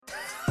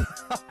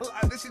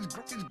This is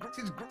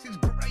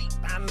great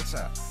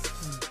banter.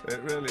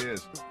 It really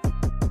is.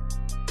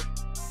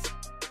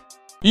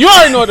 You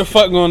already know what the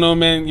fuck going on,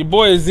 man. Your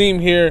boy Azim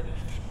here.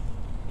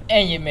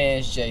 And your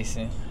man's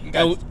Jason.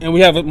 And we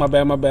have, my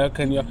bad,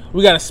 cutting you off.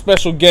 We got a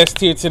special guest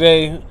here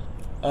today.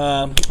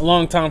 A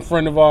longtime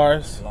friend of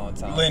ours.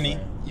 Lenny,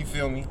 you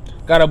feel me?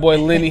 Got our boy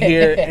Lenny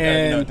here. You know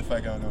And what the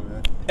fuck going on,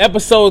 man.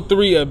 episode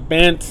 3 of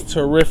Bant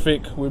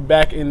Terrific. We're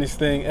back in this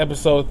thing,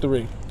 episode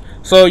 3.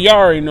 So y'all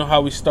already know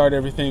how we start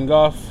everything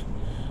off.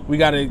 We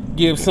gotta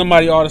give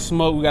somebody all the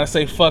smoke. We gotta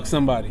say fuck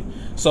somebody.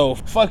 So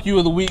fuck you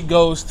of the week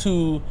goes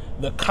to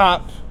the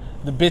cop,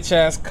 the bitch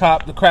ass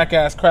cop, the crack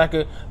ass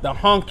cracker, the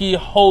honky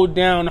hold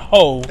down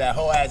hoe, That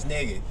whole ass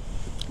nigga.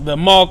 the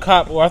mall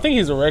cop. Or I think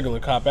he's a regular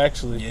cop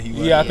actually. Yeah, he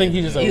was. Yeah, I think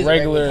he's just a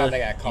regular. cop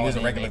that got called He was a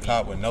in, regular maybe.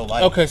 cop with no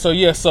life. Okay, so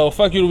yeah, so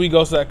fuck you of the week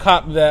goes to that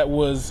cop that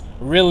was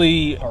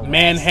really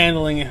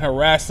manhandling and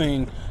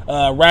harassing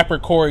rapper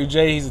Corey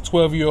J. He's a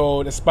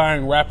 12-year-old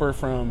aspiring rapper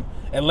from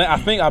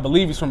Atlanta. I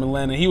believe he's from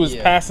Atlanta. He was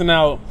passing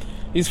out.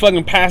 He's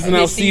fucking passing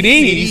out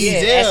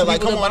CDs. Yeah,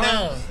 like come on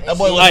now. That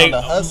boy was Like, on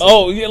the hustle.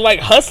 oh yeah, like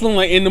hustling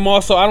like in the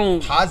mall. So I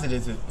don't.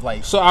 Positives,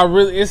 like So I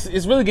really, it's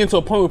really getting to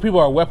a point where people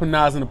are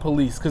weaponizing the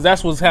police because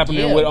that's what's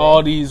happening Yeah, with bro.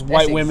 all these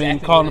white That's women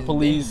exactly calling what the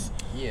police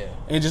Yeah.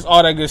 and just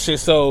all that good shit.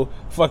 So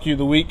fuck you of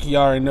the week.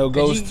 Y'all already know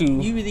goes to.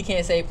 You really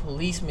can't say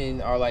policemen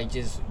are like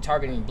just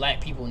targeting black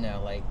people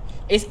now. Like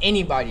it's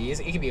anybody.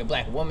 It could be a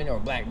black woman or a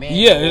black man.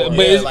 Yeah, or,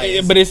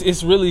 but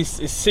it's really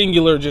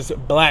singular, just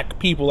black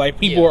people. Like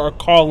people are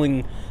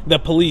calling the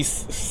police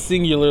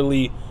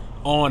singularly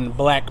on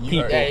black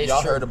people.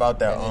 y'all heard about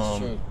that That is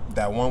true.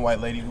 that one white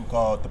lady who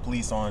called the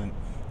police on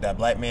that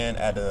black man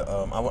at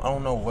a I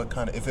don't know what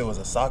kind of, if it was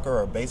a soccer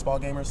or a baseball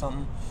game or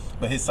something,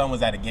 but his son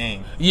was at a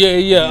game.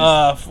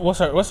 Yeah. What's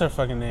her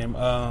fucking name?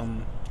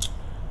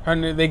 Her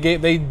name, they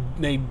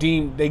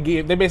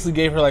basically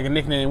gave her like a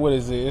nickname. What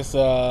is it? It's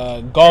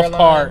golf Caroline?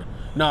 cart.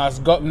 No,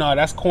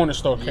 that's corner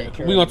store. Yeah,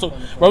 We gonna talk,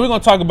 Corner Store. bro. We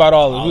gonna talk about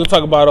all of it. We gonna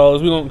talk about all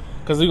of it.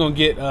 Because we gonna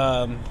get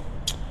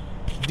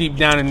deep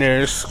down in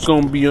there. It's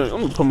gonna be. I'm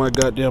gonna put my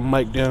goddamn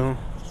mic down.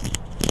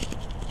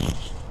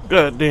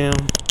 Goddamn.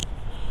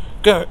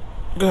 God.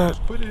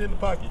 Put it in the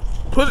pocket.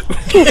 Put it.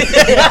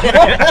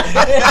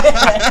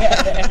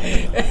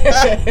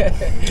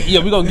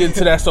 Yeah, we gonna get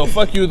into that. So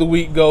fuck you of the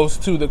week goes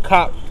to the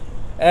cop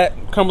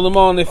at Cumberland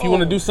Mall. And if you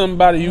want to do something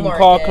about it, you can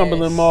call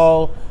Cumberland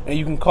Mall and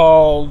you can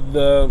call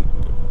the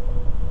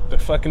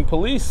fucking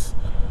police.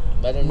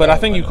 But I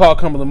think you call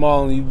Cumberland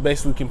Mall and you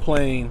basically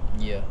complain.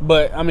 Yeah.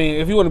 But I mean,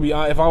 if I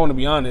want to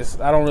be honest,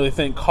 I don't really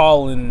think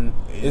calling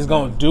is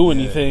gonna do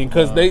anything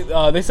because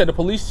they said the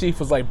police chief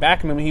was like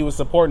backing him and he was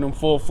supporting him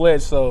full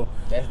fledged. So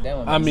That's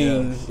them. I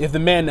mean, if the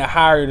man that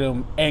hired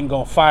him ain't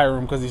gonna fire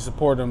him because he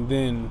supported him,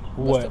 then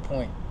what's what? the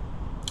point?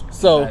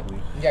 So Exactly.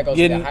 You gotta go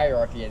through the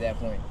hierarchy at that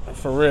point.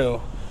 for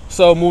real.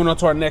 So moving on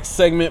to our next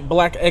segment,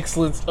 Black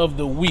Excellence of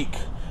the Week.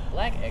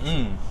 Black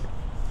excellence.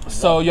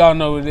 So y'all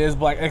know what it is.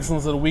 Black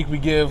Excellence of the Week. We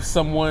give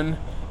someone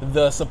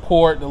the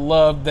support, the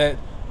love that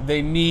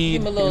they need,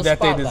 Give 'em a little that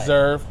spotlight. they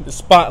deserve, the A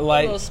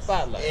spotlight little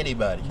spotlight.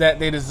 Anybody. that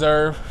they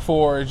deserve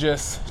for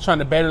just trying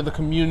to better the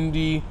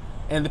community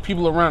and the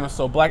people around us.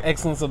 So Black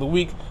Excellence of the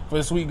Week for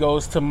this week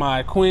goes to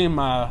my queen,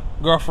 my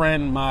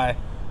girlfriend, my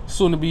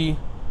soon-to-be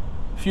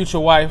future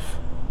wife.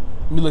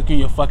 Let me look in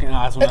your fucking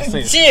eyes when I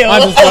say it. Chill.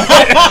 I'm just playing.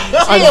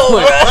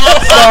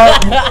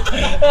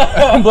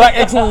 Black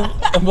Excellence.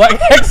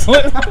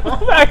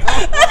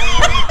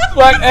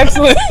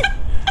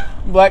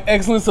 Black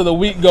Excellence of the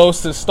Week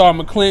goes to Star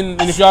McClendon.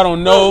 And if y'all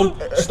don't know,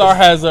 Star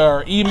has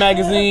her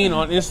e-magazine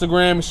on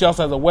Instagram. She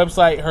also has a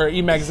website. Her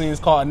e-magazine is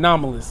called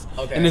Anomalous.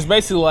 Okay. And it's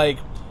basically like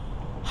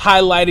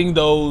highlighting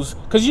those,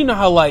 because you know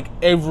how like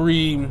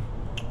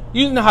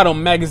you know how those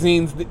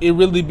magazines, it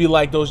really be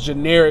like those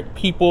generic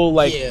people,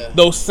 like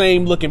those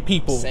same looking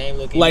people. Same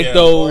looking like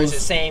people. those. Or it's the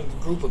same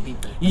group of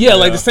people. Yeah,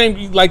 like the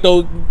same, like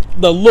the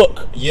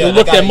look, Yeah, the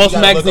look like that most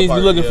you gotta magazines look be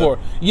apart, looking for.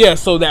 Yeah,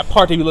 so that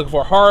part that you looking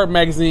for. Her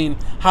magazine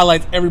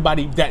highlights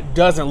everybody that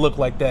doesn't look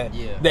like that.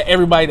 Yeah. That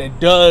everybody that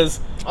does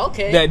look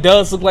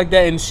like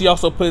that, and she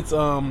also puts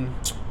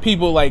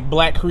people like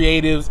black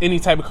creatives, any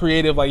type of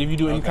creative, like if you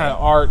do any kind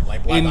of art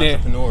Like black in there.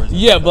 entrepreneurs.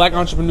 Yeah, black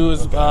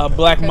entrepreneurs,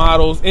 black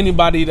models,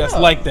 anybody that's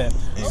like that.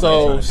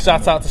 So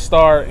shouts out to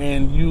Star,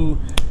 and you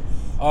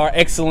are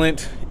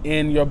excellent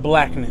in your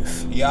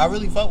blackness. Yeah, I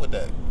really fuck with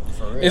that.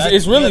 For real.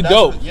 It's really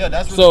dope.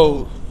 That's really so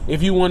cool.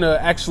 if you want to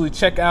actually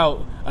check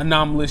out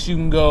Anomalous, you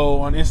can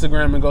go on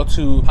Instagram and go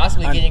to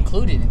Possibly get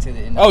included into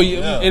the. Oh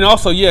yeah, and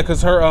also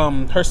because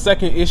her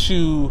second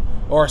issue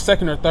or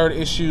second or third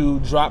issue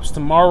drops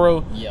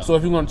tomorrow. Yeah. So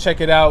if you want to check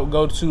it out,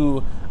 go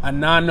to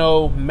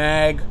Anano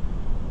Mag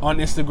on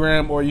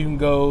Instagram, or you can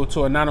go to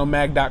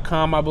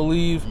anonomag.com, I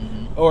believe.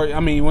 Or I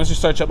mean, once you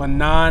search up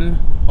Anon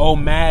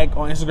Mag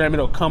on Instagram,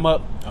 it'll come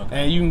up,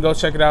 and you can go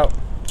check it out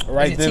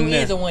right Is it then. 2 and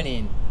there. N's or 1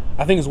 N?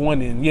 I think it's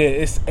 1 N. Yeah,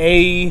 it's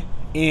ANO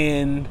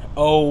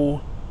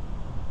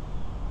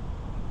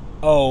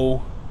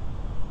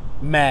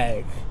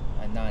Mag.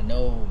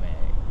 Anano Mag.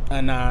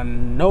 a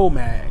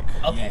non-nomad.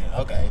 Okay.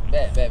 Yeah, okay.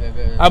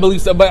 Bet. I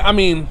believe so, but I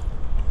mean,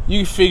 you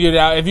can figure it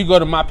out if you go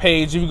to my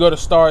page. If you go to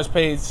Star's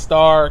page,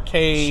 Star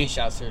K. She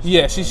shouts her.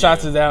 Yeah, she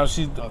shouts it down.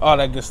 She all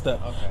that good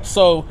stuff. Okay.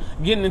 So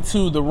getting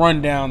into the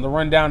rundown. The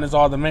rundown is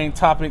all the main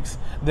topics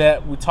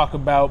that we talk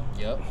about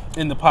Yep.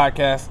 in the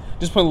podcast.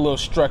 Just put a little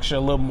structure, a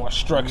little more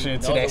structure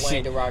into No that Dwayne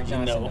shit. The Rock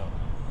Johnson. No.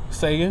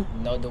 Say again?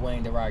 No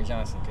Dwayne The Rock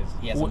Johnson because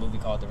he has a movie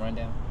called The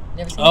Rundown.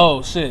 Never seen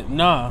Oh shit,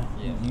 nah. it?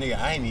 Yeah. Nigga,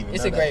 I ain't even.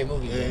 It's know a great that.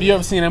 movie. Yeah. Man. You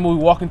ever seen that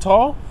movie Walking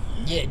Tall?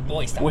 Yeah,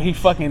 boy, stop. Where he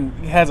fucking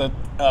has a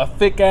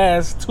thick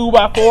ass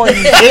 2x4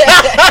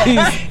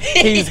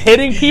 and he's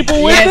hitting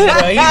people with Yes, it.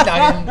 bro, he's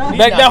knocking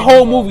That whole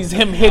people movie's off.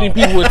 him hitting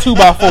people with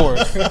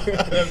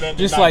 2x4s.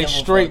 Just like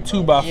straight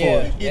 2x4s.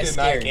 Yeah. He That's did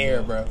not scary,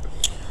 care, bro.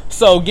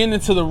 So getting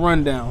into the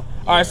rundown.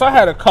 All right, so I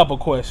had a couple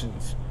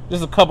questions.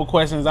 Just a couple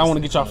questions. I want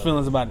to get y'all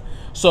feelings about it.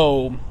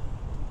 So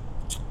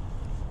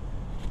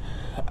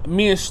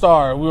me and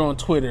Star, we were on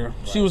Twitter.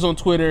 She was on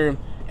Twitter,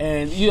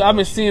 and I've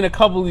been seeing a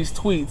couple of these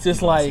tweets.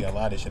 It's I see like a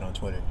lot of shit on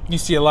Twitter. you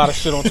see a lot of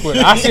shit on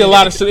Twitter. I see a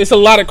lot of shit. It's a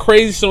lot of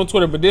crazy shit on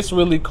Twitter, but this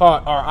really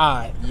caught our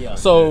eye. Yeah.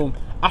 So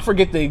I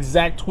forget the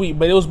exact tweet,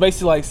 but it was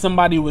basically like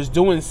somebody was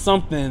doing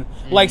something.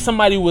 Like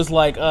somebody was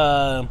like,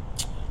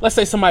 let's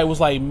say somebody was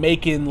like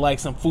making like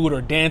some food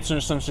or dancing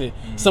or some shit.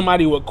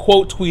 Somebody would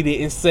quote tweet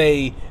it and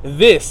say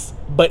this,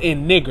 but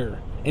in nigger,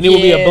 and it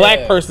would be a black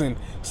Yeah. person.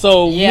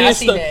 So Yeah, me I and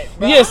seen Star- that,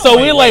 bro. yeah. So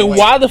we're like, wait.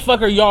 why the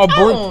fuck are y'all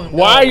don't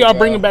why are know, y'all bro.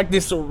 bringing back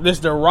this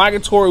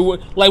derogatory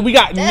word? Like we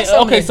got That's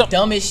some okay, of the so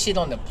dumbest shit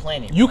on the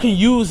planet. you can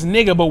use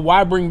nigga, but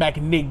why bring back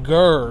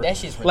nigger? That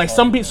shit's like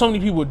retarded, so many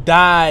people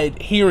died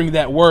hearing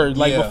that word.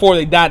 Like Yeah. before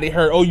they died, they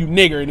heard "oh you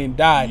nigger" and then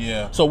died.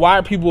 Yeah. So why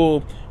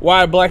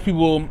are black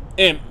people?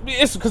 And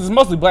it's because it's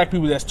mostly black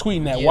people that's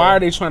tweeting that. Yeah. Why are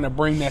they trying to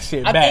bring that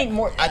shit I back? think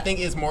more. I think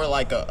it's more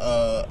like you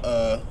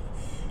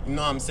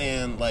know what I'm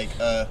saying? Like,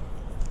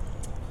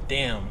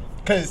 damn.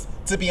 Because,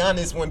 to be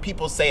honest, when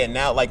people say it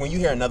now, like when you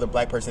hear another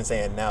black person say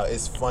it now,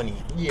 it's funny.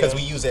 Because Yeah.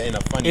 we use it in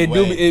a funny It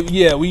way.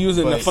 yeah, we use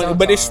it in a But funny,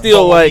 but it's sometimes-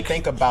 still But when like we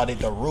think about it,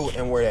 the root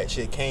and where that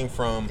shit came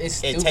from, It's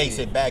it stupid. takes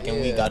it back,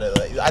 and we Yeah. gotta.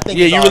 Like, I think.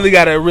 yeah, it's you all- really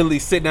gotta really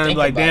sit down and Think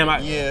be like, damn,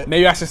 about it.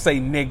 maybe I should say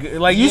nigga.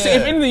 Like you, should,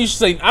 if Yeah. anything, you should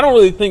say. I don't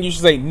really think you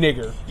should say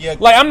nigger. Yeah.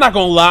 Like I'm not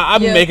gonna lie, I've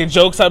been Yeah. making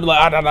jokes. I'd be like,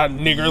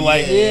 nigger.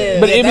 Like, Yeah.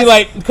 but Yeah, it'd be that's-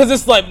 like, because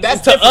it's like that's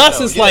to different, us,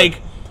 though, it's yeah.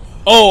 like,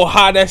 oh,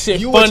 how that shit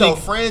You with funny. your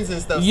friends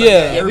and stuff. Yeah. Like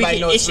that. Yeah, Everybody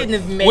knows. it shouldn't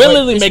have made. We're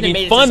literally it shouldn't making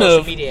have made fun it to social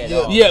of- media at Yeah.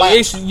 all. Yeah, Like-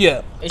 it should,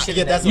 yeah. It should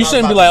Yeah, that's You what I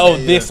shouldn't be was like, about oh, to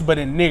say, this, yeah. but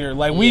in nigger.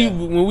 Like Yeah.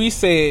 when we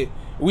say it,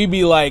 we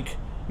be like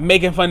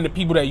making fun of the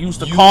people that used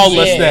to You- call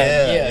us yeah,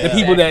 that. yeah, the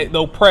people exactly. that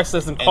oppressed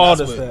us and And called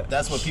that's us what, that.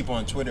 That's what people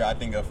on Twitter, I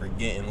think, are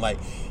forgetting. Like,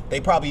 they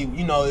probably,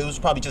 you know, it was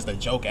probably just a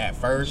joke at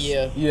first.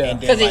 Yeah. Yeah. And then,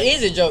 Because like, it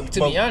is a joke, to be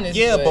but- honest.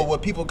 Yeah, but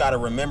what people got to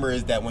remember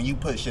is that when you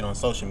put shit on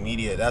social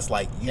media, that's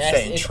like you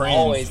setting it's trends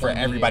always for gonna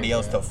be everybody there,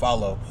 else bro. to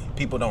follow.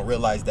 People don't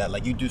realize that.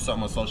 Like, you do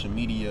something on social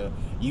media,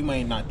 you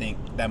may not think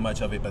that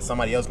much of it, but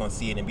somebody else gonna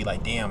see it and be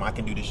like, damn, I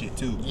can do this shit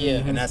too. Yeah.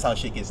 And that's how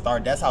shit gets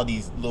started. That's how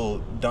these little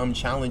dumb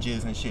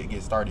challenges and shit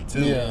get started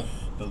too. Yeah.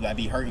 That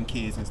be hurting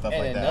kids and stuff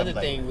And like that. another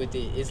Like, thing with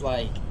it is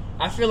like,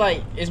 I feel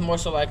like it's more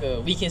so like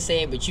a we can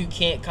say it but you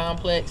can't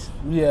complex.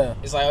 Yeah.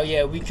 It's like, oh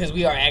yeah, because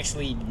we are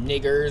actually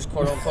niggers,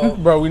 quote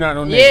unquote. Bro, we not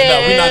no niggas. Yeah,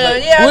 No, we not no-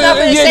 yeah, I'm not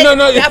gonna yeah, say, no,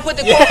 no. I put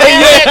the quote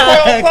Yeah.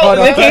 down, quote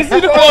unquote. They can't see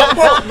the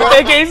quote.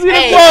 They can't see the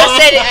Hey, quote.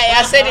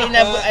 I said it, and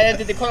I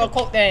did the quote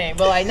unquote thing,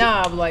 but like,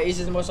 nah, but like, it's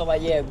just more so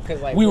like, yeah,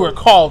 because like We were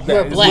called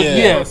that. we're black, Yeah.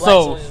 yeah, we're black, so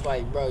so it's just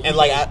like, bro, you and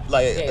like, can't- you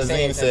can't say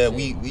Azim that said,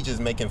 shit. we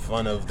just making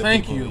fun of the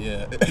thank people. you.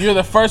 Yeah. You're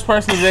the first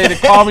person today to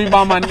call me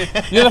by my name.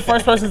 You're the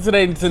first person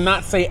today to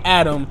not say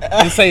Adam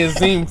and say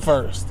Azim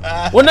first.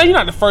 Well, no, you're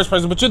not the first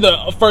person, but you're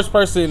the first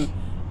person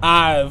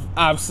I've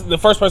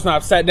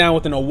sat down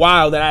with in a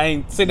while that I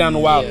ain't sit down in a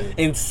while Yeah.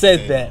 and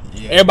said that.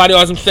 Yeah. Everybody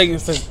always mistaken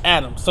says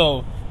Adam.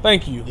 So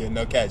thank you. Yeah,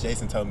 no cat.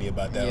 Jason told me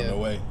about that Yeah. on the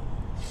way.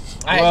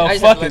 Well,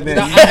 just fuck like- it then.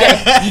 no,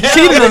 I- You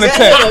cheated on the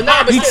text.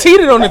 Nah, but You still-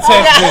 cheated on the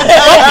text.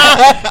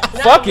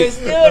 Then. Fuck but it.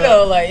 still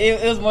though, like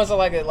it was more so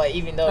like a, like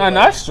even though Nah, like,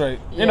 not straight.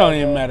 Yeah, It don't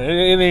even bro. matter.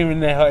 It ain't even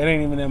that. It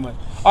ain't even that much.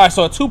 All right,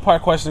 so a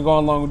two-part question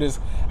going along with this.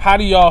 How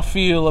do y'all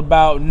feel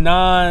about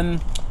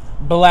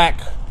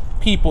non-black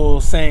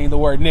people saying the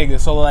word nigga?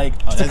 So like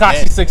that's Tekashi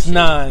bad.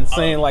 6ix9ine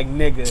saying like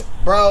nigga,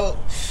 Bro,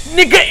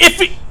 nigga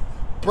iffy,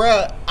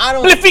 bruh,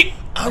 fliffy.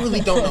 I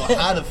really don't know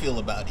how to feel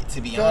about it,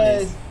 to be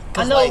honest.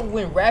 Because I know like,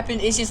 when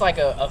rapping, it's just like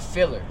a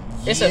filler.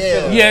 It's a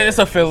Yeah. filler. Yeah, it's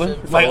a filler.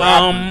 For Like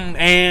rapping.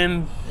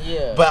 and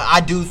Yeah. but I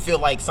do feel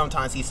like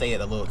sometimes he say it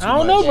a little too I don't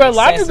much. know, Yeah, bro.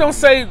 Logic excessive. don't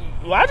say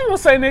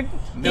nigga.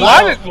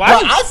 Logic, Logic.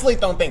 But I actually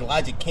don't think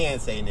Logic can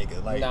say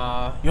nigga. Like,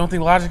 nah. You don't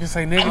think Logic can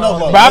say nigga? I know,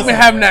 But I've been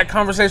listen. having that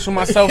conversation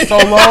with myself so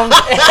long.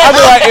 I'd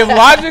be like, if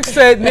Logic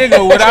said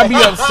nigga, would I be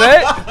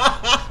upset?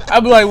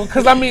 I'd be like,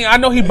 because I mean, I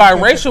know he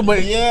biracial,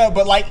 but yeah,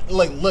 but like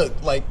look,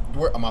 like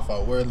where my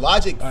fault. Where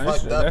Logic Oh,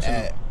 fucked shit, up that's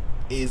at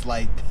is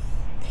like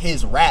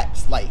his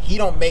raps. Like he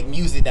don't make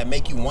music that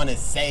make you want to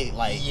say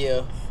like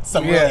Yeah.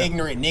 some Yeah. real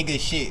ignorant nigga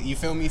shit. You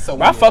feel me? So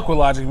I fuck with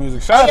Logic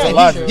music. Shout out to yeah,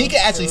 Logic. he can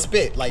actually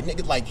spit like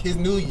nigga, like his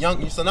new Young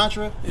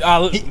Sinatra.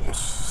 I- He-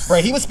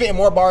 Bro, he was spitting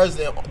more bars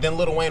than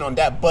Lil Wayne on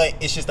that, but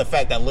it's just the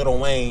fact that Lil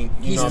Wayne,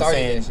 you know what I'm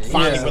saying,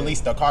 finally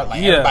released the card.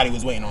 Like, everybody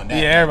was waiting on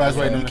that. Yeah, everybody's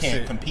waiting on that. You can't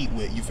shit. compete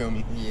with, you feel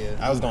me? Yeah.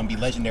 I was going to be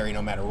legendary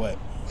no matter what.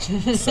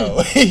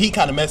 So, he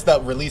kind of messed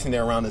up releasing it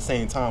around the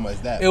same time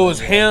as that. It was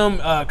him,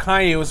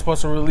 Kanye was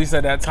supposed to release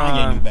at that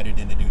time. Kanye knew better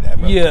than to do that,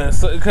 bro. Yeah,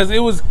 because it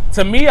was,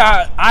 to me,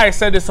 I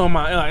said this on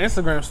my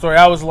Instagram story.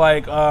 I was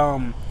like,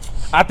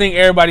 I think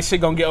everybody's shit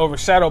gonna get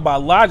overshadowed by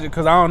Logic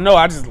because I don't know.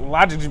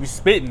 Logic just be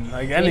spitting.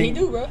 Like, Yeah, he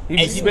do, bro. He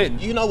be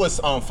spitting. You know what's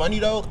funny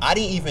though? I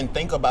didn't even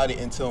think about it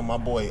until my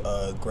boy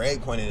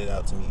Greg pointed it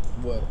out to me.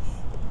 What?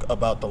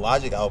 About the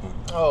Logic album.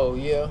 Oh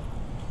yeah.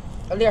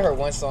 I never heard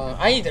one song.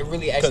 I need to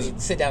really actually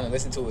sit down and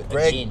listen to it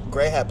again.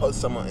 Greg had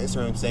posted something on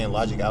Instagram saying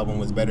Logic album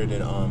was better than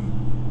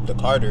the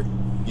Carter.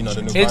 You know,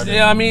 the new Carter.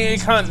 I mean, it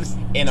kind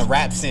of, in a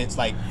rap sense,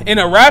 like in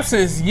a rap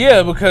sense,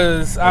 yeah,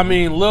 because I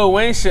mean, Lil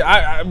Wayne shit,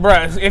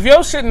 bruh, if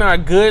your shit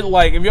not good,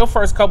 like if your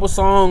first couple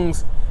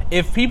songs,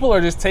 if people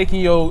are just taking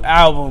your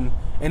album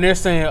and they're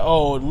saying,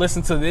 "Oh,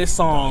 listen to this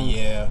song,"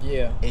 Yeah.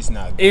 it's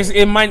not good.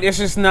 It's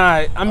just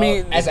not. I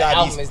mean, as an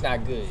album, it's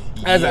not good.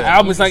 As an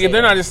album, it's not good.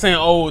 They're not just saying,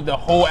 "Oh, the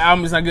whole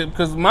album is not good."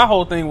 Because my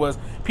whole thing was,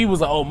 people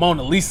was like, "Oh,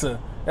 Mona Lisa."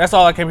 That's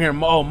all I kept hearing.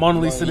 Oh,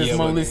 Mona Lisa this,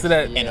 Mona Lisa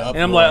that, and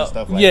I'm like,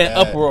 stuff like yeah,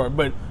 that. Uproar.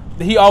 But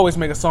he always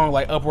make a song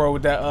like Uproar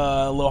with that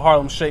little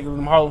Harlem Shake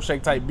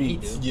type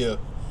beats. Yeah,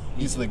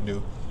 he's slick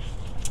dude.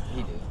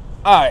 He do.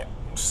 All right,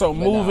 so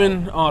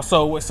moving on.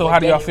 So how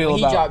do y'all feel when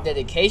about? He dropped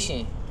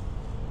Dedication.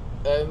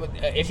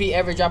 If he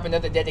ever drop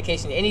another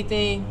Dedication to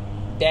anything,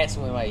 that's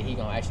when like he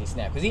gonna actually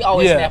snap, because he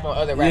always snap on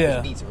other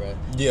rappers' beats, bro.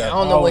 Yeah, I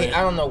don't know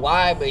I don't know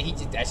why, but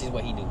that's just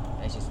what he do.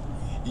 That's just.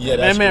 Yeah,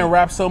 that man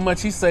raps so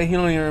much. He say he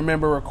don't even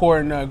remember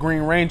recording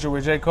Green Ranger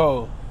with J.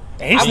 Cole,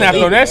 and he I snapped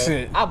believe on that it,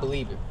 shit. I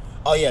believe it.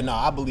 Oh yeah, no,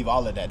 I believe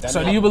all of that.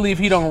 So do you believe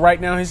he don't write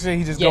down his shit?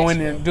 He just go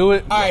in and do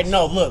it? All right,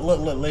 no, look,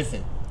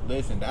 listen.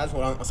 That's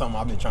something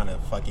I've been trying to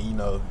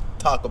fucking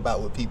talk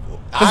about with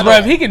people. Because bro,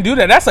 if he can do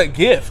that, that's a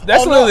gift.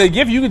 That's literally a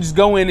gift. You can just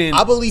go in and.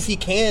 I believe he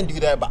can do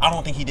that, but I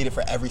don't think he did it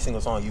for every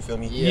single song. You feel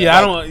me? Yeah,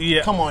 like, I don't.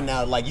 Yeah. Come on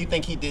now, like you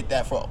think he did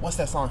that for what's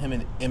that song him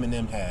and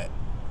Eminem had?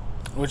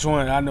 Which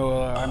one? I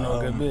know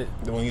a good bit.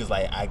 The one he was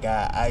like, I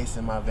got ice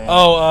in my van.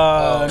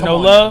 Oh, No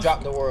on, Love?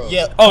 Drop the World.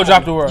 Yeah.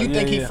 Drop the World. You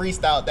think he yeah.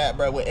 freestyled that,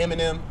 bro, with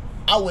Eminem?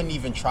 I wouldn't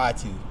even try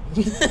to.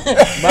 But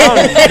I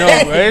don't even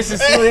know, bro. It's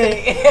just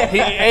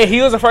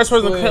he was the first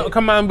person to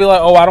come out and be like,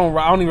 "Oh, I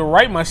don't even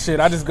write my shit.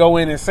 I just go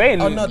in and say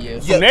it." Oh, no,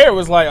 From there, it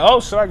was like, "Oh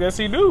shit, I guess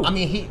he do." I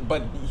mean,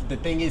 but the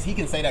thing is, he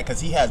can say that because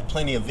he has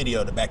plenty of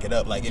video to back it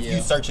up. Like if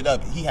you search it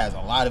up, he has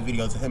a lot of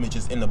videos of him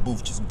just in the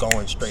booth, just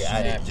going straight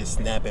at it, just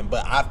snapping.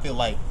 But I feel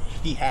like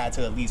he had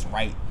to at least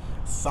write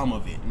some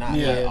of it, not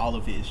like all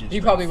of it. Is just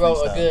he probably wrote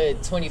freestyle. a good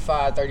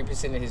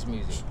 25-30% of his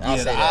music.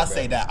 I'll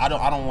say that. I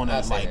don't want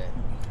to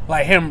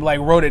like him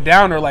like wrote it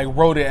down or like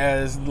wrote it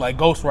as like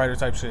ghostwriter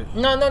type shit.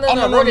 No,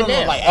 wrote it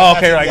down. Like,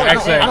 okay, like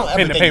actually, I don't pen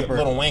ever to think paper.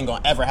 Lil Wayne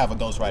gonna ever have a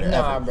ghostwriter.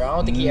 Nah, ever. bro, I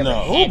don't think he ever.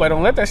 Oh, but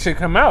don't let that shit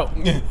come out.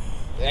 Lil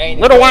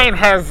Lil Wayne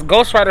has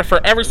ghostwriter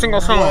for every single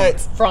song. What?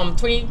 From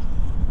 20.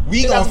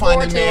 We gonna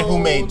find the man who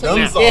made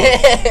them songs.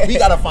 Yeah. We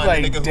gotta find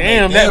Like the nigga who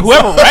damn, made them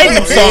whoever songs. writing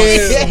them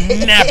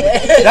songs, snap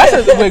it. That's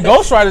with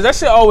ghostwriters. That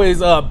shit always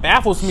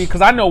baffles me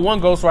because I know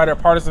one ghostwriter,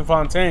 Partisan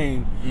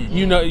Fontaine.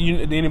 Mm-hmm.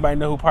 Did anybody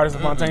know who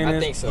Partisan Fontaine is? I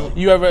think so.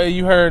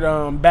 You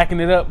heard Backing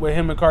It Up with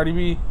him and Cardi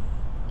B?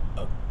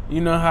 You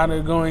know how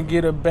to go and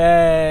get a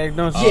bag,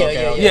 don't you?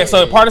 Yeah.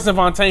 So Partisan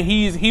Fontaine,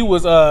 he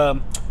was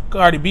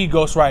Cardi B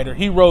ghostwriter.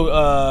 He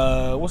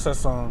wrote what's that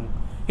song?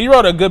 He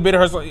wrote a good bit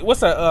of her song. What's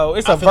that?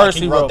 It's a I feel verse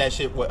like he wrote that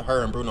shit with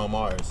her and Bruno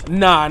Mars.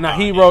 Nah.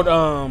 He wrote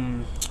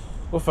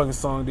what fucking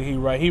song did he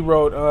write? He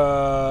wrote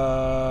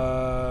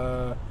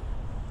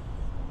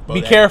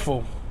Be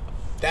Careful.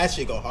 That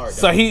shit go hard.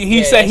 So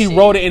he said he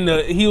wrote it in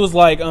the. He was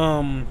like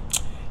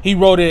he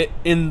wrote it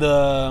in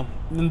the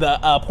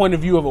point of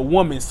view of a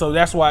woman. So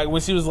that's why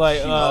when she was like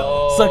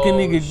sucking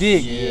nigga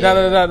dick,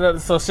 da,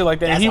 so shit like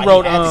that. That's He why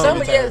wrote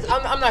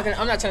I'm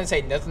not trying to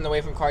take nothing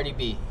away from Cardi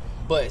B.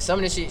 But some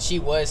of the shit she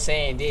was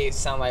saying did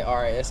sound like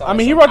alright. I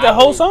mean, he wrote that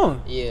whole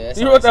song. Yeah,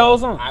 he wrote that whole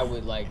song. I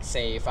would like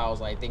say if I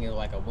was like thinking of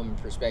like a woman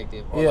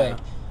perspective, or like,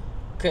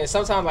 cause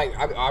sometimes like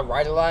I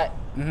write a lot,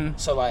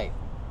 so like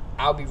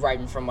I'll be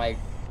writing from like,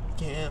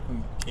 yeah,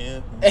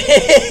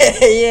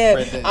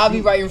 I'll be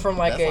writing from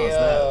like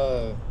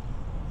a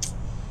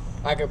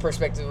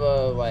perspective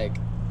of like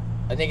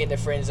a nigga in the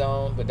friend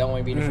zone but don't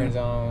want to be in the friend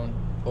zone,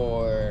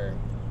 or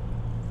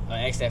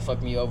an ex that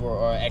fucked me over,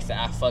 or an ex that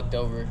I fucked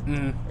over,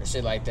 or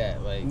shit like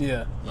that. Like,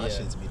 my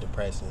shit's be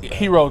depressing.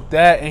 He wrote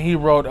that, and he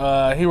wrote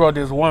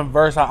this one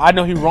verse. I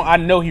know he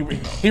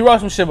wrote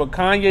some shit with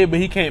Kanye, but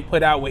he can't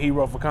put out what he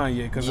wrote for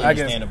Kanye because I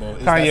guess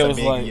Kanye was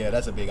like,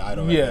 that's a big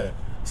idol. Right there.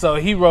 So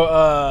he wrote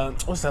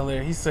what's that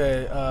lyric? He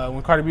said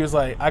when Cardi B was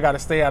like, I gotta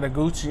stay out of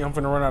Gucci, I'm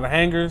finna run out of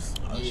hangers.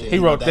 He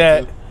wrote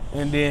that.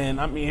 And then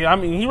I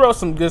mean, he wrote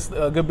some good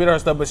bit of her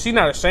stuff, but she's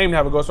not ashamed to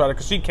have a ghostwriter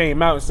because she came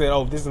out and said,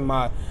 "Oh, this is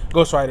my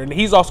ghostwriter." And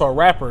he's also a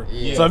rapper,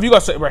 so if you go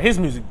say, bro, his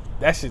music,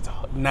 that shit's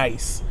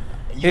nice.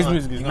 His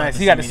music is nice.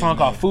 He got this song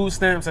called "Food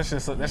Stamps." That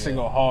shit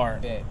go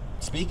hard.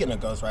 Speaking of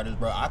ghostwriters,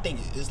 bro, I think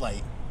it's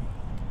like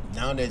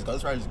nowadays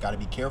ghostwriters got to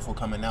be careful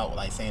coming out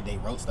like saying they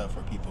wrote stuff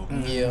for people.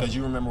 Yeah. Because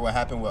you remember what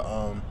happened with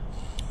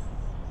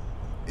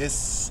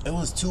it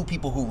was 2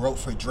 people who wrote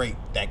for Drake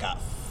that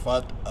got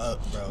fucked up,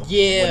 bro.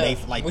 Yeah.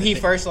 When he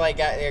first got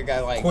there,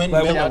 like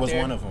Quentin Miller was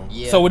one of them.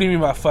 Yeah. So what do you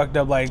mean by fucked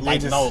up? Like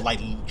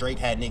Drake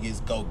had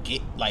niggas go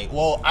get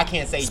I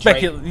can't say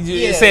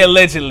Drake. Say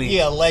allegedly.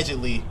 Yeah,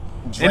 allegedly.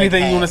 Drake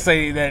Anything you want to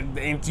say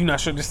that you're not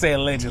sure, just say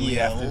allegedly.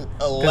 Yeah, after.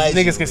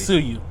 Allegedly. Niggas can sue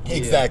you.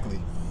 Exactly.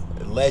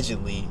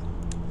 Allegedly.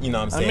 You know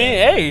what I'm saying? I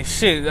mean, hey,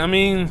 shit. I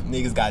mean,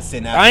 niggas got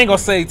sent out. I ain't gonna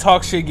say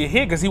talk shit get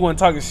hit because he wasn't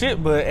talking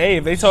shit. But hey,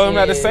 if they told him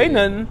not to say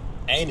nothing,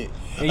 ain't it?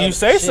 And you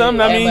say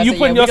something, I mean, Everybody you say,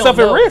 putting we yourself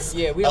don't at know. risk.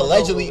 Yeah, we don't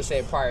Allegedly, know what was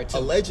said prior to.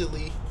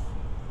 Allegedly,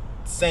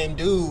 same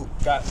dude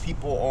got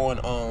people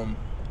on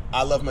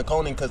I Love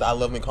McConan because I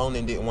Love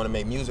McConan didn't want to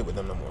make music with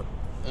them no more.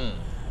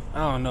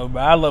 I don't know,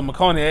 but I love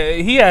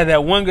McConan. He had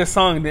that one good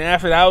song, and then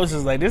after that, I was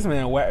just like, this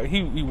man,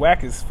 he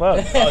whack as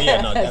fuck. Oh yeah,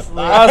 no,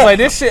 definitely. I was like,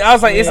 this shit. I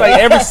was like, it's like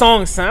every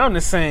song sound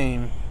the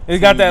same. It's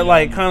got that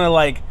like kind of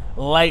like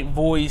light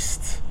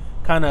voiced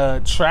kind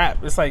of trap.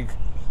 It's like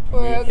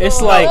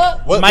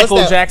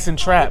Michael Jackson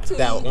trap.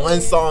 That one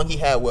song he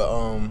had with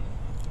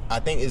I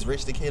think it's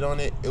Rich the Kid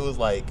on it. It was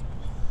like,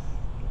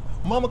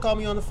 Mama called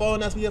me on the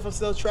phone, asked me if I'm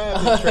still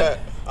trap.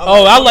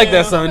 Oh, I like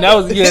that song. That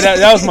was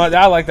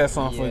I like that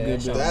song for a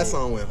good bit. That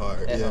song went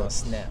hard. That song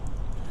snap.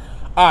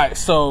 All right,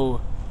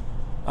 so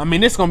I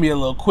mean, this is gonna be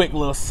a quick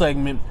little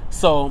segment.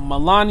 So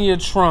Melania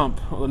Trump,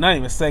 well, not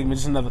even a segment,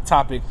 just another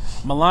topic.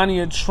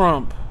 Melania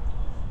Trump,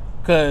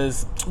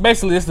 because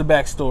basically this is the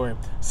backstory.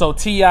 So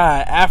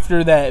T.I.,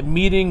 after that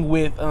meeting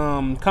with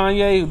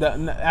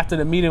Kanye, after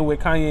the meeting with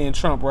Kanye and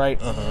Trump, right?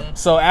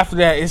 So after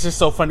that, it's just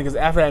so funny because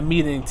after that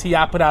meeting,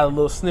 T.I. put out a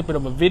little snippet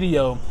of a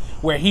video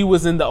where he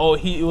was in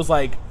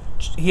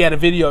he had a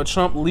video of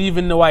Trump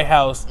leaving the White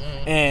House,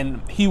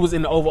 and he was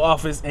in the Oval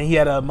Office, and he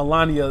had a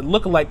Melania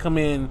lookalike come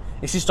in,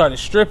 and she started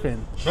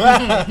stripping.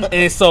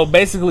 And so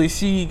basically,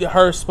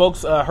 her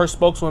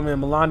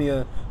spokeswoman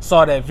Melania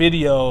saw that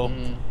video,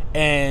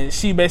 and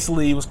she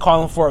basically was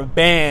calling for a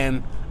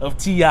ban of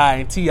T.I.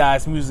 and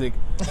T.I.'s music.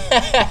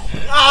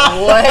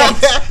 What?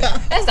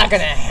 That's not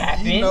gonna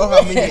happen. You know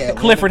how many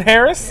Clifford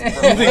Harris?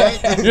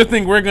 You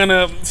think we're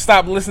gonna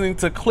stop listening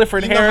to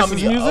Clifford Harris'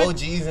 music? You know how many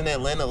OGs in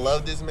Atlanta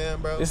love this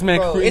man, bro? This man,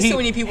 bro, it's too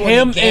many people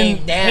him in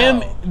the game now.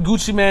 Him,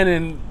 Gucci Man,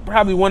 and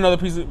probably one other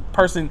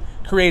person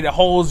created a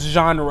whole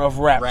genre of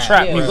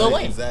trap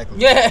music. Exactly.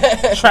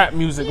 Yeah. Trap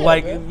music.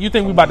 Like, you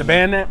think we about to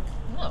ban that?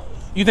 No.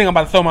 You think I'm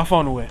about to throw my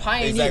phone away?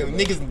 Pioneer.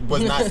 Exactly. Niggas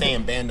was not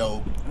saying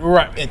bando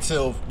right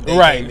until they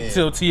came in.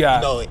 Until T.I.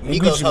 You know,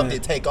 Migos helped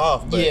it take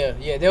off. But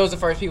yeah, they was the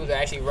first people to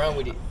actually run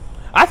with it.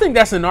 I think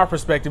that's in our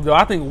perspective, though.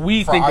 I think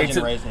we For think our they took.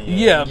 generation,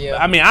 Yeah.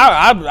 I mean,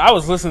 I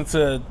was listening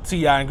to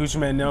T.I. and Gucci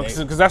Man now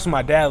because that's what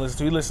my dad listened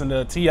to. He listened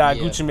to T.I.,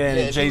 Gucci Man,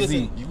 and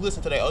Jay-Z. You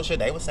listen to that old shit.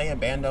 They was saying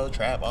bando,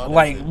 trap, all that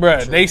like, shit.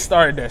 bruh, they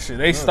started that shit.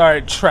 They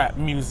started trap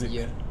music.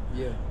 Yeah.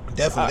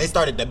 Definitely, they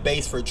started the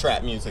base for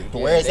trap music. But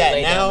Yeah, where it's they at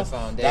laid down now, the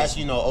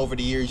foundation. that's, over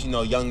the years,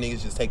 young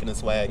niggas just taking the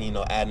swag,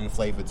 adding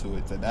flavor to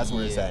it. So that's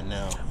where it's at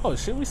now. Oh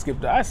shit,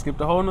 I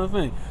skipped a whole nother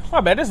thing. My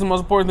bad. This is the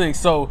most important thing.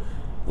 So,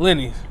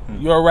 Lenny,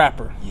 you're a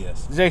rapper.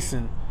 Yes.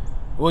 Jason,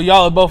 well,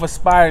 y'all are both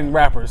aspiring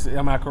rappers.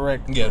 Am I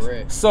correct? Yes.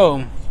 Correct.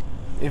 So,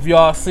 if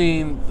y'all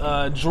seen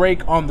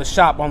Drake on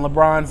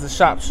LeBron's The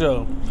Shop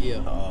show,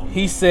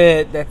 he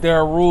said that there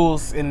are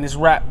rules in this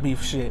rap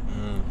beef shit.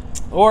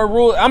 Or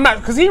rule, I'm not,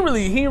 because he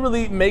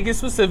really make it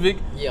specific.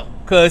 Yeah.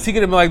 Because he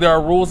could have been like, there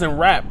are rules in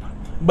rap.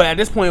 But at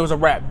this point, it was a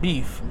rap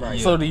beef. Right.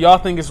 So do y'all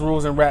think it's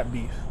rules in rap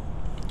beef?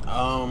 You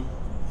gotta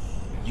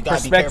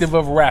Perspective be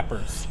of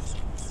rappers.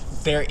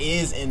 There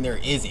is and there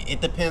isn't. It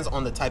depends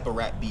on the type of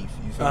rap beef.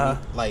 You feel me?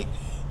 Like,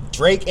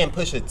 Drake and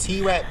Pusha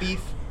T rap beef,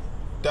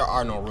 there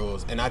are no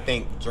rules. And I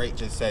think Drake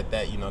just said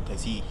that,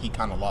 because he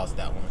kind of lost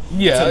that one.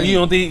 Yeah, you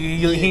don't think he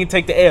didn't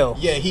take the L?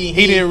 Yeah, he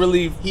didn't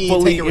really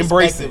fully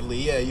embrace it.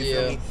 Yeah, you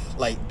feel me?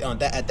 Like,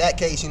 at that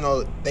case,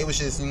 they was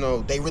just,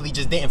 they really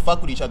just didn't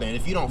fuck with each other. And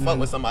if you don't fuck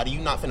with somebody,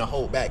 you're not finna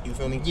hold back. You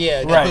feel me?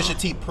 Yeah, and right. Pusha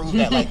T proved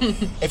that. Like,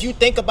 if you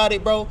think about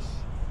it, bro,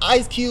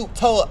 Ice Cube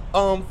told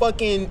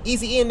fucking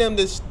Eazy-E and them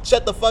to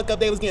shut the fuck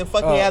up. They was getting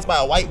fucking ass by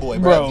a white boy,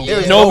 bro. There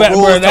is no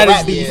rules to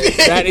rap beef.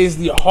 That is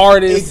the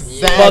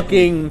hardest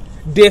fucking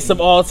diss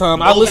of all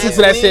time. I listen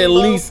to that shit at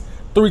least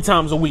 3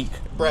 times a week.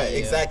 Right,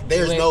 exactly.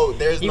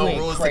 There's no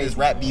rules to this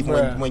rap beef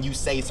when you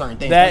say certain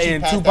things. That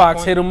and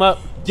Tupac's Hit 'Em Up.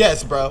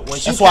 Yes, bro.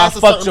 That's why I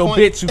fucked your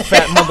bitch, you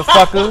fat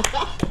motherfucker.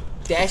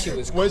 That shit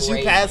was Once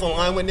crazy. you pass a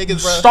line with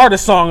niggas, bro. Start a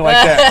song like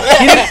that.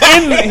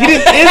 He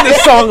didn't end the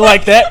song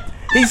like that.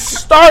 He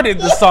started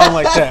the song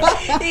like that.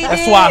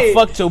 That's why I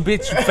fucked your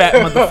bitch, you fat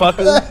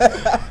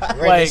motherfucker.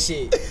 Like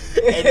shit.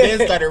 And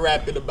then started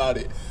rapping about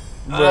it.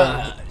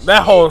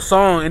 That whole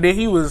song, and then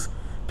he was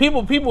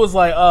people was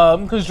like,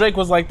 because Drake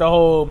was like the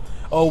whole,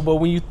 but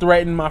when you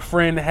threaten my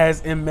friend that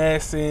has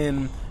MS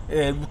and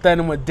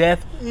threaten him with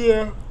death.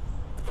 Yeah.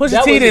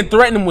 Pusha T didn't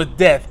threaten him with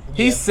death.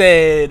 He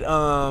said,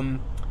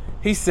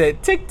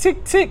 tick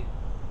tick tick.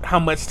 how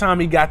much time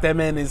he got. That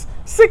man is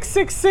sick.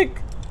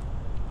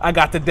 I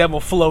got the devil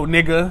flow,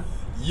 nigga.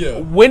 Yeah.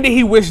 When did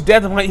he wish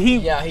death on he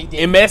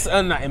did. MS,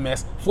 not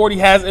MS. 40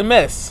 has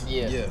MS.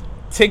 Yeah.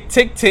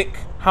 Tick.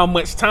 How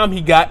much time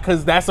he got,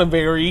 because that's a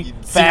very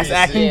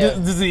fast-acting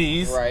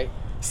disease. Right.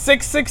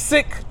 Sick. He's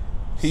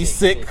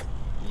sick.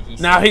 He's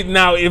Now sick.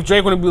 now if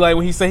Drake would be like,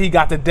 when he said he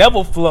got the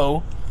devil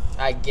flow,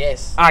 I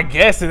guess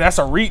that's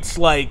a reach,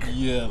 like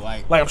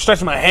I'm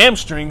stretching my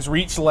hamstrings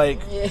reach, like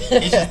it's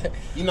just,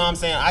 you know what I'm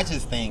saying? I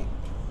just think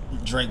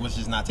Drake was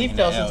just not taking he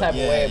felt the some L. type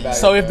of way about it.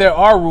 So if there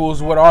are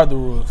rules, what are the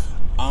rules?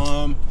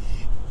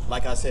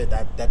 Like I said,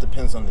 that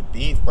depends on the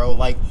beef, bro.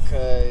 Like,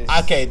 'Cause-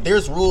 okay,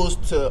 there's rules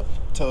to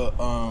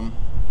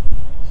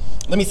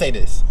let me say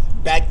this.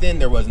 Back then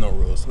there was no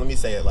rules. Let me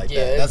say it like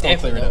that. That's gonna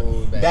clear it up. No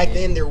rules Back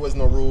then there was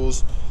no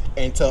rules.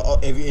 And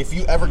if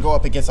you ever go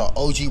up against an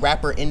OG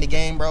rapper in the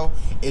game, bro,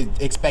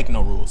 expect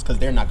no rules, because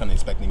they're not gonna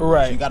expect any rules.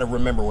 Right. You got to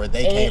remember where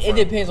they came from.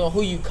 It depends on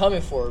who you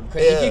coming for.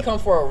 Because if you come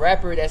for a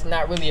rapper that's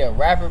not really a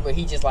rapper, but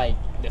he just like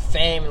the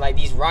fame, like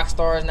these rock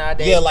stars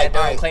nowadays, that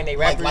don't claim they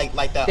rappers,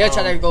 like that, they'll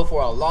try to go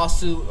for a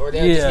lawsuit, or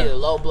they'll just hit a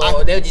low blow,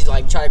 or I- they'll just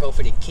like try to go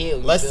for the kill.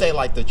 Let's say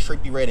like the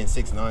Trippie Redd and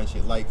 6ix9ine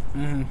shit. Like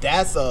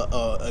that's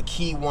a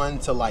key one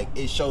to, like,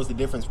 it shows the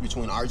difference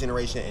between our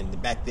generation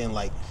and back then.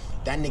 Like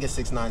that nigga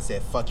 6ix9ine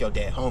said "fuck your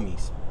dead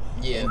homies."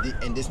 Yeah.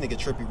 And this nigga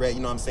Trippie Redd, you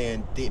know what I'm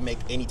saying, didn't make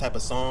any type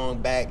of song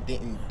back.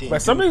 Didn't.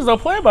 But some niggas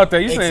don't play about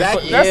that. You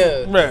Exactly.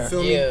 saying Yeah.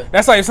 Feel me? Yeah.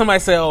 that's like if somebody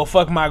say, "Oh,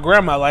 fuck my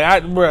grandma." Like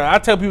I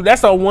tell people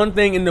that's the one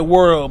thing in the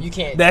world You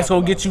can't that's talk gonna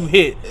about get you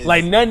hit.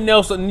 Like nothing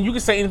else. You can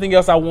say anything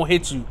else, I won't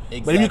hit you. But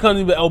if you Exactly. come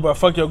to me, "Oh, bro,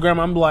 fuck your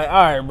grandma," I'm like, "All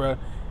right, bro.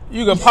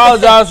 You can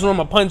apologize for him,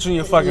 a punch in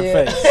your fucking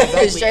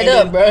face." Straight And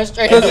up, then- bro.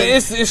 Straight Because up.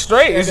 it's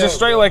straight. It's just up,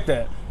 straight bro. like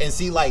that. And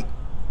see, like,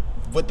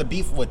 what the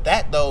beef with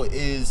that though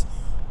is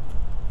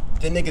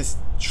the niggas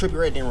Trippie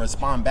Redd didn't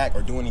respond back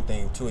or do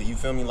anything to it. You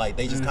feel me? Like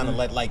they just kind of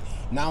let, like,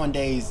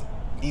 nowadays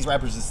these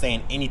rappers is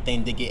saying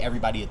anything to get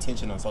everybody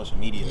attention on social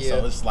media. Yeah.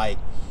 So it's like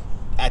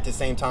at the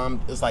same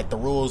time, it's like the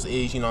rules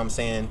is, you know what I'm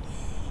saying,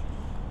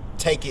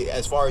 take it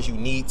as far as you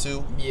need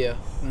to. Yeah.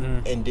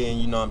 And then,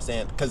 you know what I'm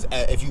saying, because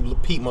if you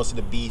repeat most of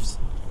the beefs,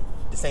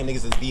 the same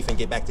niggas is beef and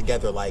get back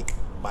together like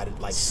by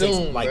the, like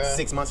Soon, bruh.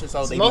 6 months or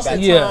so. They Most be back.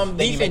 of the Yeah. time,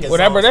 They be beefing, making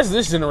Whatever. songs. That's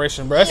this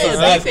generation, bro. That's yeah,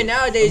 just beefing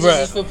nowadays Bruh. is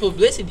just for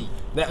publicity.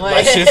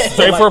 That shit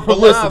straight for Like,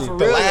 publicity. for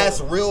The real, last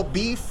though. real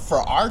beef for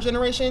our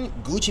generation,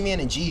 Gucci Man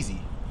and Jeezy.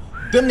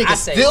 Them niggas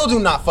say- still do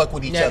not fuck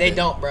with each No, other. they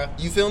don't, bro.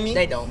 You feel me?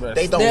 They don't.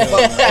 They don't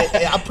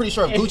fuck. I'm pretty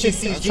sure if Gucci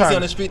sees Jeezy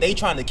on the street, they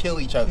trying to kill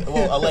each other.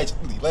 Well,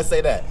 allegedly. Let's say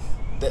that.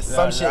 That's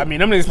some shit. I mean,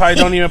 them niggas probably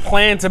don't even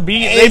plan to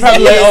be. Hey, They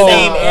probably it's like, in the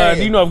same do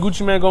area. you know if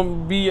Gucci Man gonna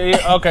be?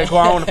 Okay, cool.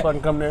 I don't want to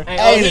fucking come there.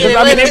 Hey, Because,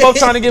 I mean, they both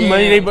trying to get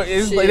money. Damn,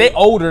 It's shit. like they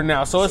older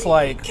now, so it's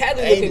like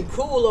Cali Hey. looking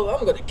cool over. I'm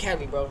gonna go to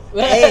Cali, bro.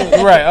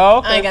 Hey. right. Oh,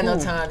 okay, I ain't got no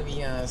cool. time to be, you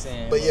know what I'm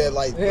saying. But yeah,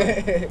 like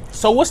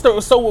So what's the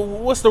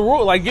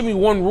rule? Like, give me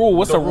one rule.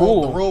 What's the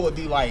rule? The rule would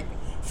be like,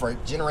 for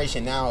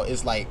generation now,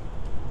 is like,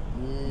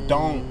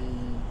 don't.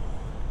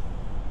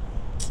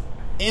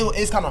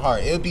 It's kind of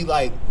hard. It would be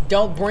like,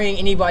 don't bring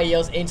anybody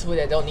else into it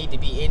that don't need to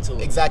be into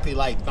it. exactly,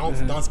 like,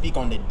 don't speak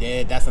on the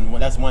dead. That's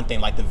one thing.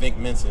 Like the Vic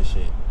Mensa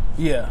shit.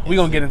 Yeah, we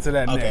gonna get into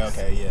that next.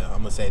 Okay, yeah, I'm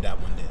gonna say that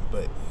one then.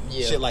 But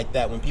Yeah. shit like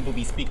that, when people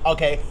be speak,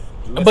 okay.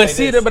 let's But say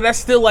see, this. but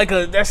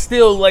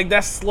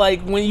that's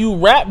like when you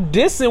rap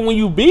dissing when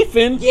you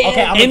beefing. Yeah.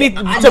 Okay,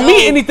 I to know.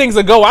 me, anything's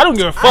a go. I don't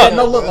give a fuck.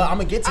 No, look, I'm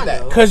gonna get to I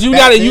that. know. Cause you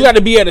Back gotta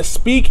then- be able to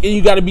speak, and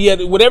you gotta be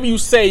able to, whatever you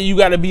say, you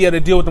gotta be able to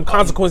deal with them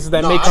consequences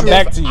that No, may I come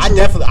back to you.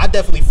 I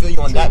definitely feel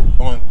you on that.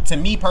 To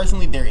me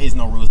personally, there is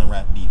no rules in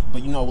rap beef.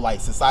 But you know,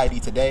 like society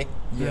today,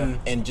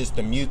 and just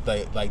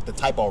the like the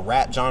type of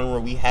rap genre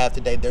we have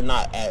today, they're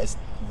not as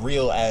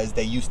real as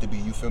they used to be.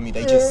 You feel me?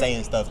 They just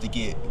saying stuff to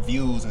get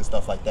views and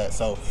stuff like that.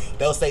 So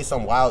they'll say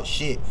some wild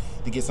shit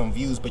to get some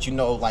views, but you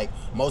know, like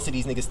most of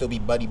these niggas still be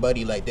buddy.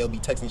 Like they'll be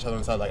texting each other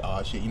and stuff like,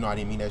 "Oh shit, you know I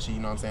didn't mean that shit." You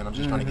know what I'm saying? I'm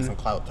just trying to get some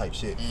clout type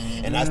shit.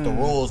 And that's the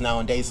rules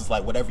nowadays. It's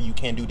like whatever you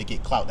can do to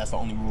get clout. That's the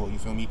only rule. You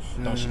feel me?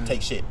 Don't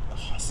take shit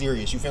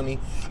serious. You feel me?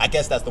 I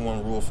guess that's the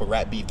one rule for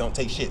rap beef. Don't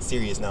take shit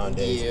serious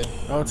nowadays.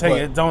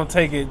 Yeah. Don't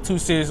take it too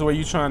serious where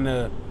you trying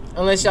to.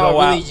 Unless y'all Go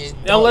really out.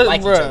 just don't Unless-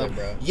 like bruh. each other,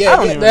 bro. Yeah, I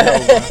don't even know,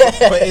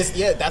 bro. But it's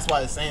that's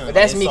why it's saying. But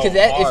that's like, me, it's because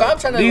so if hard. I'm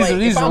trying to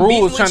These if I'm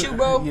rules beefing with you,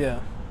 bro, Yeah.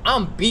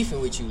 I'm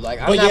beefing with you.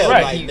 Like I'm But not yeah, gonna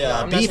like beef. the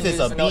I'm not beef gonna is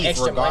do a this for no beef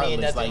extra money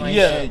and regardless. nothing Like,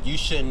 like you that.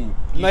 shouldn't.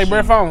 Like, bro,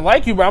 if I don't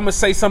like you, bro, I'm gonna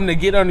say something to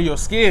get under your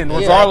skin, Yeah.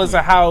 regardless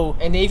of how.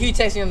 And then if you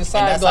text me on the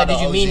side, that's be like, how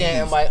 "Did the you mean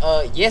that?" OGs. I'm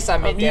like, "Yes, I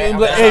meant that." You, I'm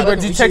but, not hey, bro, fucking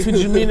did you with text me?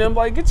 Did you mean that? I'm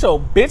like, get your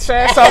bitch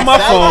ass out my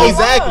phone.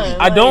 Exactly.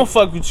 I don't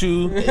fuck with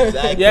you.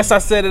 Exactly. Yes, I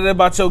said it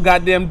about your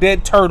goddamn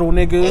dead turtle, On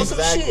nigga. some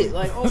Exactly. shit,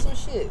 like on some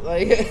shit,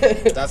 like.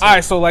 That's All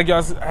right, so like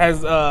y'all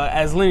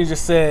as Lenny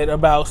just said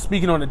about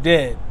speaking on the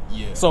dead.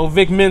 Yeah. So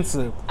Vic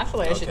Mensa. I feel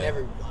like that should Okay.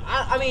 never.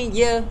 I mean,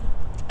 yeah,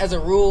 as a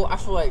rule, I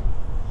feel like,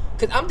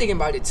 cause I'm thinking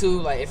about it too.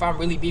 Like, if I'm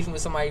really beefing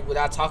with somebody, would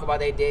I talk about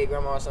their dead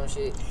grandma or some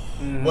shit?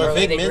 Where Or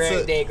Vic they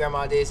Mensa, dead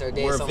grandma this or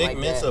dead where something Vic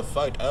like Mensa that.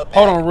 fucked up.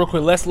 Hold at- on, real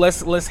quick.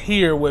 Let's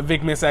hear what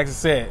Vic Mensa actually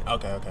said.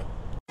 Okay.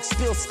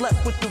 Still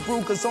slept with the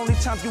Rugers. Only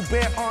time you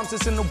bear arms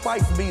is in the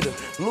wife beater.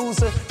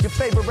 Loser, your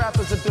favorite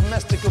rapper's a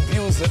domestic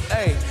abuser.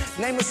 Hey,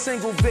 name a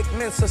single Vic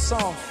Mensa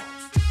song.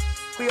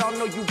 We all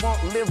know you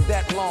won't live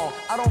that long.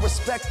 I don't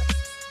respect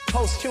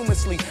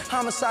posthumously.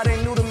 Homicide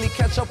ain't new to me.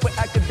 Catch up with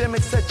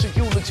academics at your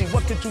eulogy.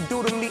 What could you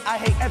do to me? I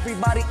hate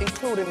everybody,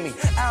 including me.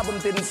 Album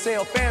didn't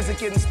sell, fans are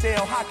getting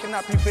stale. How can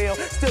I prevail?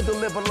 Still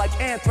deliver like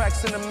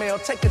anthrax in the mail.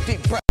 Take a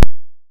deep breath.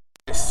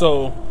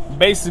 So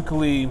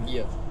basically,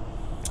 Yeah.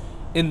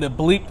 in the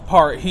bleep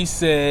part, he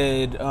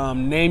said,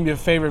 name your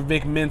favorite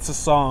Vic Mensa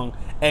song,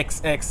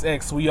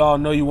 XXX. We all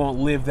know you won't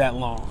live that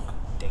long.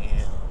 Damn.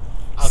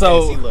 Okay,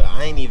 So- see, look,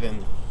 I ain't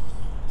even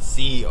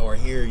see or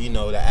hear,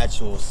 the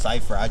actual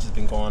cipher. I just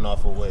been going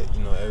off of what,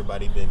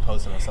 everybody been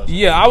posting on social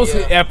media. Yeah, I was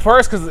Yeah. at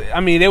first because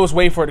they was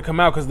waiting for it to come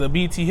out because the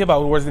BT Hip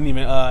Hop Awards didn't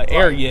even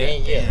air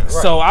yet. Yeah, right.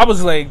 So I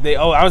was like,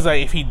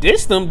 if he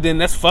dissed them, then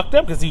that's fucked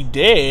up because he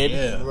dead.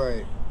 Yeah.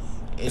 Right.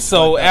 It's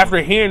So fucked up.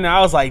 after hearing that,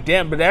 I was like,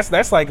 damn, but that's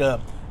like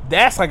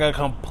a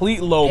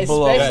complete low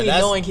blow. Especially Yeah,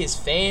 that's- knowing his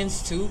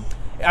fans too.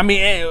 I mean,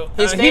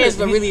 His he fans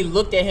didn't- really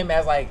looked at him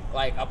as like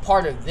a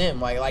part of them.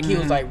 Like he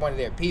was like one of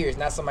their peers,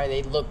 not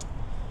somebody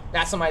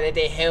that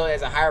they held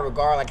as a higher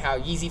regard, like how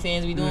Yeezy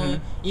fans be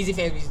doing. Yeezy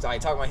fans be like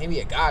talking about him be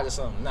a god or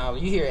something. Now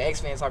you hear X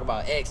fans talk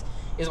about X,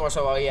 it's more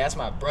so, oh yeah, that's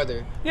my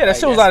brother. Yeah, that Like,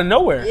 shit was that's- out of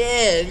nowhere.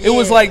 Yeah, It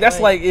was like that's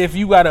like if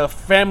you got a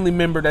family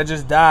member that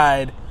just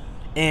died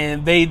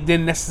and they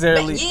didn't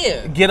necessarily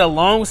Yeah. get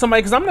along with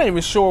somebody, because I'm not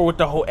even sure with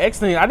the whole X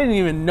thing. I didn't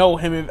even know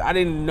him. I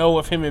didn't know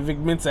if him and Vic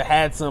Mensa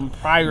had some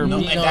prior No,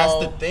 beef. and that's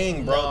the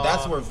thing, bro. No.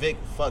 That's where Vic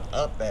fucked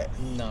up at.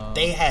 No.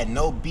 They had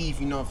no beef,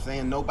 you know what I'm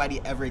saying?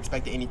 Nobody ever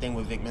expected anything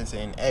with Vic Mensa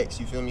and X,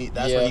 you feel me?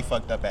 That's Yeah. where he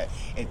fucked up at.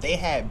 If they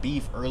had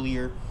beef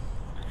earlier,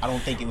 I don't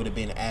think it would have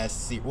been as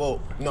serious. Well,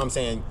 you know what I'm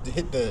saying?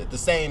 Hit the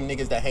same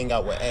niggas that hang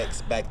out with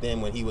X back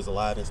then when he was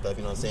alive and stuff,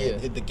 you know what I'm saying? Yeah.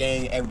 Hit the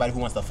gang, everybody who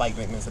wants to fight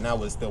Vic Mensa now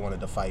would still wanted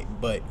to fight.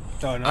 But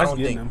Oh, no, I I don't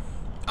get think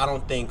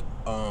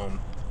them.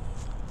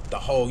 the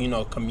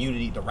whole,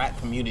 community, the rap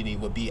community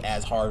would be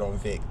as hard on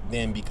Vic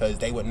then because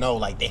they would know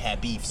like they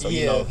had beef. So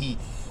Yeah. he's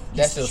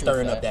That's still the true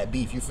stirring up fact. that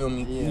beef. You feel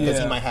me? Yeah. Because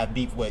Yeah. he might have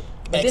beef with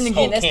But X then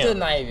whole again, that's camp. still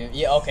not even.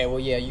 Yeah, okay, well,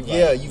 yeah, you.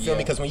 Yeah, right. you feel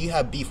me? Because when you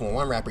have beef with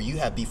one rapper, you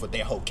have beef with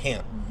their whole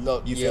camp.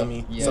 No, You yeah, feel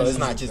me? yeah, So that's it's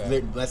not true just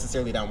fact.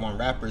 necessarily that one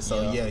rapper.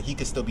 So Yeah. yeah, he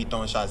could still be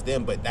throwing shots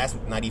then, but that's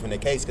not even the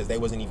case because they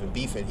wasn't even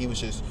beefing. He was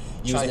just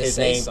using Trying to his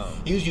say name. something.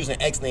 He was using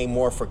X name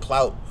more for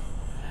clout.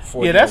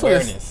 For Yeah, the that's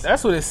awareness.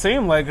 what it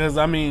seemed like. Because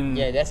I mean,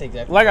 Yeah, that's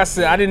exactly. like I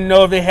said, I didn't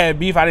know if they had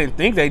beef. I didn't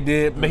think they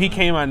did, but he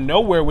came out of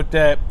nowhere with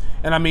that.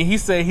 And I mean, he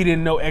said he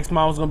didn't know X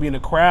Mom was gonna be in the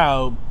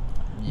crowd.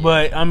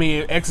 But I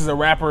mean, if X is a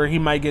rapper, he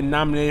might get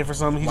nominated for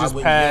something. He Why just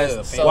would- passed.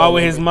 yeah, So- Why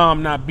would his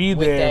mom not be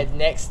with there? that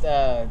next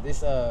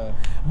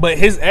But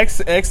his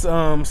ex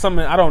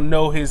something I don't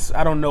know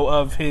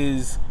of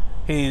his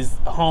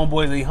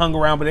homeboys that he hung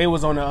around, but they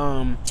was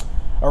on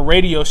a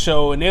radio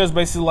show and they was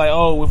basically like,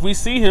 oh, if we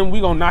see him,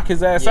 we gonna knock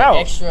his ass out.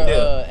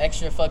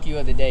 extra fuck you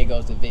of the day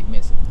goes to Vic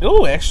Mensa.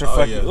 Ooh, extra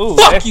fuck yeah. you. Ooh,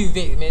 Fuck you,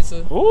 Vic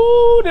Mensa.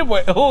 Ooh, that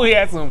boy. Ooh, he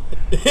had some.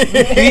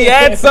 He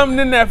had something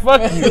in that.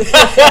 Fuck you.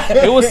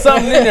 It was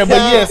something in there, but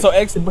yeah. So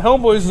ex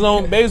homeboys was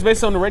on. They was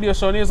based on the radio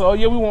show, and he was like, "Oh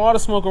yeah, we want all the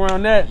smoke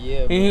around that." Yeah,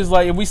 and bro. he was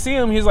like, "If we see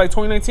him, he's like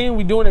 2019.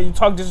 We doing it. You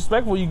talk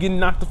disrespectful, you getting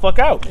knocked the fuck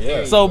out."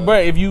 Yeah, So,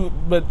 bro.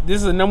 but this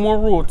is the number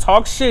one rule: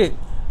 talk shit,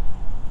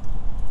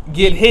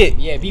 get hit.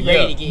 Yeah, be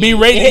ready to get Be hit.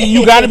 ready.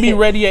 You got to be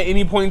ready at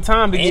any point in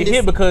time to And get it's-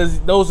 hit because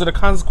those are the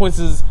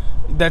consequences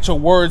that your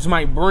words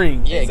might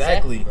bring. Yeah,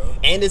 exactly, bro.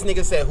 And this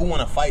nigga said, "Who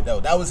want to fight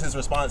though?" That was his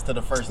response to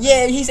the first.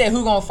 Yeah, thing. he said,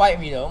 "Who gonna fight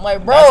me though?" I'm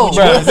like, That's bro, what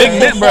you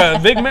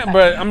Bruh,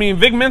 saying. I mean,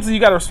 Vic Mensa, you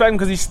gotta respect him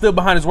because he stood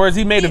behind his words.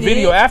 He made a He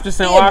video did. after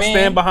saying, He "Oh, a I man.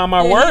 stand behind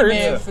my Yeah, words." He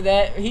a man for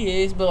that.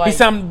 He is, but like, He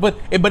sound, but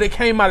it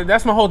came out.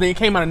 That's my whole thing. It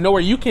came out of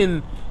nowhere. You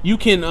can.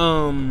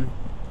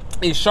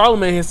 And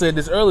Charlamagne had said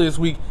this earlier this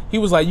week. He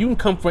was like, you can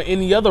come for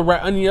any other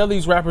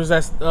these rappers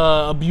that's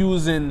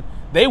abusing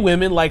they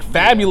women. Like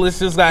Fabulous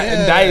just got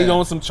Yeah. indicted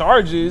on some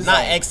charges.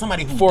 Not X,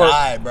 somebody who For-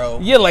 died, bro.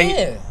 Yeah,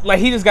 Yeah. like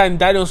he just got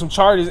indicted on some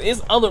charges. It's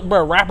other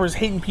rappers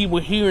hating people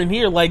here and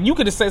here. Like you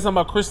could have said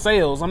something about Chris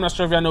Sales. I'm not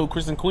sure if y'all know who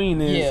Chris and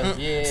Queen is.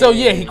 Yeah. So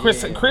yeah,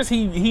 Chris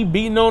he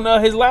beating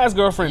on his last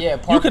girlfriend. Yeah,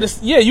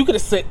 you could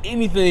have said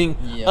anything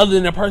Yeah. other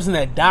than the person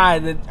that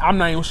died. That I'm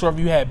not even sure if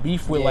you had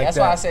beef with yeah, like that's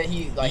that. why I said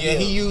he like. Yeah,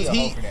 he a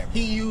hoe for that,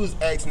 bro.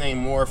 used X name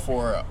more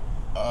for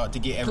to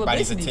get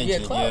everybody's Publicity, yeah,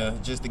 attention. clout. Yeah,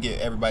 just to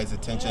get everybody's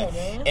attention.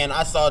 Yeah, man. And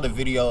I saw the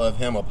video of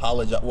him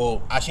apologize.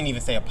 Well, I shouldn't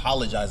even say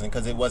apologizing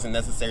because it wasn't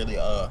necessarily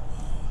a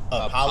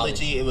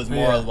apology. It was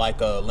more Yeah.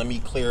 like a let me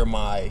clear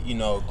my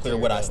clear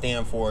what I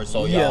stand for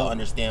so Yeah. y'all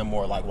understand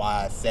more like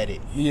why I said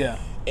it. Yeah.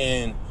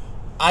 And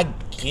I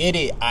get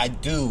it. I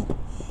do.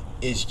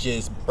 It's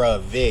just, bruh,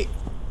 Vic,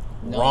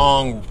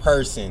 wrong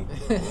person,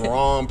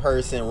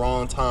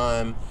 wrong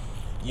time.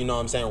 You know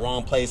what I'm saying?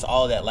 Wrong place,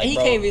 all that. Like, And he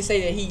bro. can't even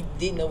say that he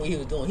didn't know what he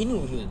was doing. He knew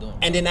what he was doing.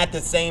 And then at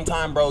the same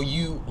time, bro,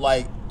 you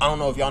like I don't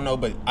know if y'all know,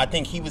 but I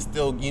think he was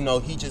still,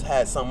 he just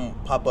had something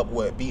pop up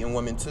with beating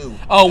women too.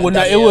 Oh well, no,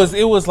 That's- it was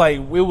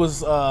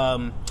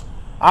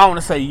I don't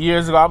want to say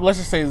years ago. Let's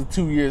just say it was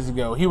 2 years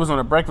ago. He was on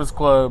a Breakfast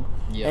Club,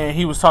 and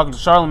he was talking to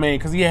Charlamagne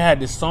because he had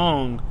this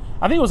song.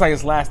 I think it was like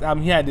his last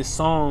album. He had this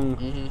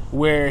song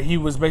where he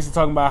was basically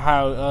talking about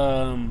how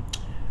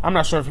I'm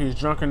not sure if he was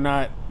drunk or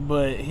not,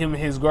 but him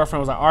and his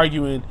girlfriend was like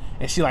arguing,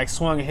 and she like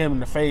swung at him in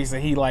the face,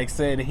 and he like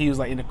said that he was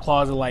like in the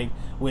closet like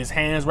with his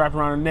hands wrapped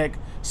around her neck.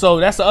 So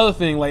that's the other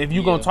thing. Like if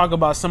you're gonna talk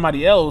about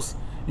somebody else,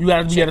 you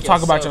gotta be able to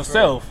talk about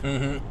yourself.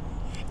 Right.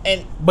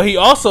 But he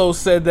also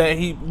said that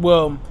he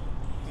was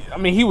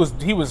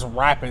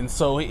rapping.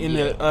 So in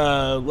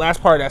the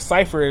last part of that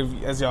cipher,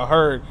 as y'all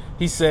heard,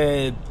 he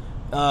said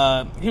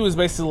he was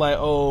basically like,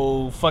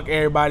 "Oh, fuck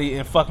everybody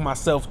and fuck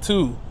myself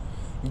too."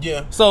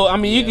 Yeah. So I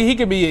mean, he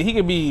could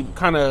be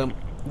kind of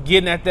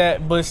getting at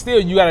that, but still,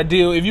 you got to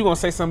deal. If you gonna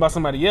say something about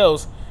somebody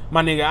else,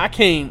 my nigga, I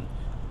can't.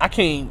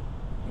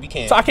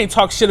 So I can't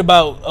talk shit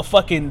about a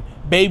fucking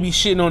baby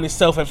shitting on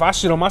itself if I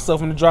shit on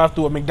myself in the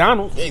drive-thru at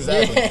McDonald's.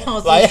 Exactly.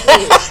 I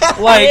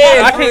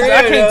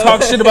can't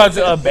talk shit about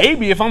a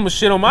baby if I'm gonna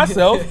shit on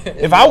myself.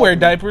 If I wear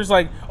diapers,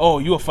 like, oh,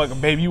 you a fucking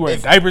baby, you wear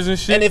diapers and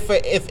shit. And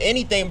if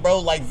anything, bro,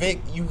 like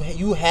Vic,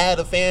 you had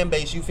a fan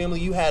base. You feel me?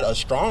 You had a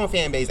strong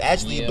fan base.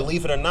 Actually,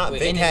 believe it or not,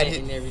 with Vic had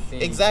and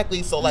everything.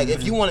 Exactly. So like,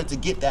 if you wanted to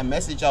get that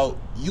message out,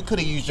 you could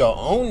have used your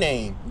own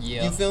name.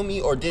 Yeah. You feel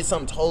me? Or did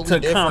something totally to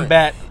different.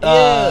 combat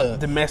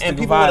domestic and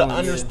people violence. would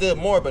have understood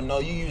more. But no,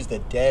 you used a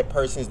dead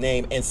person's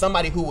name and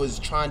somebody who was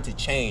trying to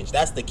change.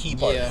 That's the key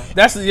part. Yeah.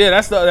 That's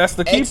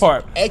the key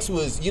part. X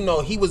was, he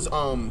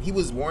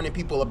was warning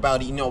people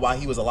about it, while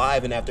he was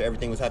alive and after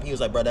everything was happening. He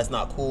was like, bro, that's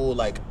not cool.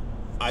 Like,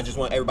 I just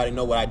want everybody to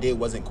know what I did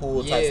wasn't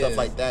cool, type stuff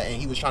like that.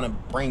 And he was trying to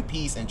bring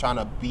peace and trying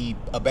to be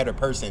a better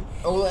person.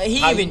 Oh,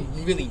 he even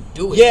really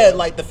do it. Yeah, though.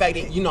 like the fact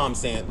that, what I'm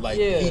saying? Like,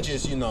 he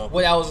just,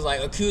 what I was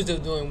like accused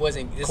of doing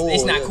wasn't, cool,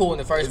 it's not cool in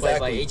the first place.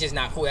 Like, it's just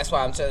not cool. That's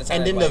why I'm trying to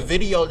And then the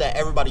video that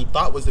everybody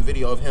thought was the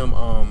video of him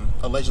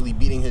allegedly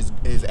beating his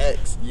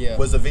ex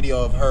was a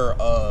video of her,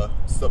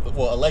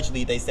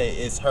 allegedly they say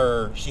it's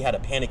her, she had a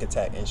panic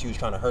attack and she was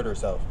trying to hurt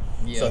herself.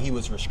 Yeah. So he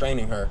was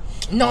restraining her.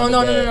 No.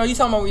 You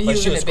talking about when he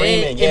was in the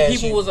bed and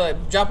people was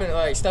dropping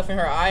stuff in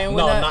her eye and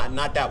whatnot? No,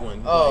 not that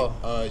one.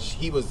 Oh,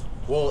 he was.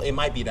 Well, it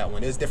might be that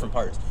one. It's different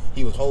parts.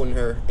 He was holding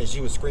her and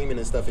she was screaming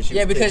and stuff. And she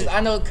was because I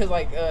know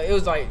it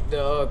was like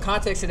the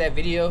context of that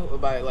video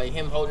about like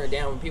him holding her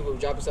down when people were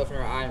dropping stuff in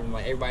her eye and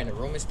like everybody in the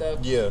room and stuff.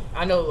 Yeah.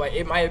 I know like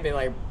it might have been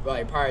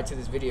like prior to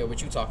this video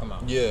what you talking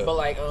about. Yeah. But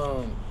like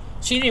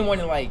she didn't want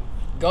to like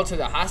go to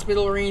the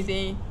hospital or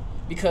anything.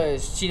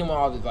 Because she didn't want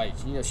all the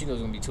she knew it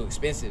was gonna be too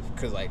expensive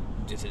because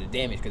due to the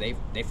damage because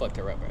they fucked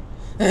her up,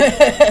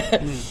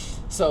 right?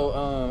 So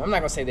I'm not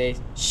gonna say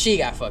she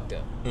got fucked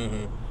up.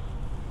 Mm-hmm.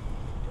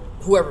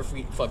 Whoever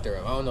fucked her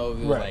up, I don't know if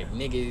it was like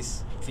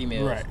niggas,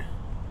 females,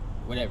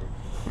 whatever.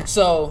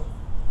 So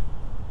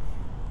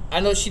I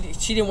know she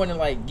didn't want to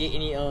like get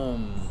any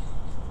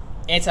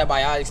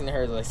antibiotics in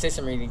her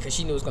system or anything because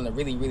she knew it was gonna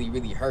really really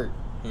really hurt.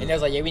 And they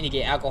was like, yeah, we need to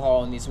get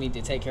alcohol in this. We need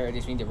to take care of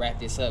this. We need to wrap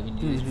this up. We need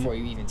to do this before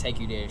we even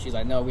take you there. She's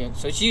like, no, we don't.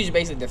 So she was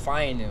basically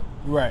defying them.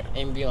 Right.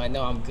 And being like,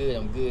 no, I'm good.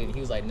 And he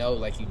was like, no,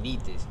 like, you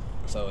need this.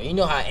 So, you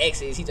know how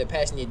X is. He's a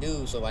passionate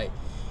dude. So, like,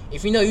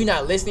 if you know you're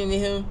not listening to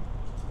him,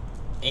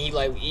 and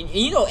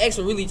X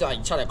will really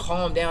like try to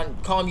calm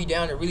you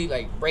down and really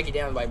like break it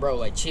down, like, bro,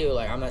 like, chill,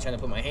 like, I'm not trying to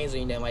put my hands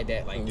on you, nothing like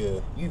that, like,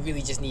 you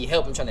really just need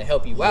help. I'm trying to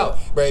help you out.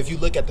 But if you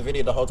look at the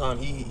video the whole time,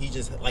 he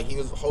just like he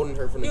was holding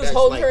her from the back, he was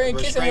holding her and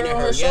kissing her on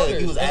her shoulders. Yeah,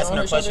 he was asking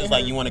her questions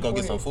like, you want to go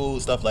get some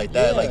food, stuff like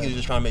that. Like, he was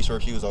just trying to make sure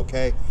she was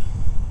okay.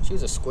 She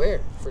was a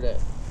square for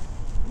that.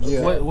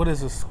 Yeah. What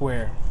is a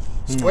square?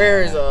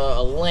 Square is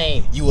a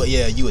lame. You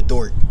a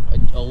dork.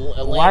 A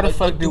lame. Why the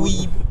fuck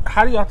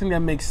how do y'all think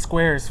that makes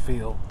squares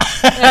feel?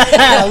 We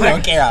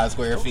don't care how a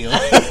square feels.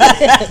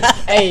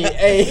 Hey.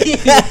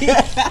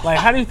 Like,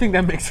 how do you think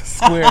that makes a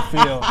square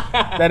feel?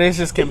 That is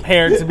just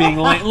compared to being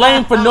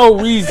lame for no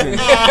reason.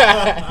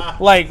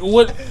 Like,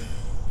 what?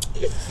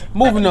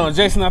 Moving on,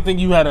 Jason. I think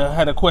you had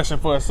a question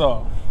for us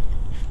all.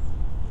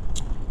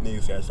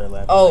 Niggas gotta start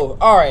laughing. Oh,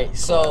 all right.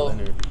 So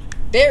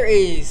there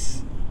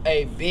is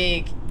a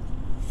big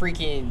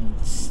freaking.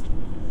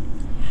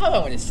 How do I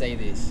want to say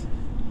this?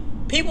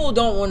 People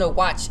don't want to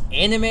watch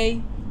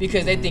anime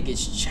because they think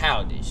it's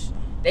childish.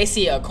 They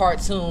see a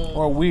cartoon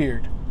or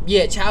weird.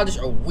 Yeah, childish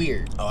or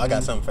weird. Oh, I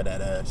got something for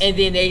that ass. And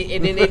then they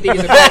think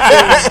it's a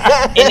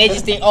cartoon, and they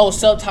just think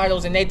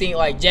subtitles, and they think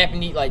like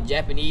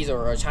Japanese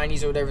or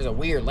Chinese or whatever is a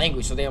weird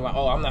language. So they're like,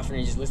 I'm not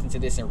finna just listen to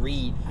this and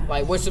read.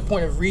 Like, what's the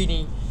point of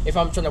reading if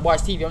I'm trying to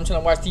watch TV? I'm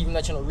trying to watch TV, I'm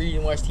not trying to read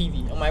and watch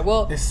TV. I'm like,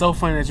 well, it's so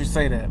funny that you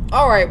say that.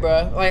 All right,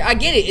 bro. Like, I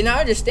get it, and I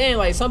understand.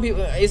 Like, some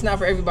people, it's not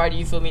for everybody.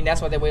 You feel me? And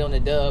that's why they wait on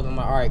the dub. I'm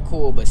like, all right,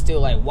 cool, but still,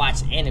 like,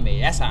 watch anime.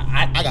 That's how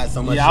I got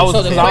so much. Yeah, I was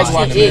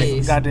watching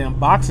this goddamn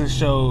boxing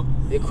show.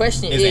 The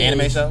question is it an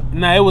anime show?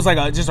 No, it was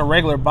like just a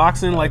regular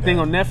boxing thing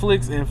on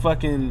Netflix, and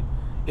fucking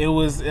it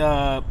was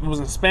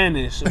in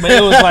Spanish, but it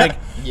was like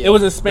it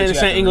was in Spanish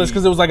and English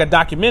because it was like a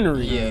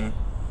documentary. Yeah.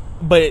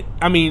 But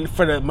I mean,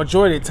 for the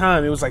majority of the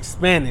time, it was like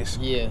Spanish.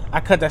 Yeah.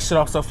 I cut that shit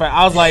off so fast.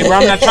 I was like, bro,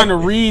 I'm not trying to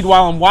read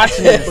while I'm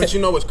watching this. But you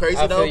know what's crazy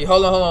I though? feel you.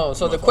 Hold on.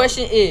 So the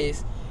question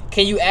is,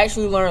 can you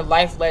actually learn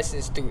life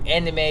lessons through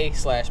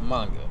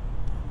anime/manga?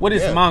 What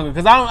is Yeah. manga?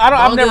 Because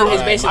I've never.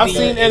 is basically- I've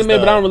seen it's anime, the-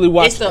 but I don't really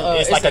watch.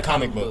 It's like the a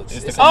comic book. books.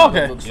 It's It's the the comic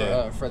comic books.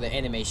 books for the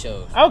anime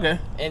shows. Okay.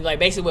 And like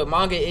basically what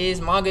manga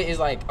is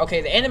like,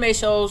 okay, the anime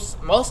shows,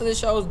 most of the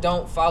shows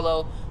don't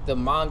follow the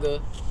manga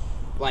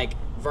like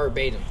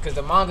verbatim, because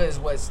the manga is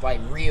what's like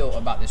real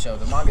about the show.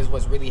 The manga is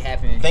what's really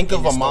happening. Think in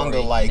of the a manga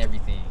story like and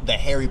everything. the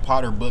Harry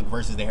Potter book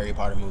versus the Harry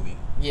Potter movie.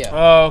 Yeah.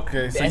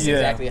 Okay. So That's yeah.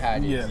 exactly how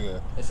it is. Yeah.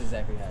 That's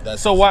exactly how it is.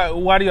 That's So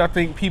why do y'all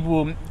think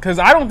people? Because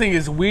I don't think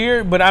it's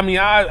weird, but I mean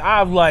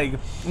I've like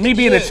me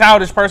being a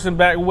childish person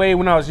back way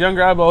when I was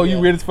younger. I'm you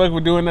weird as fuck for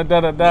doing that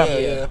da da da.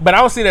 Yeah. But I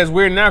don't see that as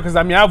weird now because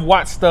I mean I've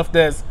watched stuff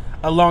that's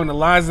along the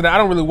lines of that. I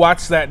don't really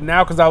watch that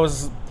now because I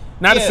was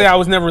not to say I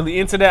was never really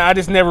into that. I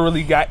just never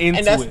really got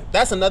into and it.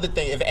 that's another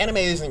thing. If anime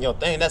isn't your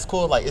thing, that's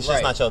cool. Like it's just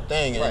Right. not your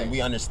thing, and Right. we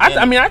understand.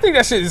 I mean I think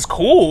that shit is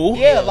cool.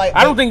 Yeah, like-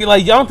 I don't think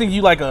like y'all don't think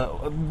you like a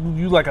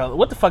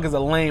what the fuck is a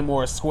lame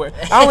or a square?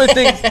 I don't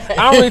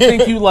really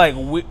think you like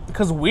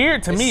because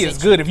weird to me is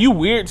good. If you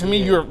weird to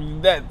me, you're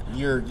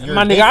you're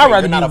my nigga. different. I'd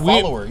rather you're not be a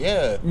weird. follower.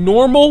 Yeah.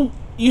 Normal.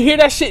 You hear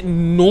that shit?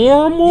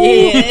 Normal.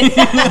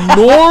 Yeah.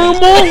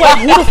 Normal. Like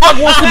who the fuck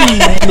wants to be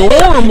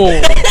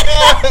normal?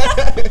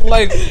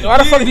 Like why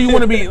the fuck do you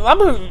want to be?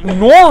 I'm a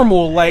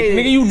normal. Like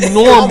nigga, you I'm a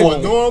normal.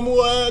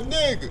 normal ass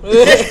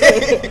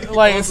nigga.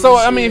 Like so.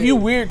 I mean, if you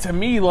weird to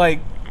me, like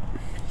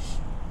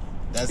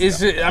it's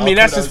just, I mean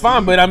that's just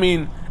fine. But I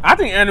mean, I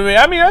think anime.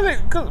 I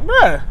think, cause,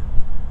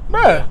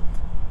 bruh.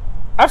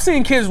 I've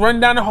seen kids run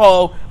down the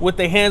hall with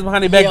their hands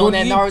behind their back. Yeah, on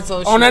that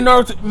Naruto On that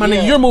Naruto, my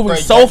nigga, you're moving Bro,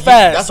 so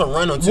fast. That's a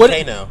run on 2K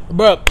What- now.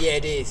 Bruh, Yeah,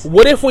 it is.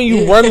 what if when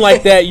you run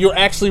like that, you're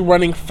actually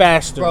running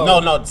faster? Bro.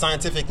 No.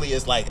 Scientifically,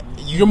 it's like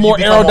You're more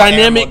become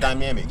aerodynamic?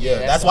 aerodynamic. Yeah, Yeah,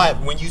 that's that's why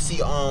why. when you see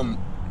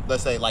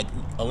let's say like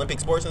Olympic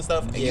sports and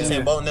stuff, and Yeah.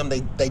 Usain Bolt and them,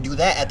 they do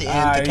that at the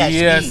end to catch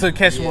yeah, speed. to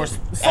catch Yeah. more. So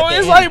At it's the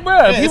end. like,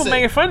 bruh, Yeah, people it's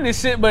making fun of this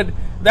shit, but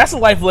that's a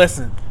life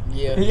lesson.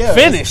 Yeah. Yeah.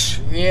 Finish.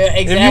 Yeah,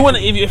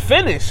 exactly. If you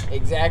finish.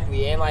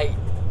 Exactly, and like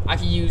I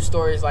can use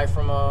stories like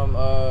from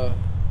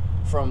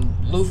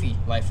Luffy,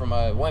 like from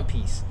One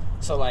Piece.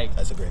 So like,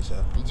 That's a great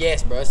show.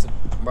 yes,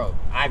 bro,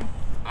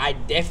 I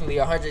definitely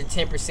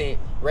 110%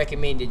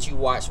 recommend that you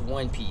watch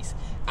One Piece.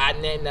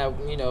 Now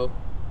you know,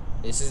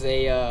 this is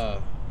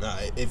a Nah,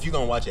 if you're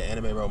gonna watch an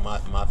anime, bro,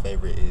 my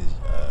favorite is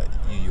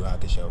Yu Yu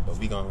Hakusho. But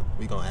we gonna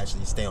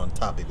actually stay on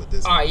topic with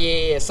this. all right,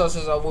 yeah. So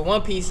with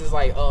One Piece is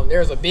like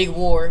there's a big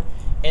war,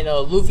 and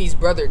Luffy's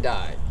brother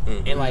died,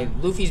 and like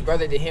Luffy's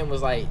brother to him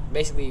was like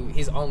basically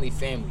his only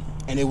family.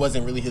 And it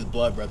wasn't really his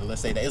blood brother.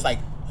 Let's say that it's like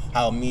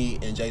how me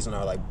and Jason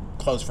are like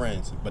close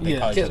friends, but they Yeah.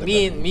 call each Because other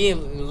me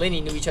brother. and Lenny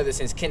knew each other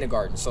since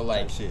kindergarten, so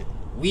like shit.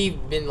 we've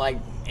been like,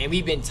 and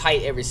we've been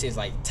tight ever since,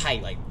 like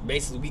tight, like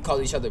basically we call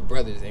each other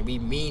brothers, and we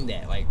mean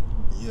that, like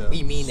Yeah.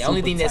 we mean that. Only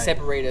Super thing tight. that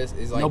separates us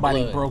is like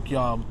Nobody blood. broke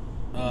y'all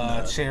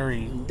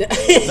cherry. the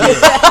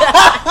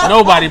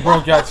Nobody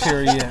broke y'all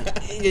cherry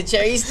yet.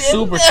 cherry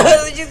still. Super tight.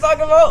 What you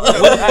talking about?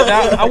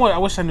 I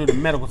wish I knew the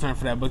medical term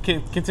for that, but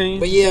continue.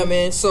 But yeah,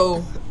 man.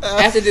 So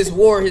after this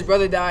war, his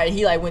brother died. And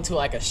he like went to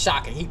like a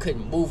shock, and he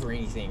couldn't move or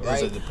anything, It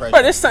was a right? depression.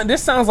 Bro,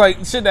 this sounds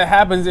like shit that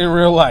happens in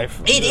real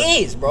life. It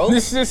is, bro.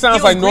 This just sounds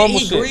He was like normal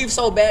He shit. grieved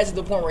so bad to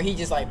the point where he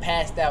just like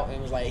passed out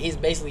and was like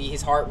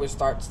his heart was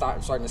starting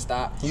to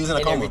stop. He was in a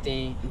and coma.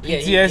 Everything. PTSD, Yeah,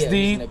 he was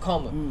in a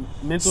coma.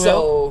 mental health.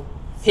 So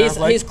his Sounds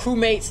like- his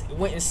crewmates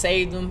went and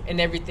saved him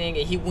and everything,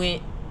 and he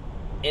went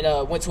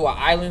to an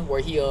island where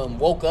he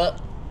woke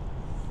up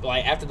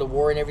like after the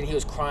war and everything. He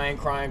was crying,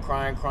 and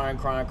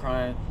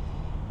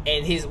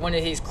one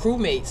of his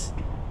crewmates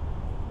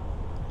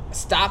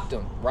stopped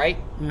him right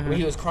when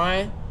he was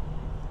crying.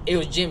 It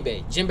was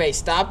Jinbei. Jinbei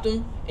stopped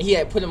him, and he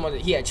had put him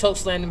he had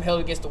chokeslammed him, held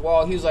against the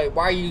wall. He was like,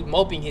 "Why are you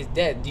moping his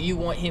death? Do you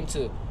want him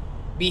to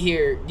be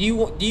here? Do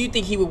you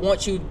think he would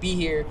want you to be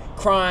here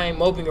crying,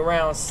 moping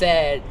around,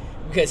 sad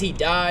because he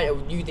died, or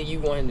do you think you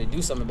want him to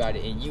do something about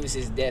it and use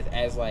his death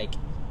as like,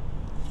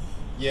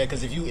 Yeah,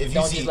 because if you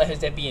don't see just let his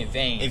death be in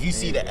vain? if you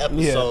see the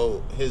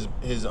episode,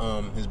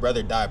 his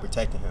brother died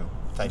protecting him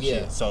type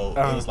Yeah. shit. So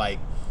it was like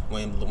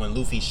when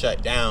Luffy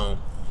shut down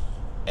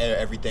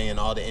everything and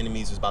all the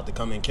enemies was about to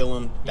come and kill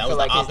him. That was feel the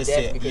like his death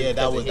opposite. because Yeah, of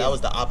that him.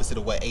 was the opposite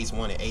of what Ace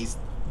wanted. Ace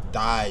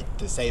died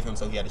to save him,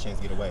 so he had a chance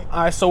to get away.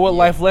 All right, so what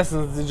life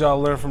lessons did y'all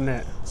learn from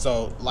that,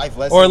 So life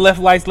lesson. or life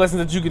lessons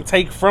that you can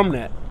take from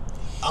that?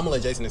 I'm gonna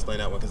let Jason explain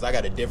that one because I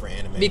got a different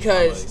anime. Because,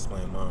 I'm gonna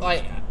explain mine.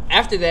 like,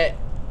 after that,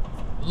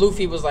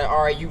 Luffy was like,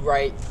 all right, you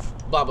right,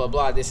 blah blah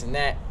blah, this and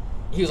that.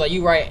 He was like,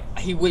 you right.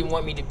 He wouldn't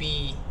want me to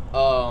be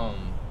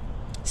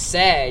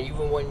sad. You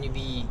wouldn't want me to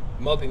be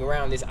moping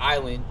around this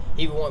island.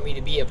 He would want me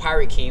to be a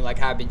pirate king,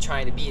 like I've been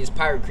trying to be his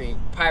pirate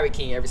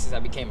king ever since I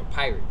became a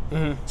pirate.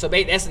 So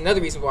that's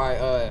another reason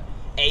why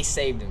Ace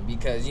saved him,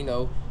 because he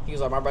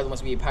was like, my brother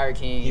wants to be a pirate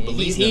king. He and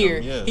believed he's in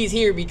here. him, yeah. He's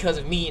here because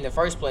of me in the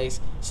first place.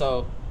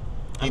 So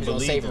I'm just gonna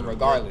save him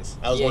regardless.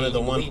 Yeah. I was one of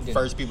the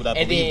first people that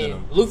believed in him.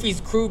 And then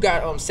Luffy's crew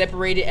got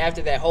separated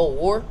after that whole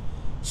war,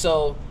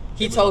 so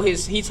he told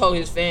his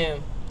crewmates,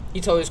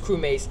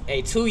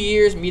 hey, 2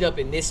 years, meet up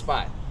in this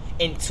spot.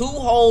 In 2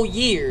 whole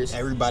years,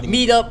 everybody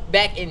meet up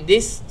back in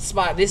this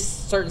spot, this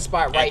certain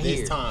spot right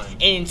here. Time.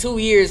 And in 2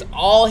 years,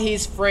 all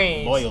his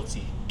friends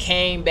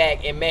came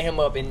back and met him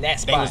up in that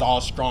spot. They was all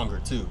stronger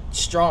too.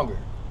 Stronger.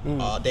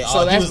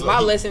 So that's my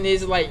lesson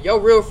is like your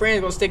real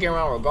friends gonna stick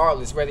around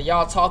regardless, whether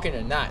y'all talking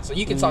or not. So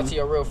you can talk to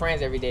your real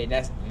friends every day.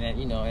 That's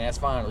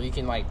fine. Or you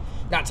can like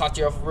not talk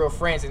to your real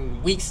friends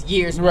in weeks,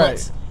 years,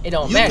 months. It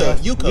don't matter.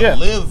 You could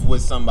live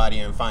with somebody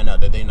and find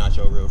out that they're not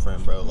your real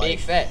friend, bro. Like, big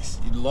facts.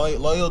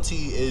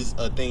 Loyalty is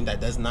a thing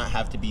that does not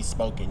have to be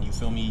spoken. You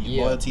feel me?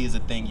 Yeah. Loyalty is a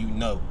thing you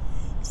know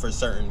for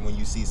certain when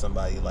you see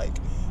somebody, like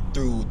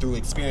through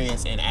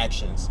experience and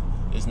actions.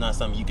 It's not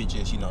something you could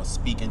just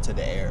speak into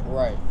the air.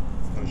 Right.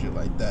 And shit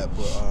like that.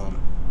 But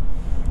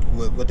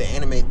with the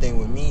anime thing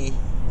with me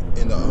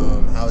and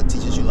how it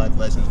teaches you life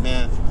lessons,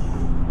 man.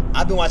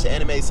 I've been watching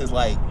anime since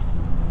like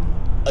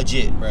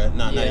legit, bro.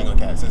 Not even gonna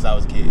cap. Since I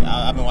was a kid,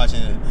 I've been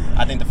watching.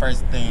 I think the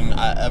first thing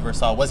I ever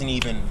saw wasn't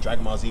even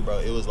Dragon Ball Z, bro.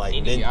 It was like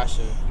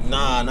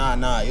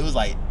Nah. It was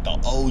like the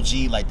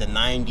OG, like the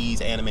 '90s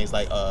animes,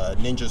 like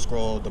Ninja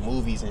Scroll, the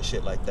movies and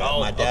shit like that.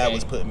 My dad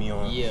was putting me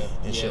on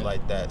and shit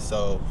like that.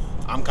 So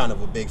I'm kind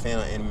of a big fan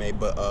of anime,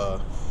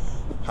 but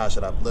how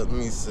should I? Let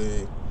me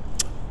see.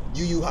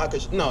 Yu Yu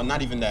Hakusho. No,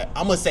 not even that.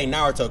 I'm gonna say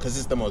Naruto because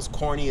it's the most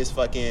corniest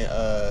fucking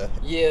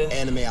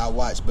anime I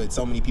watch, but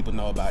so many people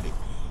know about it.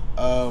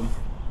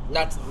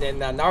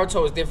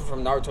 Naruto is different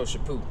from Naruto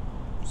Shippuden.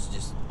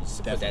 Just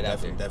to put that out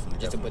there.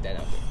 Just to put that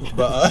out there.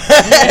 But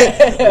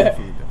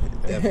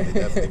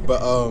definitely.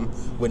 But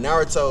with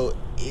Naruto,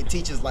 it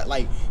teaches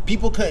like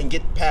people couldn't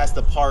get past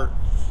the part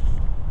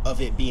of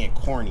it being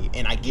corny,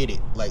 and I get it.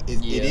 Like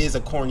it is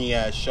a corny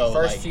ass show.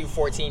 First few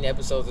 14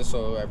 episodes or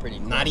so are pretty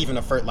corny. Not even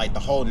the first, like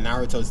the whole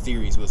Naruto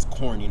series was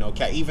corny.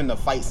 Even the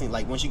fight scene,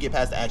 like once you get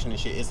past the action and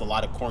shit, it's a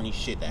lot of corny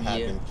shit that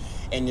happens.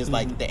 And it's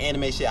like the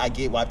anime shit. I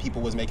get why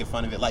people was making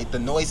fun of it. Like the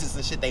noises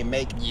and shit they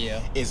make,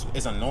 is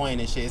annoying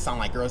and shit. It sound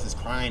like girls is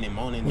crying and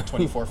moaning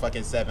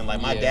 24/7.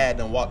 Like my dad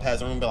done walk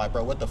past the room and be like,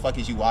 bro, what the fuck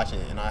is you watching?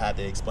 And I had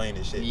to explain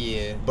this shit.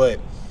 Yeah. But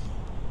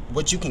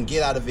what you can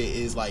get out of it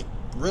is like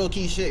real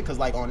key shit, cause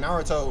like on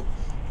Naruto,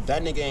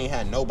 that nigga ain't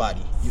had nobody.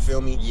 You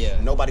feel me? Yeah.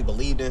 Nobody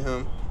believed in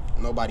him.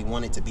 Nobody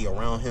wanted to be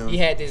around him. He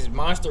had this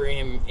monster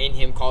in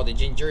him called the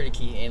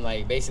Jinchuriki, and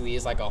like basically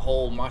it's like a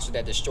whole monster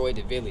that destroyed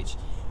the village.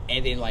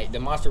 And then like the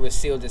monster was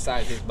sealed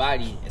inside his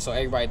body, and so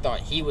everybody thought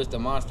he was the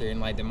monster, and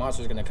like the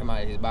monster was gonna come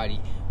out of his body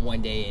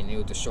one day and it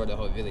would destroy the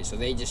whole village. So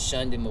they just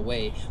shunned him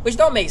away, which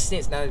don't make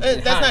sense now.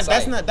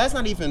 That's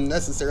not even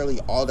necessarily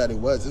all that it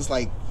was. It's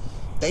like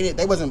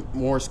they wasn't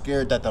more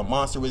scared that the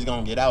monster was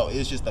gonna get out.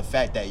 It's just the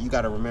fact that you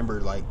got to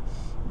remember, like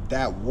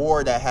that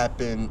war that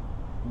happened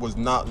was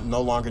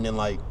no longer than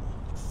like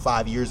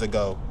 5 years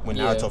ago when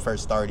Naruto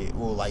first started.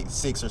 Well, like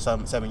 6 or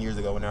 7 years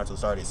ago when Naruto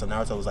started. So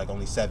Naruto was like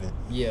only 7.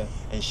 Yeah.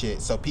 And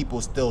shit. So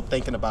people still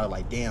thinking about it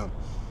like, damn,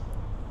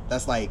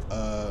 that's like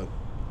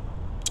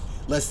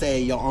let's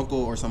say your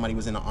uncle or somebody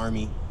was in the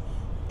army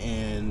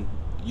and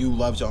you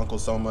loved your uncle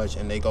so much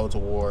and they go to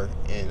war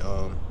and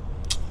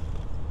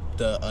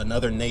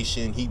another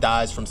nation, he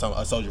dies from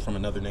a soldier from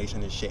another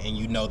nation and shit, and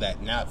you know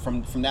that now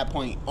from that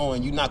point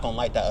on you're not gonna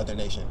like that other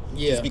nation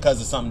just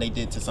because of something they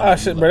did to somebody.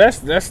 Shit, but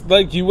that's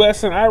like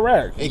U.S. and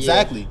Iraq.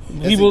 Exactly.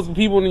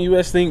 People in the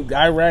U.S. think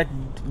Iraq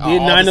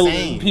did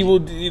 9/11. People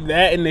did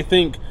that, and they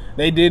think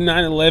they did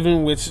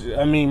 9/11, which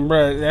I mean,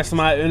 bruh, that's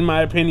in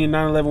my opinion,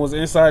 9/11 was an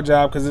inside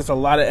job because it's a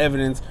lot of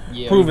evidence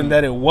proving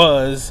that it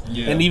was,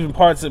 and even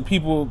parts of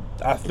people.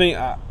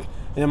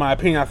 In my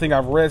opinion, I think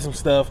I've read some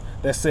stuff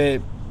that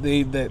said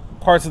that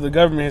parts of the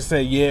government have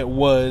said it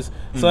was.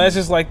 So that's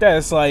just like that.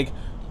 It's like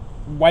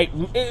white.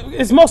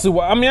 It's mostly.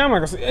 I mean, I'm not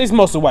gonna say it's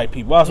mostly white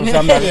people.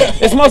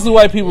 It's mostly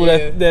white people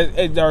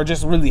that are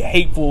just really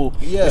hateful,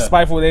 and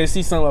spiteful. They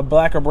see a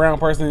black or brown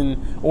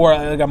person or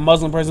like a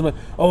Muslim person, but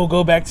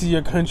go back to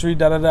your country.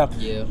 Da da da.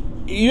 Yeah.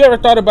 You ever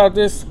thought about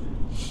this?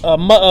 A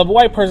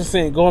white person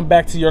saying going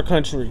back to your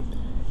country.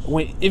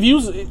 Let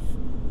me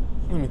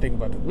think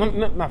about it.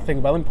 Not think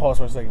about it. Let me pause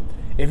for a second.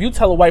 If you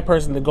tell a white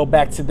person to go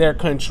back to their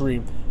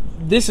country,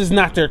 this is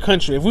not their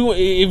country. If you want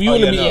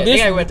to be this, they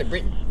gotta go to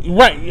Britain.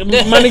 Right, my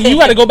nigga, you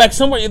got to go back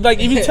somewhere. Like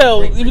if you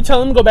tell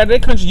them to go back to their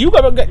country, you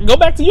go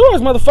back to yours,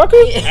 motherfucker.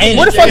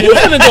 Where the fuck you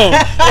finna go?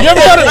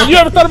 You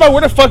ever thought about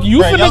where the fuck you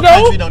finna your go?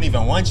 Country don't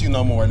even want you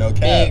no more, no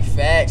cap. Big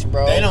facts,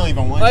 bro. They don't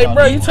even want like, you.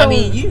 Bro,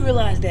 you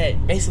realize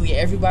that basically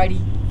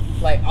everybody,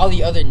 like all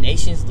the other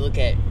nations, look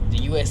at the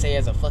USA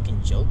as a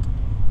fucking joke.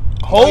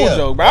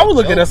 Joke, bro. I would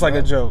look at us like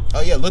a joke.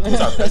 Oh yeah, look who's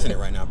our president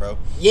right now, bro.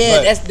 Yeah,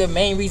 but that's the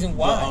main reason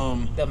why.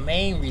 Bro,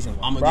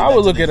 I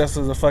would look at us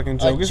as a fucking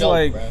joke. It's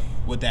like bro.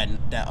 With that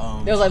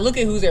They was like, look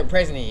at who their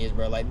president is,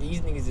 bro. Like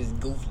these niggas is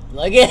goofy.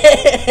 Like these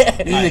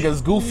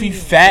niggas goofy,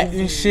 fat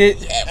and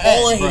shit. Yeah,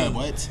 boy. Bro,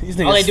 what?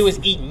 All they do is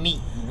eat meat.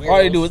 Weirdos. All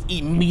they do is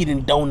eat meat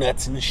and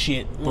donuts and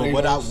shit. But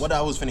what I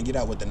was finna get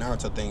out with the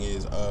Naruto thing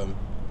is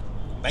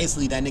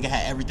basically that nigga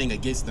had everything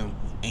against him,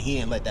 and he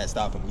didn't let that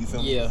stop him. You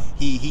feel me? Yeah.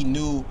 He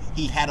knew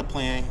he had a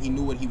plan. He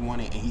knew what he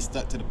wanted, and he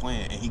stuck to the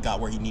plan, and he got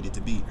where he needed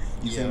to be.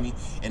 You feel me?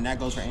 And that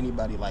goes for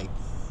anybody. Like,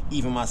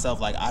 even myself.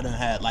 Like, I done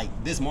had,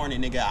 like, this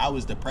morning, nigga, I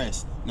was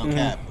depressed. No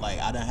cap. Like,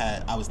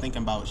 I was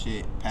thinking about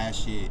shit,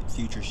 past shit,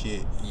 future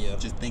shit. Yeah.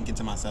 Just thinking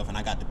to myself, and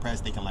I got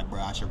depressed, thinking like, bro,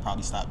 I should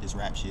probably stop this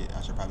rap shit.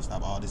 I should probably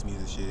stop all this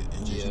music shit,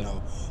 and just you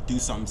know, do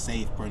something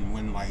safe.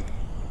 When like,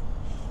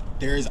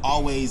 there's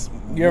always.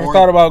 You ever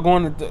thought about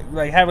going to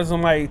like having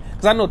somebody?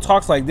 Because I know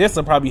talks like this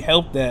will probably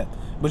help that.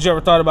 But you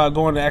ever thought about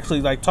going to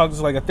actually like talk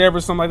to like a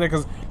therapist or something like that?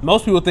 Because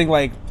most people think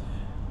like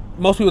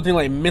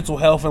mental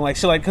health and like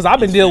shit like. Because I've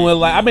been dealing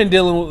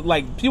with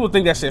like people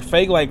think that shit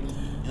fake. Like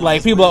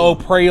people are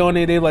pray on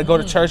it. They like go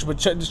to church, but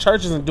the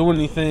church isn't doing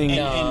anything.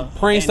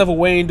 Praying stuff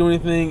away ain't doing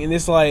anything. And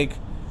it's like,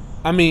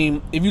 I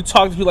mean, if you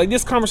talk to people like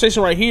this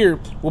conversation right here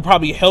will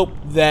probably help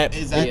that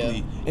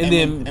exactly. Yeah.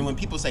 And when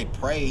people say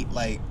pray,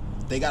 like,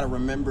 they gotta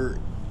remember,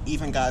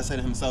 even God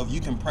said himself,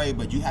 you can pray,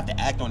 but you have to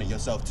act on it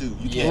yourself too.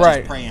 You can't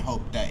just pray and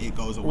hope that it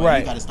goes away.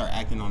 You gotta start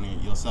acting on it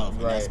yourself,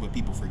 and that's what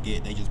people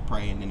forget. They just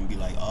pray and then be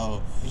like,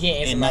 oh,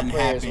 and nothing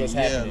happens.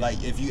 Yeah,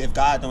 like if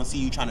God don't see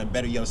you trying to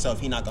better yourself,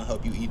 he not gonna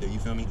help you either. You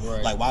feel me?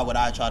 Right. Like, why would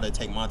I try to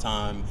take my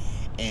time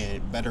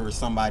and better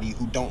somebody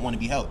who don't want to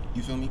be helped?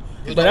 You feel me?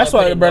 But that's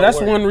why, bro.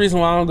 That's one reason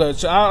why I don't go to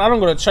church. I don't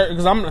go to church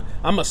because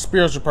I'm a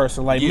spiritual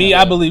person. Like me,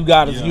 I believe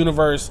God is the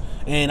universe,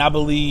 and I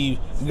believe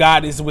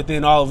God is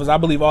within all of us. I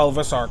believe all of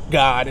us are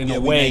God in a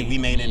way. We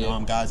made in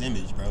God's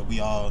image, bro. We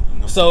all.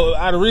 You know, so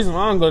the reason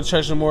why I don't go to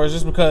church anymore is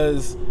just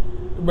because.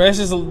 But it's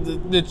just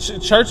the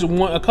church.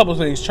 A couple of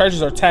things.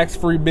 Churches are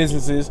tax-free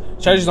businesses.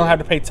 Churches don't have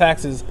to pay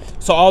taxes.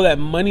 So all that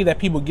money that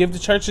people give to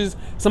churches,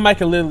 the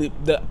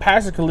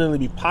pastor can literally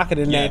be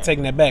pocketing that and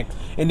taking that back.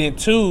 And then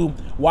two,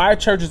 why are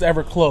churches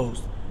ever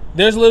closed?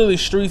 There's literally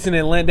streets in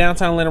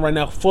downtown Atlanta right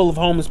now full of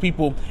homeless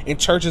people and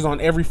churches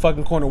on every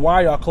fucking corner. Why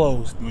are y'all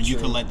closed? When you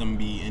can let them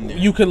be in there.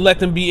 You can let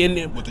them be in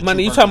there.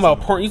 Money, you talking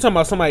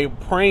about somebody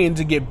praying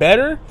to get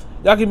better?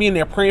 Y'all can be in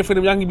there praying for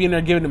them. Y'all can be in there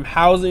giving them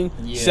housing,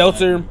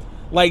 shelter.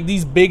 Like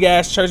these big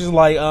ass churches,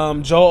 like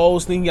Joel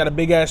Osteen got a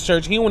big ass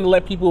church. He wanted to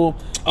let people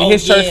in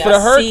his church for the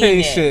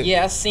hurricane shit.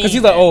 Yeah, I seen. Because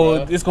he's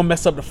like, it's gonna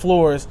mess up the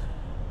floors.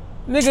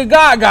 Nigga,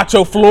 God got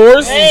your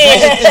floors.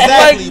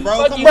 Exactly,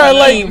 bro. Come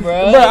on,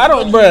 bro. I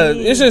don't, bro.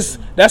 It's just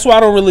that's why I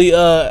don't really.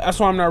 That's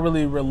why I'm not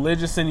really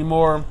religious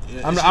anymore.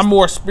 I'm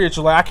more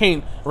spiritual. Like, I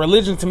can't.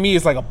 Religion to me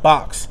is like a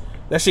box.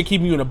 That shit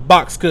keep you in a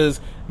box because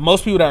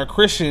most people that are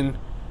Christian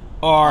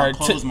are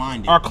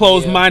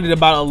closed-minded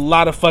about a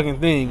lot of fucking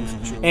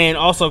things. And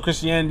also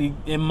Christianity,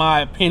 in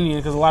my opinion,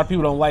 because a lot of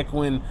people don't like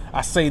when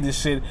I say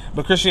this shit,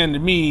 but Christianity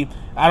to me,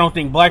 I don't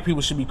think black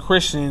people should be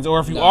Christians,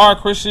 or if you are a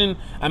Christian,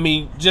 I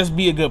mean, just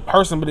be a good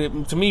person.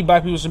 But to me,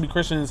 black people should be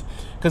Christians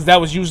because that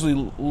was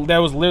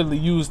literally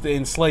used to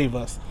enslave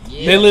us.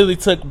 They literally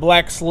took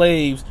black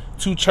slaves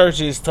to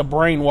churches to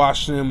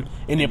brainwash them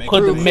and then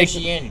put them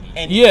Christianity.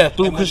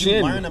 Through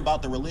Christianity. When you learn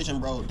about the religion,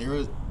 bro, there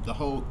is the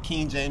whole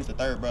King James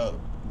III, bro,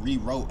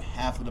 rewrote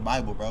half of the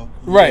Bible, bro.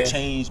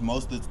 Changed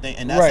most of the thing,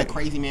 and that's a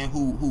crazy man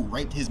who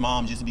raped his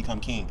mom just to become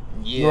king.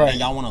 And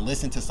y'all want to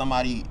listen to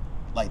somebody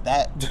like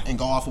that and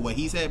go off of what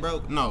he said,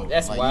 bro? No,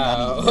 that's like,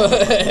 wild.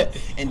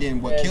 And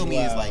then what killed me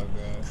is like,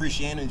 bro,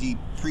 Christianity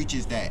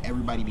preaches that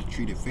everybody be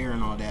treated fair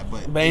and all that,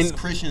 but it's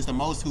Christians the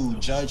most who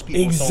judge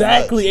people so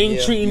much.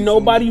 Ain't treating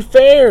nobody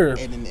fair,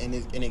 and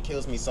it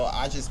kills me. So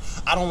I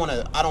don't want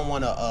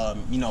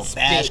to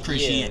bash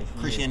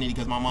Christianity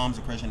because my mom's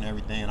a Christian and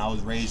everything, and I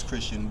was raised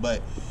Christian,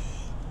 but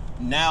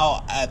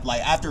now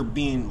after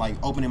being like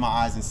opening my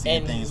eyes and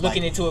seeing things,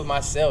 looking into it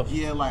myself,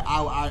 like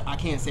I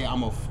can't say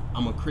I'm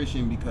a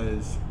Christian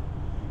because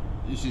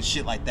it's just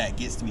shit like that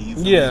gets to me. You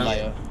feel me?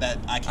 Like that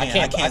I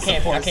can't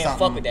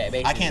fuck with that,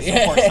 basically. I can't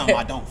support something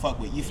I don't fuck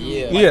with. You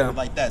feel me?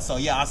 Like that. So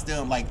I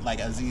still like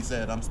Aziz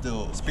said, I'm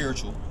still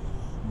spiritual,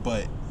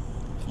 but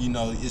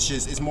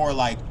it's more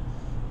like,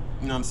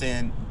 you know what I'm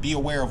saying, be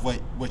aware of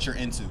what you're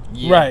into.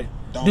 Right.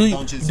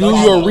 Don't just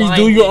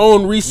do your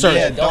own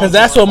research, because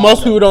that's what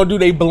most people don't do.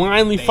 They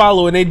blindly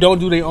follow and they don't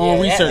do their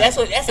own research.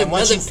 And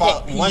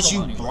once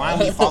you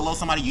blindly follow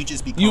somebody, you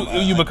just become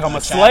you become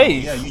a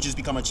slave. Yeah, you just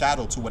become a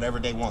chattel to whatever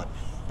they want,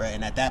 right?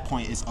 And at that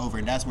point, it's over.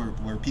 And that's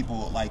where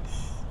people like.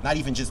 Not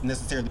even just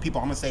necessarily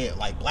people. I'm gonna say it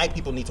like black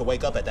people need to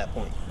wake up at that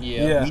point.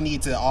 We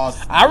need to all.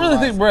 I really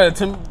think, bro.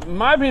 To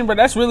my opinion, bro,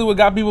 that's really what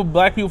got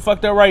black people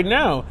fucked up right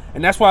now,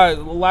 and that's why a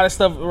lot of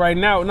stuff right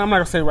now. And I'm not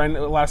gonna say right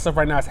now, a lot of stuff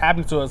right now is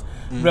happening to us,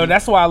 bro.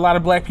 That's why a lot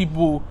of black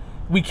people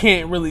we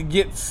can't really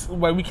get to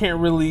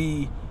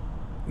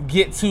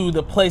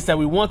the place that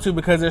we want to,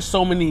 because there's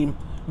so many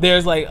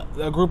there's like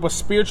a group of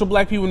spiritual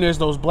black people and there's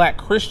those black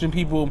Christian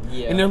people,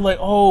 and they're like,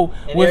 oh,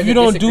 and well, if you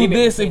don't do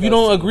this, if you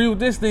don't two. agree with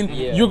this, then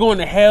you're going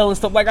to hell and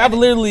stuff. Like I've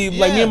literally,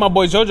 like me and my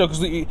boy JoJo, because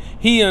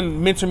he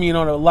mentored me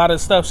on a lot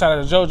of stuff. Shout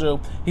out to JoJo.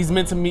 He's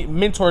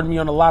mentored me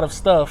on a lot of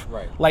stuff,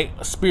 like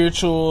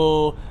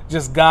spiritual,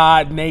 just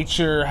God,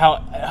 nature,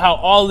 how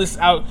all this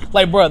out.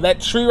 Like, bro, that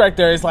tree right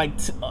there is like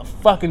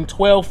fucking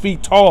 12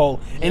 feet tall,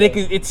 and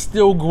it's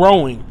still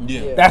growing.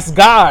 That's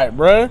God,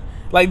 bro.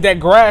 Like that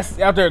grass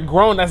out there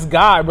growing, that's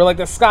God, bro. Like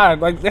the sky,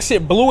 like that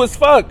shit blue as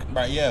fuck.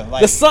 Right, yeah.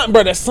 Like the sun,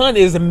 bro. The sun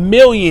is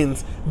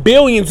millions,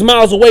 billions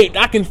miles away.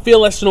 I can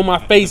feel that shit on my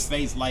face.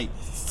 Face like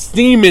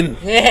steaming,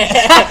 steaming.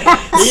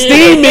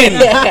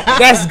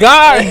 That's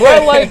God,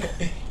 bro. Like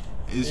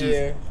it's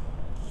just.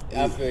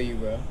 I feel you,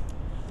 bro.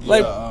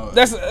 Like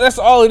that's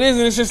all it is,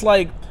 and it's just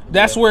like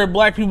that's where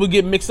black people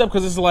get mixed up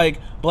because it's like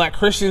black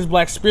Christians,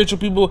 black spiritual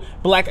people,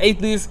 black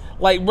atheists.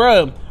 Like,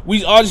 bro,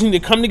 we all just need to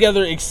come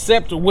together,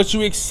 accept what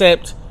you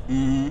accept.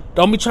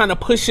 Don't be trying to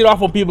push shit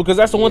off on people because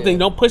that's the one thing.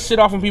 Don't push shit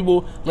off on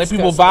people. Let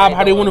people vibe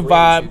how they want to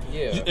vibe,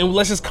 and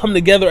let's just come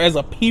together as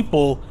a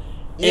people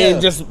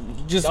and just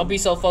don't be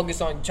so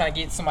focused on trying to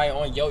get somebody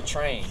on your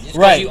train. Just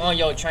because you on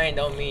your train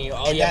don't mean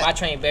my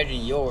train better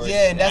than yours.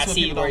 Yeah, and that's what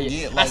people don't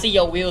get. Like, I see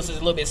your wheels is a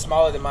little bit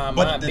smaller than mine.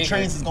 But the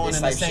trains is going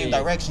in the same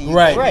direction.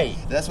 Right.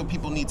 That's what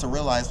people need to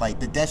realize. Like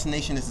the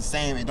destination is the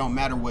same. It don't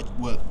matter what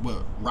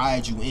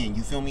ride you in.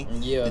 You feel me?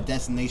 Yeah. The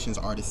destinations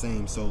are the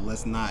same. So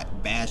let's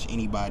not bash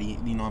anybody.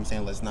 You know what I'm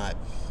saying? Let's not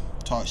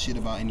talk shit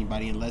about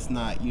anybody, and let's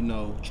not,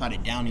 try to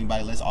down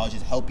anybody. Let's all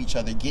just help each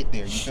other get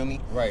there. You feel me?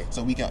 Right.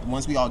 So we can,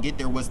 once we all get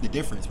there, what's the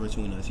difference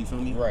between us? You feel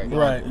me?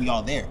 Right. We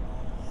all there,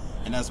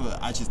 and that's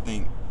what I just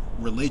think.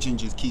 Religion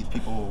just keeps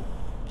people.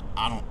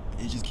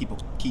 It just keep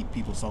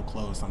people so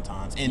close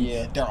sometimes, and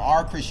there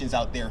are Christians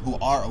out there who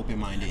are open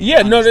minded.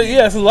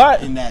 It's a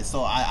lot in that.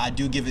 So I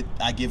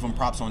give them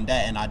props on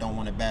that, and I don't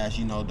want to bash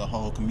the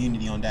whole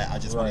community on that. I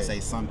just want to say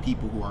some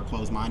people who are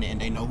close minded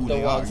and they know who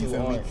they are. You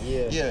feel me?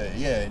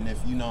 Yeah. And if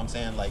you know what I'm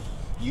saying, like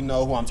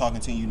who I'm talking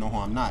to, you know who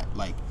I'm not.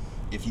 Like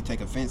if you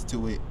take offense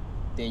to it,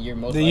 then you're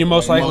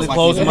most likely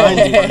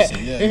close-minded.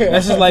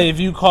 That's just like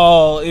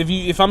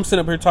if I'm sitting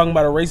up here talking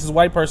about a racist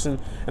white person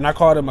and I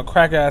call them a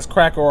crack-ass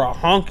cracker or a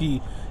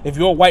honky, if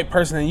you're a white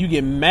person and you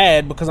get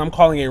mad because I'm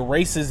calling a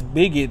racist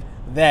bigot,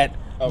 that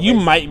you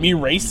might be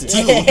racist.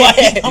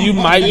 You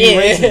might be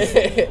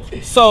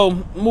racist.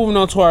 So, moving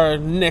on to our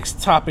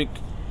next topic.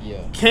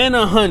 Can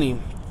of honey.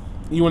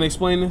 You want to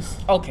explain this?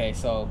 Okay,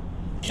 so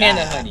can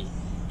of honey.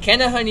 Can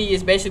of honey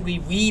is basically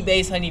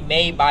weed-based honey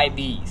made by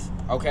bees.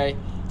 Okay?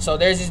 So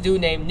there's this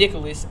dude named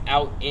Nicholas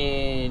out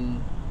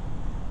in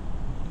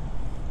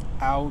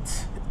the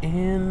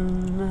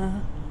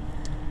Himalayas.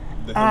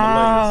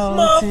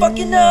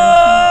 Motherfucking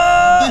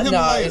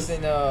no, it's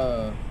in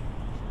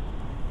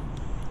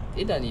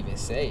it doesn't even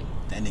say.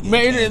 That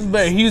nigga.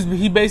 But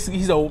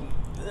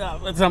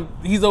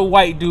he's a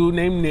white dude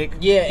named Nick.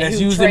 Yeah, that's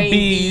he using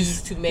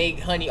bees to make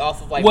honey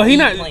off of like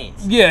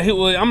plants. Yeah,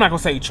 I'm not gonna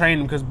say train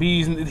him because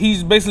bees.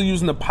 He's basically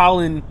using the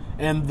pollen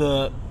and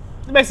the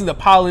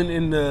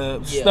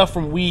stuff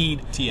from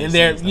weed.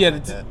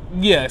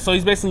 THC, so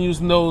he's basically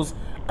using those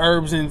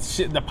herbs and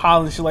shit, the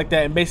pollen and shit like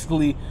that, and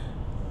basically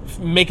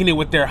making it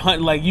with their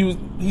honey. Like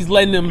he's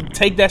letting them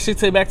take that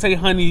shit back to their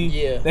honey,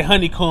 their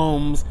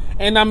honeycombs.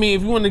 And I mean,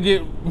 if you want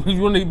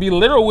to be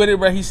literal with it,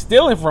 bro, he's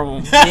stealing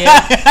from them.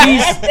 Yeah,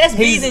 that's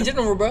bees in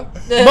general, bro.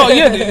 But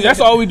yeah, that's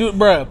all we do,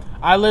 bro.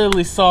 I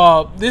literally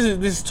saw this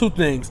is two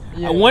things.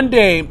 One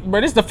day,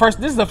 bro, this is the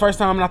first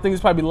time, and I think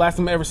it's probably the last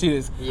time I ever see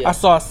this. I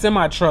saw a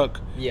semi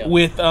truck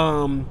with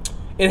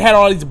it had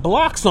all these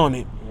blocks on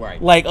it,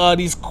 like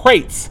these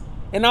crates,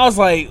 and I was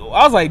like,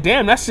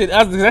 damn, that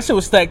shit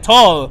was stacked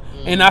tall,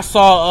 and I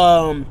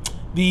saw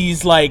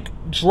these like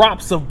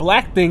drops of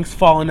black things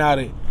falling out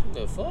of it.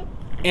 The fuck?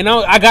 And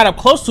I got up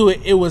close to it.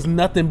 It was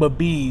nothing but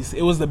bees.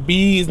 It was the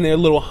bees and their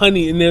little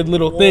honey and their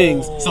little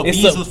things. So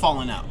bees was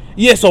falling out.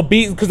 Yeah, so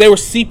bees, because they were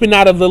seeping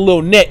out of the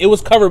little net. It was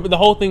covered, the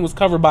whole thing was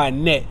covered by a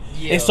net.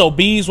 And so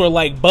bees were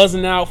like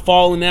buzzing out,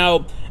 falling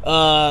out,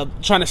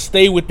 trying to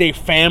stay with their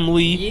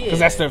family, because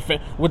that's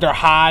with their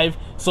hive.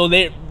 So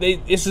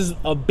this is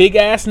a big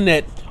ass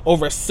net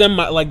over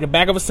the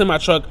back of a semi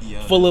truck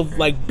full of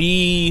like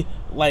bee,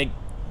 like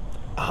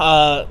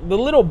the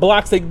little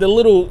blocks, like the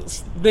little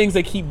things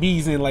that keep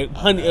bees in, like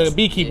honey,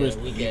 beekeepers.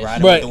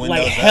 But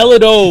like hella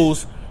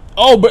those.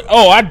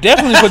 I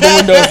definitely put the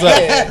windows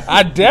up.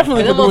 I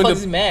definitely put the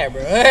windows. Motherfuckers mad,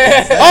 bro.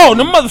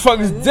 Them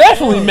motherfuckers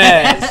definitely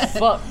mad.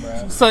 Fuck,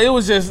 bro. So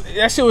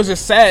that shit was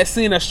just sad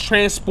seeing us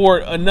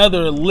transport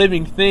another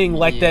living thing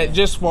like that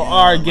just for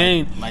our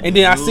gain. And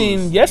then I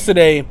seen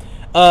yesterday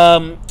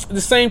the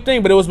same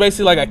thing, but it was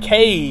basically like a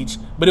cage,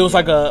 but it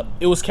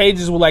was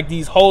cages with like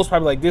these holes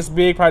probably like this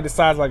big, probably the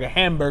size of like a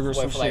hamburger or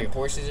some shit. Like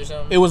horses or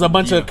something? It was a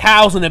bunch of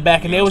cows in the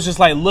back, and they was just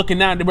like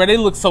looking out, bro. They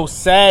looked so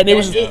sad. They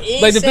was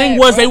like the thing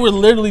was, they were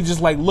literally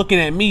just like looking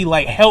at me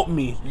like, help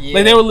me.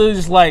 Like they were literally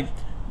just like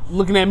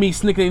looking at me,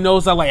 snicking their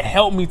nose out, like,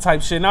 help me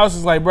type shit. And I was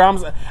just like, bro,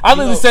 I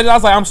literally said it. I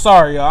was like, I'm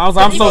sorry, y'all. I was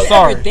like, I'm so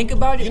sorry. Ever think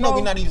about it, You know, bro?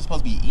 we're not even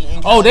supposed to be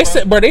eating. Oh, they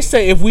said, bro, they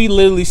say if we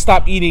literally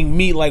stop eating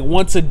meat like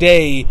once a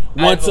day,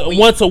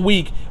 once a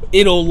week,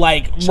 it'll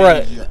like,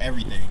 change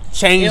everything.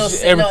 Change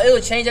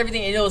it'll change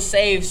everything, and it'll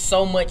save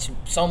so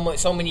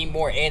many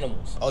more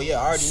animals. Oh yeah,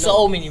 I already know.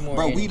 So many more.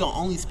 Bro, animals. we the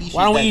only species.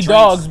 Why don't we that eat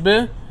drinks- dogs,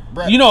 man?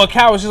 Bruh. You know, a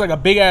cow is just like a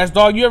big ass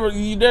dog.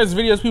 There's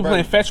videos of people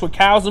playing fetch with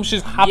cows. Them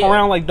shits hop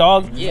around like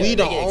dogs. Yeah, we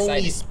the they get only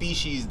excited.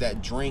 species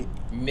that drink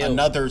Milk.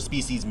 another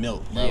species'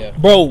 milk, bro. Yeah.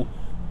 Bro.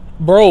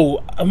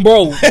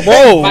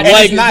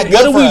 Like, not good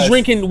what are for we us.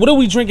 drinking? What are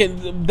we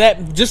drinking?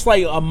 That just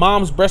like a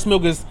mom's breast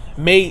milk is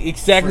made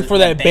exactly for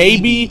that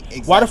baby.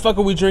 Exactly. Why the fuck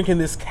are we drinking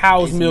this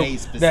cow's It's milk made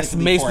that's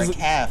specifically made for a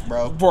calf,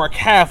 bro? for a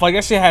calf? Like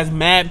that shit has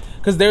mad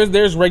because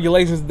there's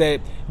regulations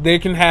that they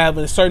can have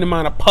a certain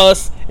amount of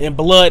pus and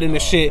blood in the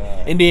shit,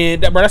 and then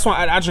bro, that's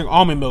why I drink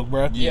almond milk,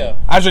 bro. Yeah.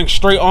 I drink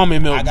straight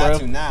almond milk, I got bro.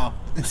 to now.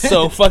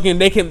 So fucking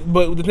they can,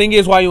 but the thing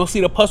is, why you don't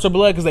see the pus or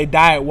blood because they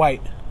dye it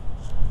white.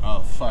 Oh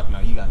fuck no,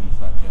 you got me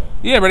fucked up.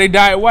 Yeah, but they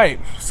dye it white,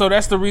 so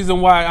that's the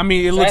reason why. I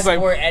mean, it looks That's like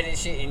more added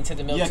shit into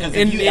the milk. Yeah, too. because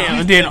And- if and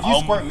you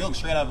then squirt milk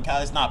straight out of a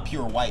cow, it's not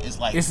pure white. It's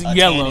like it's a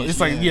yellow. tannish, It's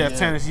like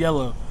tannish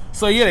yellow.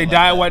 So yeah, they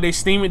dye it that. white, they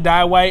steam it,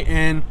 dye it white,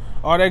 and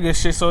all that good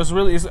shit. So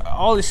it's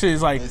all this shit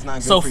is like It's not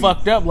good so for you.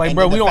 fucked up. Like, And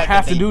bro, then we the don't fact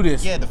have that to do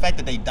this. Yeah, the fact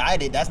that they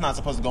dyed it, that's not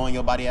supposed to go in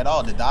your body at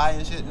all. The dye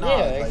and shit. No, Yeah,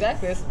 like,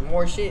 exactly. That's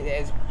more shit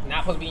that's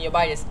not supposed to be in your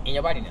body. It's in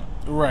your body now.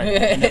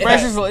 Right.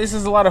 Bro, it's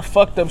just a lot of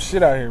fucked up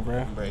shit out here,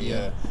 bro. But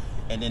yeah.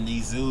 And then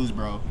these zoos,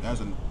 bro.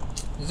 That's a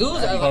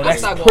Zoos, Bro, I that's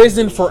stopped going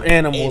prison to for zoos.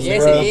 animals,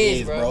 Yes, bro. it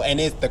is, bro. And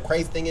it's the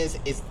crazy thing is,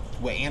 it's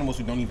with animals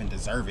who don't even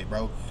deserve it,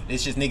 bro.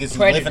 It's just niggas who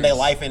Predators. living their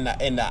life in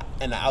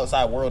the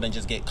outside world and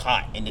just get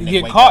caught, and then You they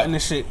get wake caught up. in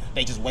this shit.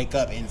 They just wake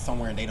up in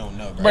somewhere and they don't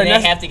know, bro. Right. And they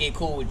that's- have to get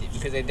cool with it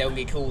because they don't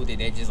get cool with it.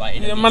 They just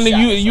like Yeah, man,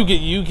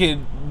 you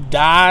could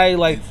die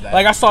like Exactly.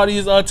 like I saw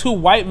these two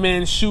white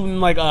men shooting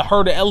like a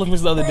herd of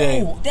elephants the other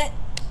day. That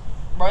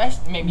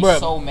made me Bruh.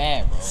 so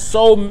mad, bro.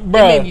 So,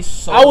 bro, made me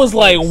so I was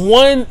like pissed.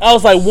 one.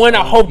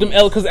 I hope them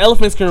pissed. because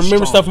elephants can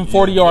remember Strong, stuff from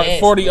 40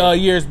 Yes,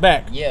 years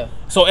back. Yeah.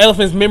 So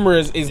elephants' memory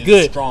is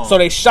good. strong. So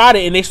they shot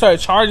it and they started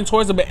charging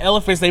towards them. But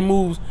elephants, they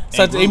move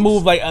they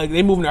move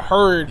in a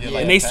herd, Yeah,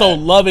 like and they a so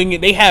pack. loving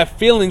it. They have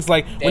feelings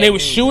like when they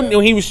was do, shooting. bro.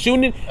 When he was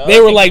shooting it, Oh, they I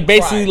were think like he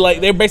basically cried, like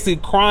bro. they're basically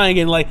crying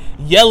and like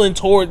yelling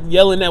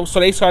that. So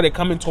they started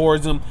coming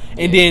towards them,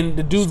 and then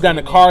the dudes got in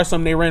the car or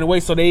something. They ran away.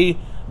 So the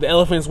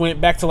elephants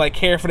went back to like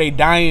care for they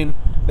dying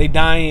but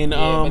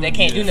they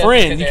can't do nothing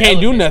friend. because You they're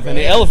can't do elephants, nothing. bro.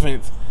 They're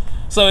elephants.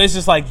 So it's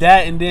just like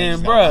that, and They then,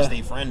 just gotta watch bruh,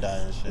 their friend die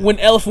and shit.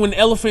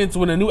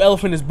 when a new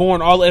elephant is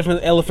born, all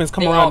elephants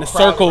come They around all in a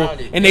crowd circle, around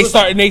it. and It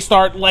they was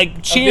start like A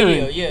video,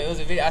 cheering. yeah, it was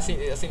a video. I seen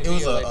the It was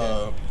video like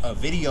that. a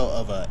video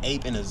of an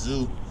ape in a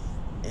zoo,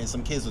 and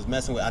some kids was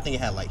messing with. I think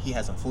it had he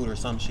had some food or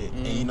some shit.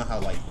 And you know how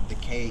like the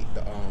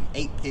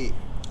ape pit.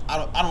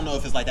 I don't know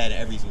if it's like that at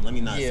every zoo. Let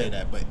me not Yeah. say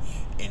that, but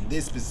in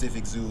this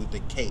specific zoo, the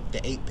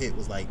ape pit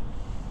was like,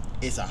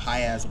 it's a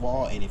high ass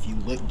wall, and if you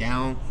look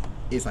down,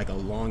 it's like a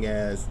long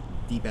ass,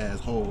 deep ass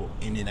hole,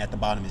 and then at the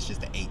bottom it's just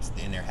the apes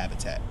in their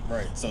habitat.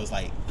 Right. So it's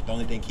like the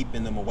only thing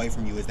keeping them away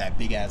from you is that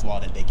big ass wall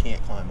that they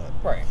can't climb up.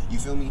 Right. You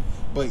feel me?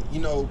 But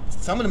you know,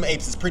 some of them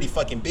apes is pretty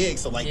fucking big,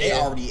 so like they Yeah.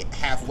 already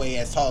halfway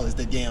as tall as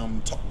the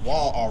damn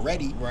wall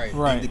already. Right.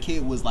 Right. And the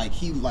kid was like,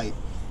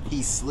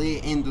 he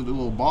slid into the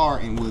little bar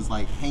and was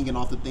like hanging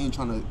off the thing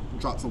trying to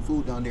drop some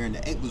food down there, and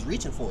the ape was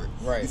reaching for it.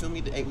 Right. You feel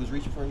me? The ape was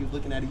reaching for it. He was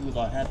looking at it. He was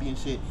all happy and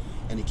shit.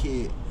 And the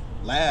kid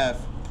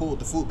laughed, pulled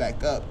the food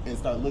back up, and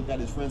started looking at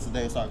his friends. So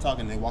they started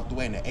talking. And they walked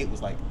away, and the ape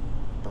was like,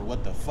 "Bro,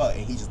 what the fuck?"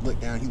 And he just looked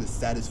down. He was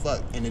sad as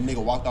fuck. And the nigga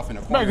walked off in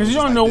the corner. Bro, because you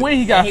Just don't like know this. when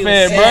he got he was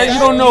fed, sad. bro. You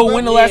don't know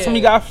when the last Yeah. time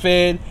he got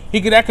fed. He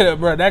could have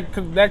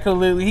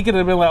literally he could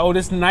have been like, oh,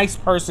 this nice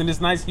person, this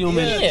nice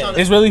human Yeah.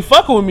 is really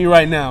fucking with me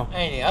right now.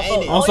 Ain't it? I Ain't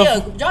thought, it? oh Also- yeah,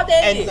 drop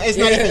that. And in. it's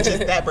not even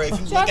just that, bro. If you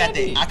Drop look at that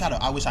the,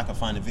 in. I wish I could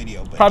find the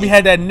video, but Probably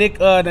had that Nick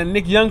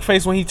Young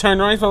face when he turned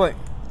around. He's probably like,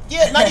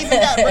 yeah, not even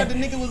that, bro. The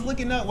nigga was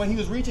looking up when he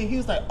was reaching. He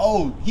was like,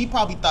 "Oh, the ape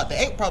probably thought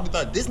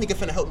this nigga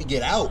finna help me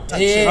get out." Type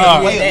Yeah, shit. yeah,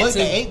 The way that it looked, too.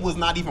 the ape was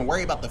not even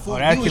worried about the food. oh,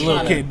 that He was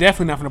little trying kid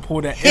definitely not gonna pull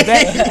that. If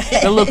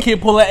that little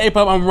kid pull that ape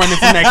up, I'm running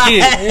from that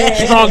kid.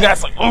 Strong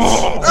guy's like,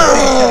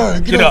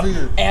 oh, Get up. over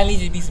here. Hey, I need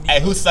you to be some.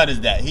 Hey, whose son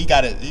is that? He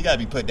gotta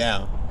be put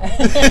down. Yo,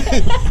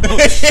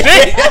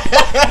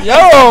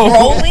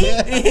 Broly?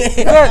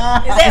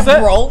 Is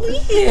that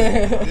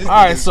Broly? All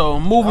right, so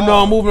moving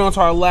on to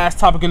our last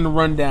topic in the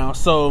rundown.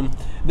 So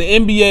the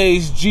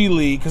NBA's G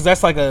League, because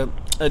that's like a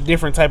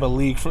different type of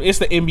league. It's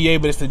the NBA,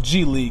 but it's the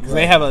G League because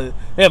they have a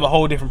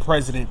whole different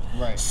president.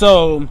 Right.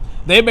 So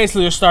they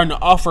basically are starting to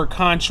offer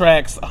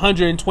contracts,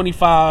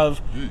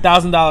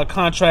 $125,000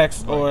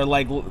 contracts, or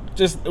like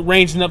just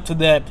ranging up to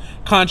that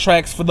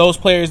contracts for those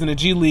players in the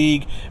G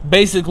League,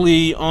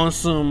 basically on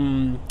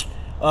some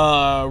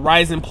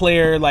rising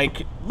player,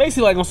 like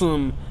basically like on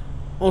some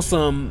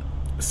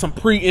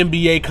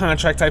pre-NBA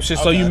contract type shit.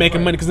 So Okay, you making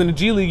right. money, because in the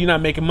G League you're not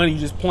making money,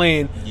 you're just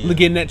playing,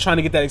 getting that, trying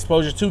to get that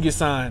exposure to get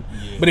signed.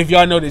 But if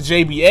y'all know the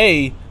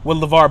JBA, when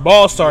LeVar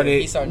Ball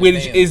started, he started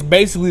which fail. is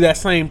basically that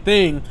same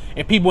thing.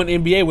 And people in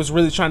the NBA was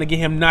really trying to get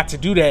him not to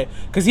do that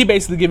because he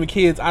basically giving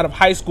kids out of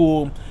high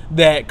school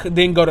that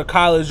didn't go to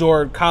college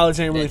or college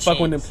ain't really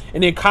fucking with them.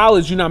 And in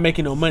college, you're not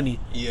making no money.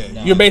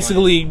 Yeah, You're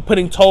basically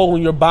putting toll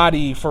on your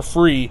body for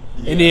free.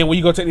 And then when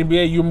you go to the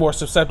NBA, you're more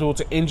susceptible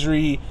to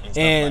injury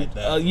and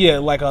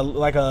like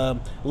a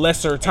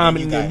lesser time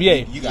in the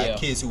NBA. You got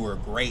kids who were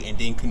great and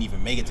then couldn't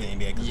even make it to the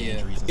NBA because of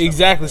injuries. And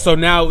Exactly. Stuff like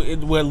So now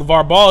what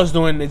LeVar Ball is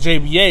doing in the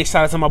JBA,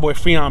 shout out to my boy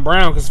Fionn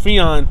Brown because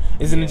Fionn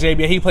is in the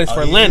JBA. He plays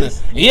for Atlanta.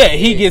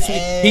 He gets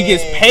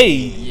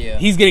paid. Yeah.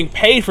 He's getting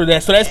paid for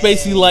that. So that's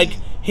basically like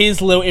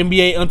his little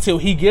NBA until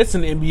he gets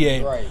in the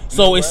NBA. Right.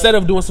 So instead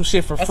of doing some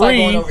shit for That's free, like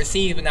going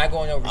overseas, but not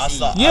going overseas.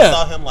 I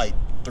saw him like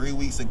 3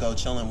 weeks ago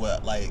chilling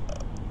with like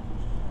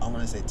I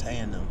want to say Tay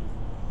and them.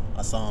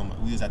 I saw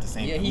him. We was at the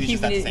same. Yeah, he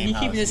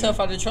keeping himself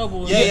out of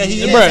trouble. Yeah,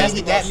 he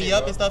dapped me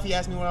up and stuff. He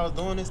asked me what I was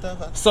doing and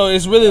stuff. So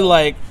it's really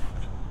like,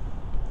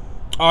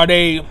 are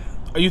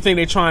you think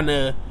they're trying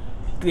to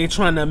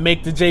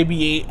make the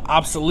JBA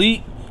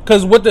obsolete?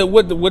 Because what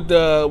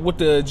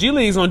the G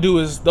League's gonna do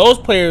is those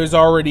players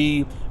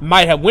already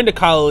might have went to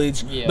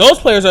college. Yeah. Those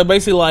players are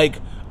basically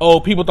like, oh,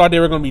 people thought they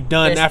were gonna be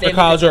done after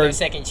college or a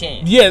second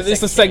chance. Yeah,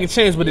 it's a second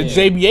chance, but the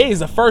JBA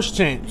is a first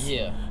chance.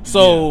 Yeah.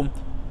 So,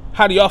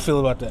 how do y'all feel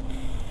about that?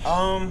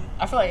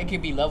 I feel like it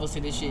could be levels to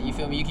this shit. You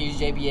feel me? You can use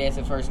JBA as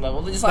the first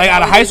level, just like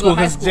out of high school,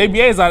 because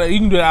JBA is out. You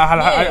can do it out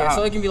of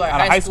so it can be like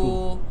high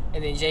school,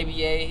 and then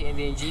JBA, and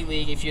then G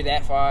League if you're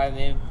that far, and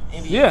then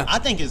NBA. Yeah, I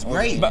think it's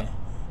great. But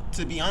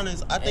to be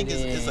honest, I think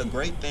it's a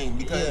great thing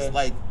because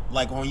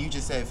like when you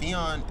just said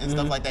Fionn and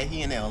stuff like that,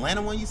 he in the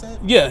Atlanta one you said?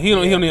 Yeah, he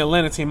on the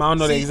Atlanta team. I don't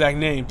know the exact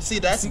name. See,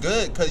 that's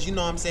good because you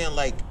know what I'm saying,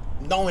 like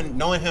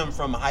knowing him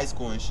from high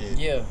school and shit.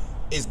 Yeah,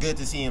 it's good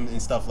to see him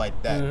and stuff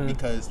like that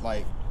because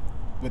like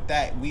with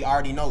that we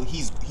already know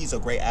he's a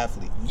great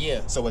athlete.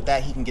 Yeah. So with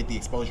that he can get the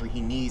exposure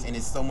he needs and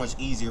it's so much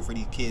easier for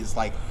these kids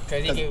like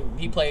because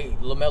he played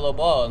LaMelo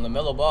Ball and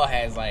LaMelo Ball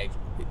has like.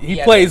 He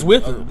plays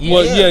with him.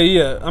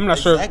 I'm not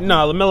sure.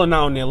 No, LaMelo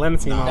not on the Atlanta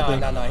team. I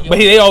don't think. No. But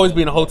they always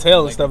be in a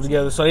hotel and stuff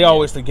together, so they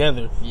always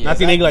together. I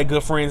think they like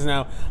good friends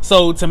now.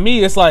 So to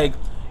me, it's like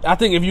I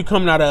think if you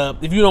don't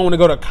want to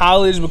go to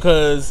college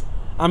because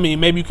I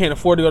mean maybe you can't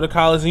afford to go to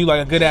college and you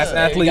like a good ass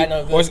athlete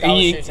or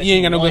you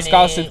ain't got no good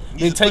scholarship,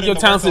 then take your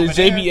talents to the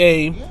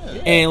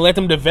JBA and let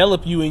them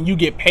develop you and you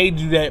get paid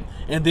to do that.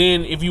 And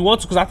then if you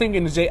want to, because I think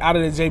out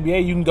of the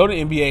JBA you can go to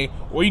NBA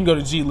or you can go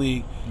to G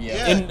League.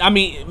 Yeah. And I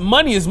mean,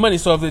 money is money.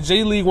 So if the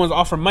J League wants to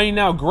offer money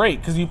now, great,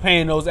 because you're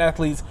paying those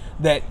athletes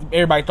that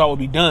everybody thought would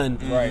be done.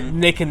 Right.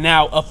 And they can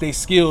now up their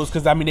skills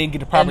because I mean they can get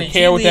the proper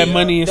care with that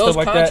money and stuff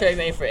like that. Those contracts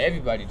ain't for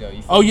everybody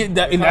though.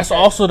 And that's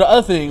also the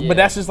other thing. Yeah. But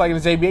that's just like in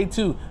the JBA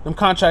too. Them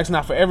contracts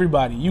not for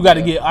everybody. You got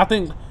to get. I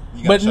think.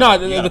 But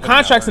no, the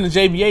contracts in the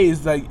JBA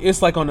is like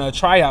it's like on a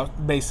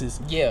tryout basis.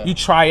 Yeah. You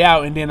try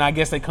out and then I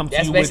guess they come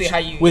to you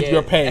with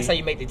your pay. That's how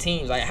you make the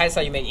teams. Like that's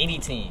how you make any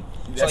team.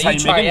 That's so how you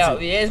try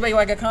out. Yeah, it's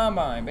like a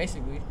combine,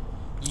 basically.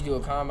 You do a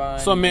combine.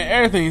 So man,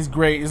 everything's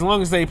great as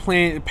long as they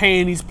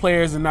paying these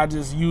players and not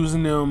just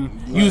using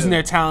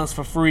their talents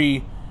for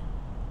free.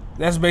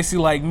 That's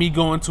basically like me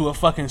going to a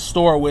fucking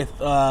store with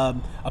a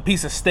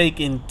piece of steak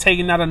and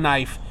taking out a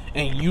knife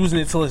and using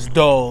it till it's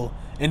dull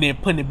and then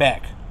putting it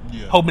back,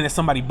 hoping that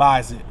somebody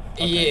buys it.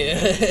 Okay.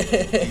 Yeah,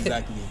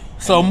 exactly.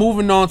 So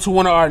moving on to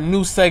one of our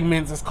new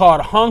segments, it's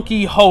called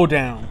Honky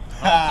Hoedown.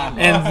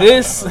 And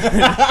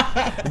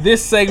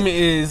this segment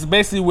is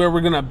basically where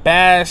we're gonna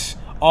bash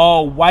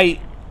all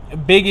white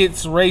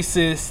bigots,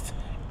 racist,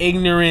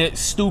 ignorant,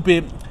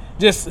 stupid,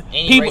 just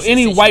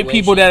any white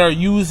people that are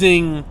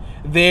using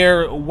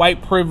their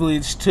white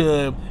privilege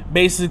to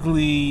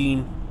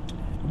basically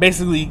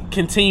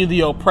continue the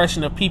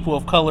oppression of people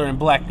of color and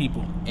black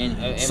people and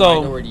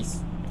minorities.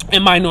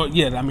 And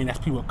I mean that's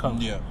people of color.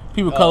 Yeah.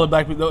 People of color,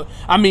 black people.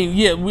 I mean,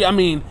 really,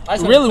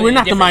 we're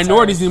not the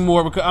minorities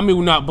anymore because I mean,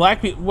 we're not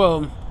black people.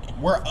 Well,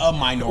 we're a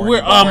minority.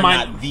 We're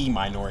not the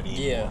minority.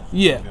 Yeah,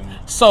 yeah.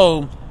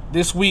 So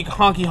this week,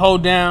 Honky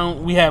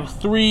Hoedown, we have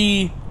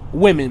 3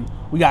 women.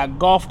 We got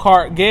Golf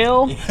Cart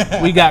Gail,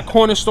 we got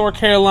Corner Store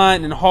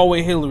Caroline, and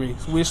Hallway Hillary.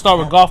 So we'll start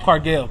with Golf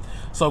Cart Gail.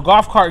 So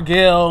Golf Cart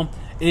Gail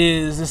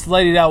is this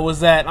lady that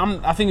was I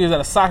think he was at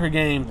a soccer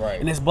game,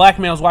 and this black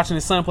man was watching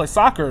his son play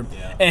soccer,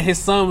 and his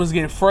son was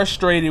getting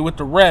frustrated with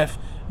the ref.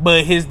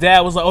 But his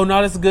dad was like, "Oh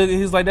no, that's good."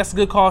 He's like, "That's a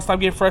good call.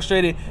 Stop getting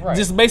frustrated." Right.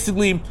 Just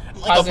basically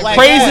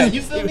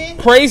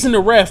praising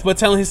the ref, but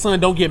telling his son,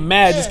 "Don't get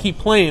mad. Just keep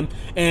playing."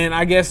 And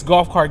I guess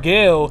Golf Cart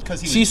Gail,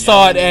 she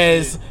saw it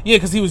as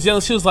because he was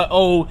yelling. She was like,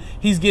 "Oh,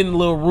 he's getting a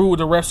little rude with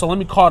the ref, so let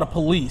me call the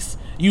police."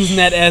 Using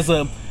that as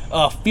a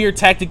fear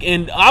tactic,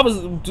 and I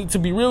was to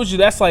be real with you,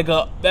 that's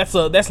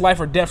life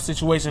or death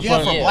situation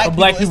for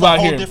black people out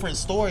here. It's a whole different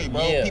story,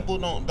 bro. Yeah. People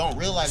don't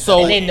realize.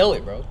 So they know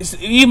it, bro.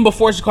 Even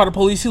before she called the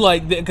police, he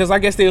because I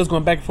guess they was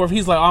going back and forth.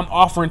 He's like, I'm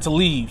offering to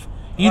leave.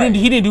 He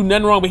didn't do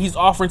nothing wrong, but he's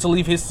offering to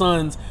leave his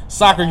son's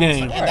soccer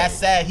game. And that's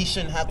sad. He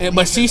shouldn't have to.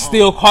 But she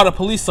still called the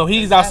police, so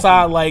he's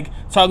outside like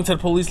talking to the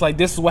police like,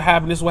 this is what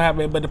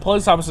happened. But the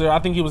police officer, I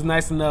think he was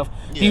nice enough.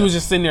 Yeah. He was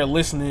just sitting there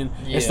listening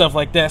and stuff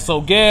like that.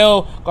 So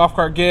Gail, golf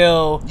cart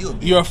Gail,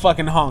 you're a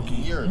fucking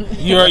honky. You're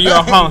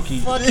a honky.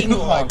 Fucking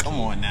honky. Come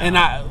on now. And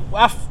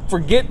I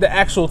forget the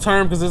actual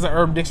term because there's an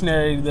Urban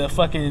Dictionary. The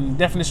fucking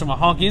definition of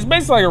a honky is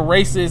basically like a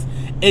racist,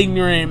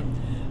 ignorant,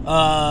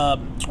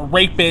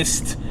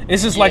 rapist.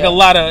 It's just like a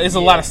lot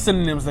of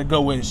synonyms that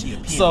go with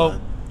it.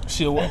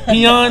 She a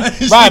peon?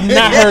 I've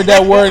not heard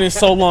that word in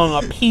so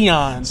long. A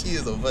peon. She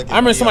is a fucking I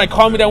remember somebody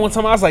called me that one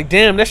time. I was like,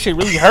 damn, that shit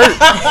really hurt.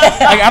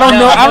 Like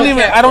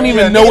I don't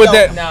even know what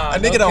that. A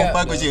nigga don't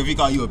fuck with you if he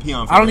call you a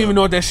peon. I don't even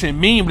know what that shit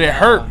mean, but it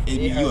hurt.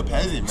 You a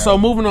peasant, bro. So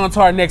moving on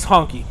to our next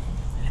honky.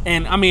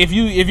 And I mean, if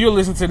you're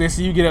listening to this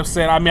and you get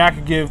upset, I mean, I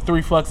could give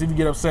 3 fucks if you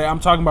get upset. I'm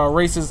talking about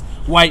racist,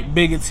 white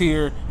bigots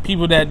here,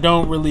 people that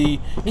don't really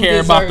care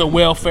about the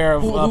welfare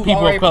of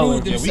people of color.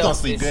 Yeah, we gonna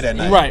sleep good at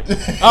night, right?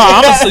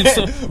 I'm gonna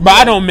sleep, but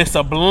I don't miss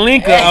a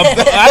blink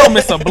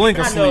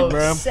of sleep,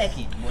 bro.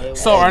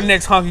 So our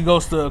next honky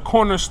goes to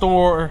Corner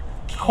Store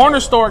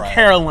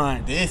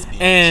Caroline,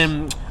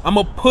 and I'm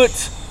gonna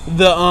put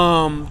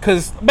the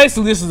because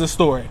basically this is the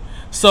story.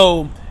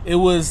 So it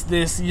was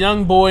this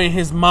young boy and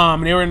his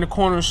mom, and they were in the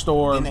corner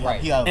store.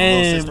 He had a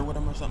little sister with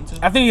him or something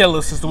too? I think he had a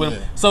little sister with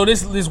him. So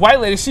this white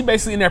lady, she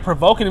basically in there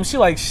provoking him. She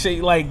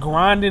like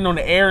grinding on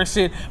the air and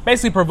shit,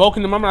 basically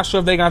provoking him. I'm not sure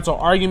if they got into an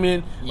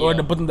argument or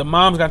the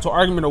moms got into an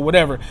argument or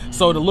whatever. Mm-hmm.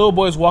 So the little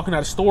boy's walking out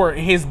of the store,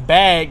 and his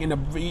bag,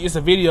 it's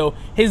a video,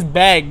 his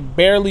bag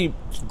barely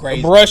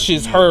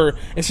brushes her,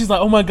 and she's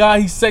like, oh my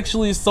God, he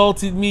sexually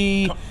assaulted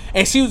me.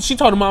 And she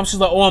told her mom, she's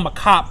like, oh, I'm a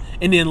cop.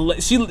 And then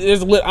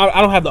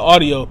I don't have the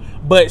audio,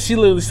 but she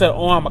literally said,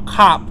 oh, I'm a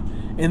cop.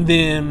 And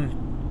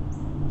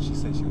then she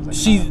said she was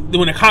like,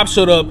 when the cop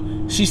showed up,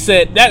 she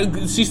said,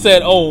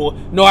 oh,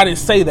 no, I didn't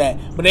say that.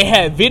 But they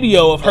had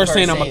video of her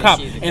saying I'm a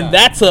cop. And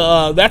that's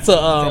a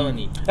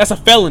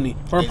felony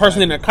for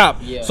impersonating a cop.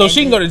 Yeah. So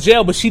she can go to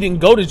jail, but she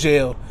didn't go to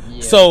jail.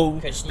 Yeah, so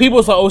people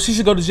was like, oh, she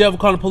should go to jail for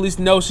calling the police.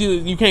 No,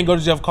 you can't go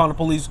to jail for calling the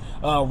police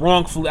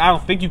wrongfully. I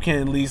don't think you can,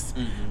 at least.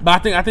 Mm-hmm.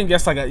 But I think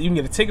that's like you can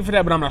get a ticket for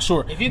that, but I'm not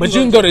sure. But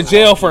you can go to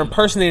jail for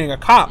impersonating a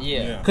cop.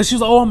 Yeah. Because she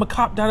was like, oh, I'm a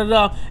cop,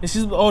 da-da-da. And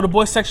she's like, oh, the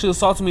boy sexually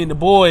assaulted me, and the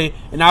boy,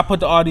 and I put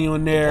the audio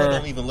in there. The boy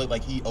don't even look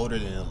like he older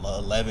than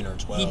 11 or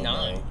 12. He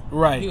 9.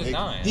 Right. He was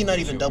 9. He's not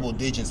even double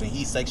digits, and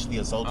he sexually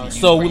assaulted you.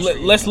 So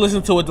let's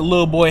listen to what the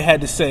little boy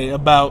had to say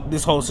about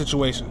this whole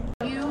situation.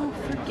 You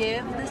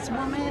forgive this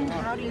woman?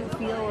 How do you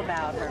feel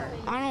about her?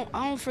 I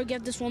don't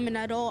forgive this woman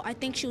at all. I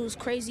think she was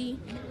crazy.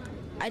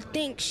 I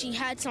think she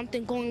had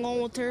something going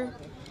on with her.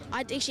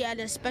 I think she had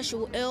a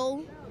special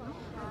ill.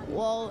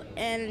 Well,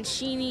 and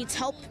she needs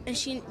help, and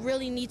she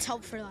really needs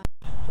help for that.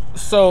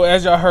 So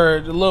as y'all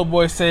heard, the little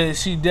boy said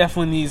she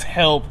definitely needs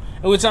help,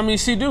 which I mean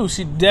she do.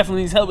 She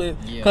definitely needs help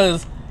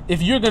because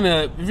if you're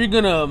literally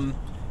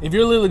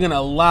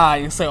gonna lie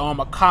and say, oh, I'm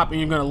a cop, and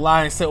you're gonna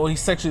lie and say, oh, he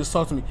sexually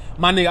assaulted me,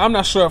 my nigga, I'm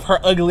not sure if her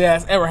ugly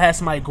ass ever had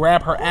somebody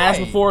grab her ass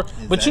before,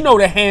 but you know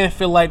what the hand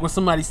feel like when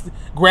somebody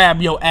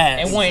grab your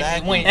ass and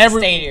went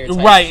stay there,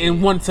 right,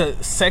 and want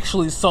to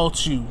sexually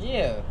assault you.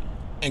 Yeah.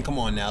 And come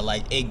on now,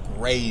 like it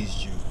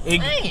grazed you.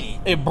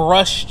 It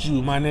brushed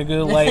you, my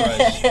nigga. Like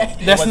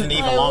it wasn't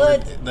even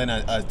longer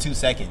than 2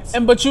 seconds.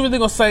 But you really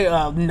gonna say a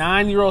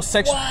 9-year-old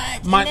sexual?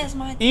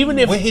 Even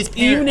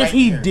if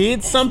he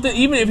did something,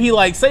 even if he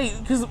like say,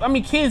 because I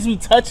mean kids be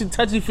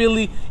touchy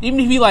feely. Even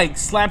if he like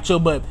slapped your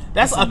butt,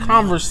 that's a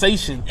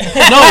conversation.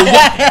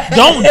 No,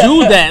 don't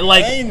do that.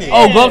 Like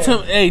go up to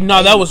him. Hey,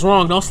 no, that was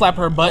wrong. Don't slap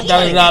her butt.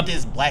 Get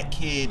this black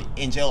kid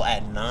in jail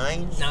at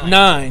 9.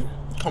 9.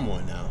 Come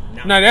on now.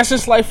 No, that's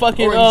just like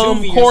fucking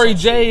Corey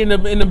J in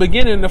the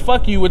beginning to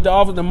fuck you with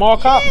the mall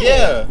cop.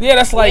 Yeah,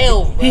 that's like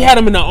he had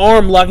him in the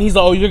arm lock. He's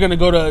like, oh, you're gonna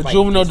go to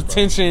juvenile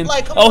detention.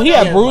 Like, he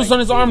had bruises on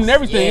his arm and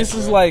everything. It's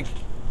just like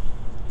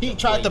he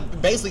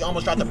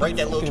almost tried to break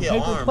that little kid's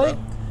arm, bro.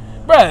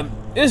 Bruh,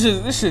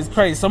 this is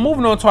crazy. So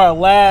moving on to our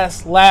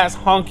last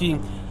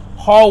honky,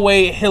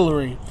 hallway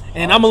Hillary.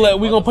 And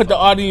we're gonna put the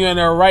audio in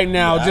there right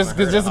now just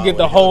to get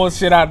the whole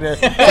shit out there.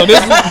 So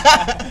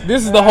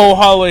this is the whole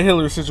hallway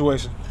Hillary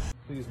situation.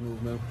 Please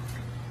move, ma'am.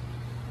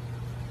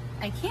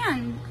 I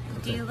can.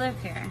 Do you live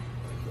here?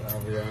 I'll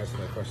be answer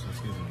that question.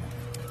 Excuse me.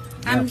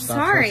 I'm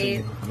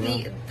sorry.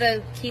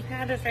 The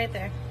keypad is right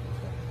there.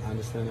 I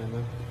understand that,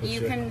 ma'am.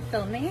 You can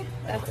film me.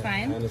 That's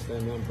fine. I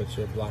understand, ma'am, but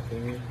you're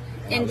blocking me.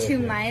 Into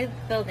my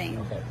building.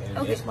 Okay,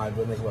 and it's my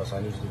building as well, so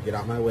I need you to get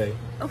out my way.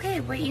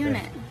 Okay, what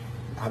unit?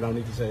 I don't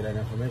need to say that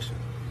information.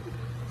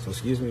 So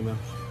excuse me, ma'am.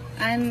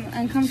 I'm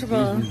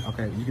uncomfortable.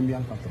 Okay, you can be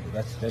uncomfortable.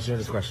 That's your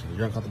discretion.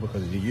 You're uncomfortable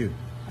because of you.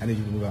 I need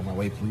you to move out my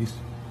way, please.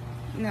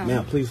 No.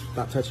 Ma'am, please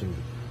stop touching me.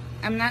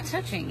 I'm not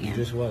touching you. You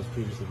just was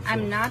previously. Before.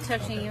 I'm not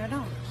touching you at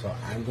all. So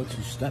I'm going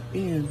to step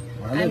in.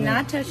 I'm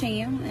not touching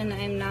you, and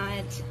I'm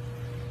not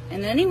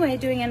in any way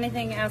doing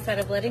anything outside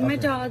of letting my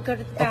dog go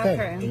to the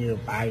bathroom. Okay, and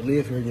I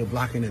live here and you're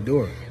blocking the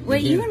door.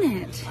 What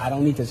unit? I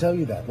don't need to tell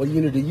you that. What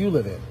unit do you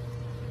live in?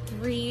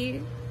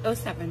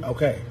 307.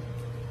 Okay.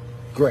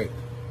 Great.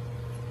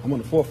 I'm on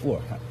the 4th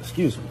floor.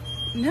 Excuse me.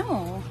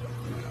 No.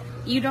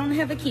 You don't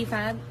have a key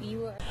fob.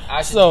 You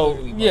are. So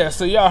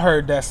y'all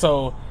heard that.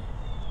 So,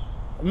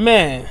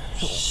 man,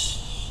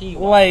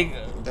 like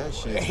that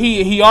shit.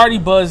 he already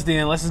buzzed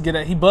in. Let's just get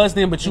it. He buzzed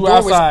in, but you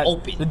outside.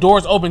 The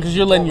door's open because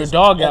you're letting your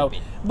dog out.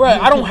 Bruh,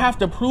 I don't have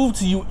to prove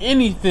to you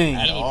anything.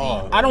 At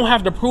all. I don't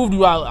have to prove to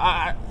you.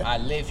 I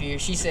live here.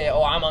 She said,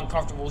 "Oh, I'm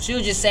uncomfortable." She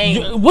was just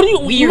saying, "What do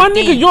you, weird my nigga?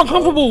 things, You're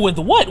uncomfortable with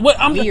what? What?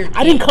 I didn't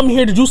things. come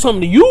here to do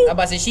something to you. I'm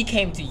about to say she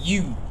came to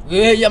you.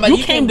 Yeah,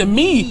 you came to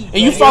me,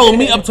 and you followed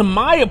me up to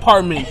my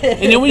apartment,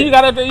 and then when you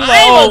got up there, you like,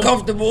 I'm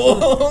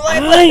uncomfortable.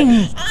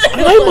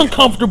 I'm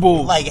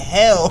uncomfortable. Like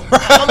hell, bro.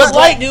 I'm a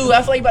black dude.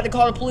 I feel like you about to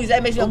call the police.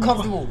 That makes me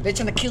uncomfortable. They're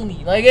trying to kill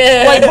me. Like,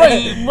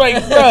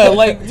 bro,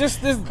 like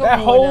just this that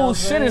whole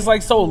shit is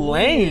like so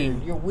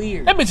lame. You're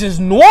weird. That bitch is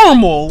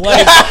normal.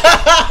 Like,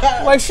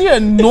 like she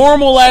a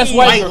normal ass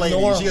white lady.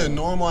 She a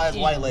normal ass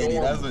white lady.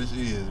 That's what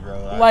she is,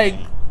 bro. Like.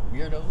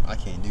 Weirdo. I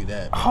can't do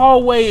that.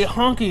 Hallway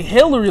honky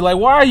Hillary, like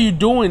why are you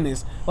doing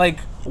this? Like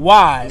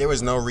why? There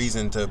was no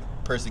reason to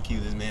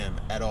persecute this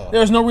man at all. There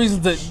was no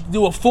reason to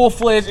do a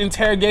full-fledged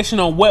interrogation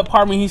on what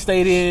apartment he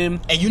stayed in.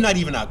 And you're not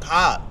even a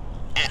cop.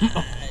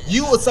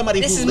 You or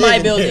somebody this who is live my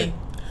in building.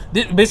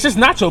 Bitch, it's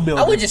not your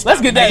building. I would just let's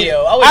get that.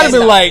 Video. I'd have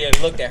been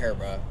like, looked at her,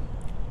 bro.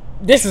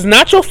 This is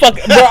not your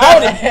fucking.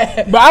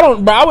 Bro,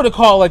 I would have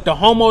called like the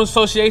homo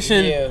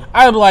association. Yeah.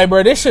 I'd be like,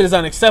 bro, this shit is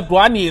unacceptable.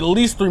 I need at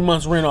least 3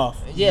 months rent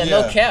off. Yeah,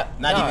 no cap.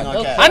 Not even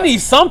on cap. I need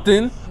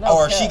something.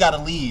 Or she gotta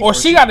leave. Or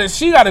she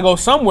gotta go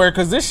somewhere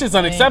because this shit's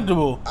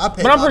unacceptable.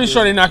 But I'm pretty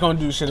sure they're not gonna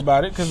do shit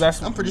about it because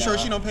I'm pretty sure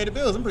she don't pay the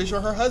bills. I'm pretty sure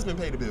her husband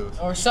paid the bills.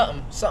 Or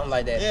something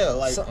like that. Yeah,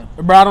 like. Something.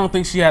 Bro, I don't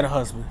think she had a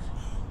husband.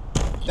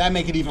 That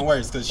make it even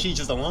worse because she's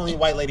just a lonely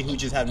white lady who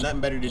just have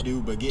nothing better to do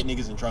but get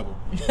niggas in trouble.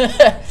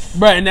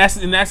 Bro, and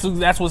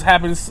that's what's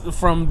happened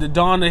from the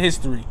dawn of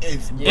history.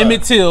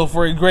 Emmett Till,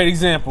 for a great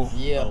example.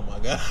 Yeah. Oh my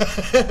god.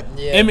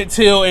 Yeah. Emmett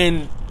Till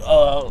and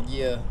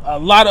a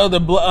lot of other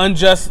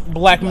unjust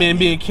black men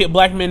being killed,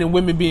 black men and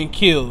women being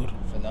killed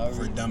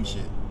for dumb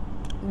shit.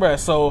 Bruh,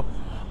 so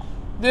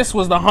this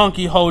was the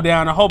honky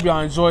hoedown. I hope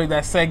y'all enjoyed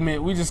that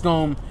segment. We just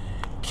gonna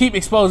keep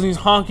exposing these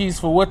honkies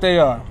for what they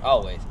are.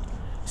 Always.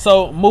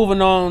 So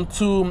moving on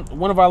to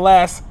one of our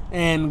last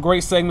and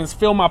great segments,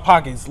 Fill My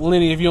Pockets.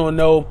 Lenny, if you don't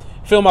know,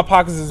 Fill My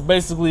Pockets is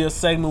basically a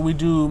segment we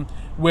do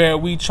where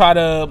we try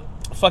to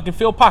fucking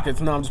fill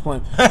pockets. No, I'm just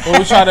playing. Where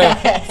we try to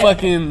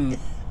fucking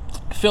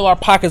fill our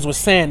pockets with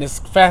sand as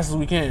fast as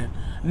we can.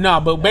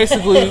 No, but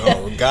basically,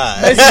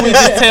 basically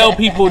just tell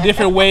people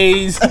different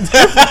ways to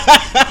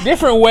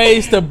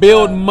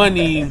build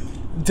money,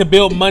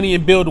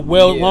 and build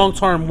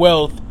long-term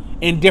wealth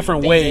in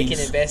different ways. They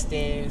can invest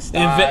in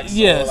stocks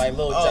or like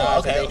little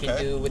jobs that they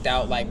can do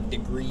without like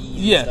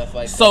degrees and stuff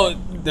like that. So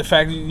the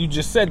fact that you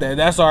just said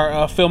that's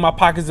our Fill My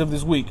Pockets of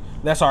this week.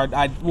 That's our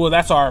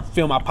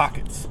Fill My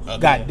Pockets. Okay.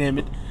 God damn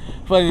it.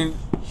 Fucking,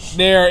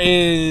 there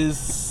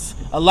is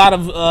a lot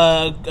of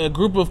a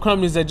group of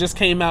companies that just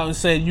came out and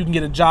said you can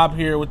get a job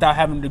here without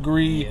having a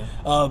degree.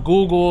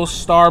 Google,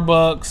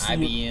 Starbucks,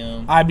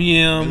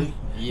 IBM.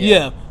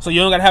 Yeah. So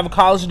you don't got to have a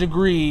college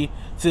degree.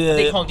 I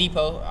think Home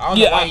Depot. I don't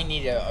know why you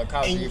need a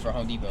college degree for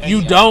Home Depot.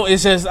 You don't.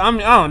 It's just I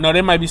don't know.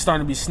 They might be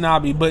starting to be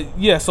snobby, but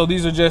yeah. So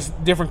these are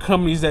just different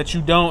companies that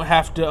you don't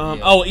have to.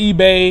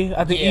 eBay.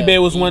 I think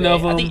eBay was one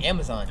of them. I think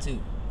Amazon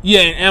too. Yeah,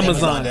 and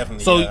Amazon.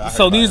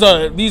 So these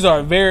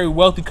are very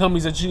wealthy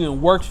companies that you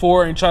can work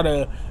for and try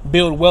to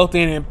build wealth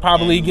in and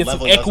probably get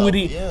some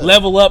equity,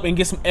 level up and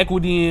get some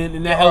equity in,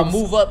 and that helps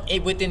move up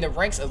within the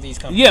ranks of these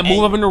companies. Yeah,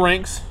 move up in the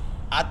ranks.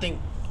 I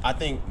think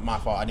my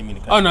fault. I didn't mean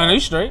to cut. Oh no,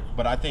 you straight.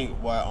 But I think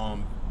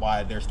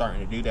why they're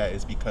starting to do that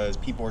is because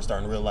people are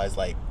starting to realize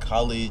like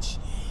college is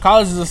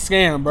a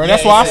scam, bro.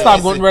 That's why I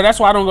stopped going, bro. That's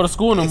why I don't go to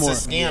school no more.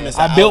 It's a scam.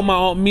 I built my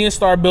own. Me and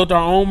Star built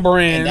our own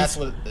brands.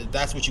 And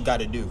that's what you got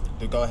to do.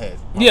 So go ahead.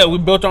 Yeah, we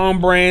built our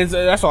own brands.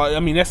 That's all. I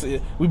mean, that's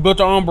it. We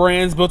built our own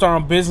brands, built our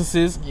own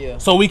businesses. Yeah.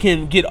 So we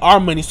can get our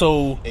money.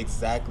 So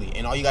exactly.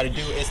 And all you got to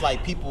do is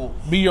like people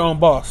be your own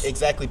boss.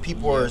 Exactly.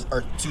 People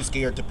are too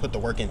scared to put the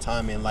work and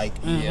time in. Like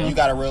you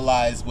got to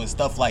realize with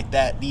stuff like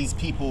that, these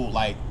people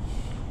like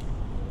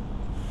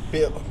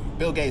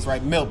Bill Gates,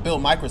 right? Built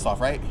Microsoft,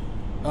 right?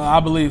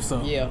 I believe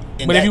so. Yeah.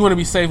 But if you want to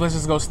be safe, let's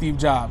just go Steve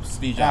Jobs.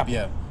 Steve Jobs,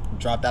 yeah.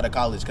 Dropped out of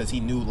college because he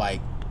knew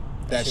like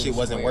that shit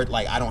wasn't worth.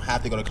 Like I don't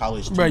have to go to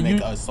college to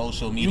make a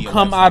social media. You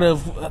come out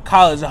of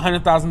college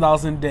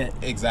 $100,000 in debt.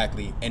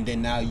 Exactly, and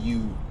then now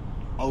you're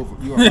a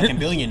fucking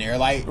billionaire.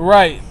 Like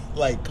right.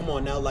 Like come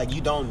on now. Like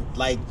you don't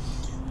like.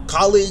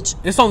 College.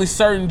 It's only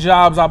certain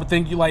jobs I would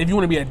think you like if you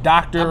want to be a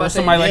doctor or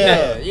somebody like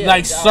that. Yeah,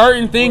 like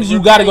certain things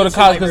you got to go to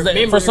college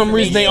because for some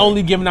reason they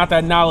only giving out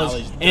that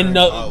knowledge and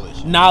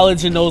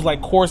knowledge in those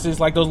like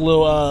courses like those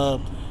little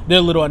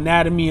their little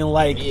anatomy and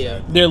like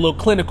their little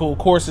clinical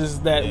courses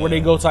that where they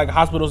go to like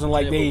hospitals and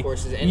like clinical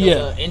courses and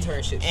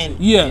internships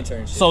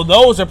and so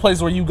those are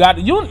places where you got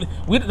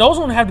those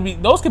don't have to be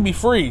those could be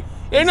free.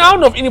 And I don't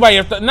know if anybody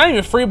not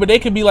even free but they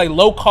could be like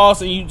low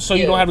cost and you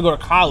don't have to go to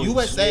college.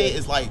 USA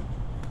is like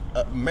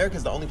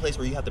America's the only place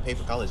where you have to pay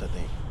for college, I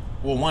think.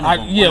 Well, one of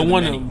them. Yeah,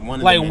 one of them.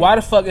 Like, why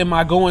the fuck am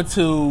I going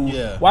to?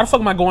 Yeah. Why the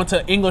fuck am I going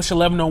to English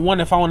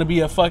 1101 if I want to be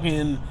a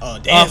fucking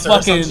dancer?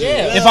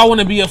 If I want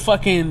to be a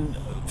fucking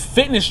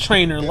fitness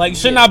trainer, like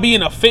shouldn't I be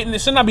in a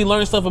fitness? Shouldn't I be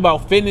learning stuff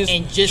about fitness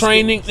and just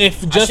training?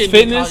 If just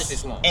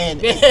fitness,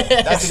 and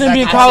I shouldn't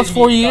be in college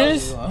 4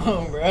 years.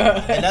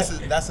 And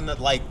that's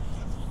another, like,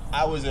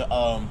 I was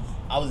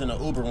in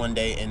an Uber one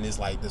day, and this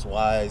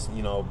wise,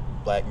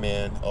 black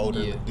man,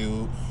 older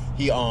dude,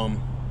 he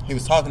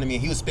was talking to me,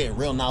 and he was spitting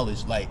real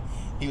knowledge. Like,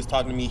 he was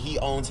talking to me, he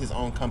owns his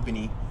own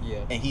company,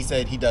 and he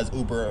said he does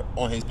Uber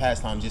on his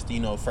pastime just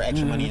for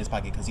extra money in his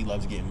pocket because he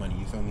loves getting money,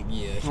 you feel me?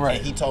 Right.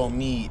 And he told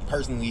me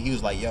personally, he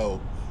was like, yo,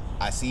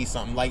 I see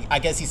something. Like, I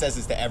guess he says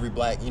this to every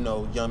black,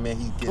 young man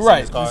he gets in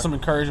his car. Some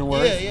encouraging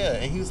words. Yeah.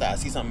 And he was like, I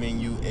see something in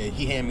you. And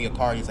he handed me a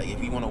card. He's like,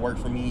 if you want to work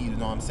for me, you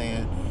know what I'm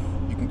saying?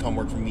 You can come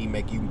work for me,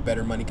 make you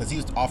better money. Because he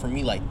was offering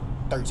me like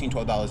 $13,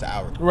 $12 an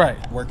hour.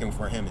 Right. Working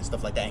for him and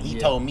stuff like that. And he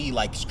told me,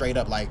 like, straight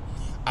up, like,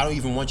 I don't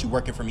even want you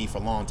working for me for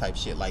long type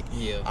shit. Like,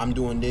 I'm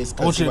doing this.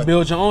 I want you to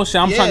build your own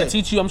shit. I'm trying to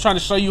teach you. I'm trying to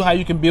show you how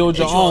you can build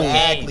your own.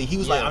 Exactly. He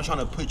was like, I'm trying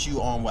to put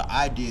you on what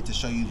I did to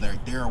show you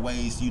that there are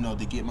ways,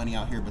 to get money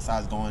out here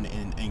besides going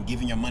and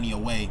giving your money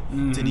away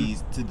to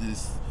these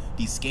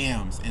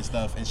scams and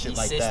stuff and shit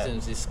like that.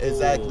 Is cool.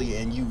 Exactly.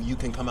 And you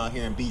can come out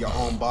here and be your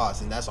own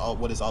boss, and that's all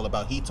what it's all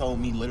about. He told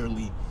me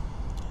literally,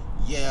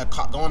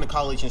 going to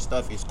college and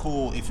stuff is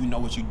cool if you know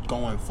what you're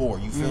going for.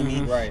 You feel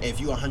me? Right. If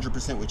you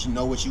 100%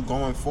 what you're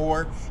going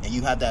for and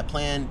you have that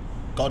plan,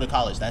 go to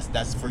college.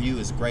 That's for you.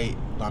 It's great. You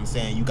know what I'm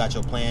saying? You got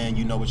your plan.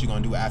 You know what you're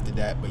going to do after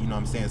that. But you know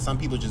what I'm saying? Some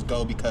people just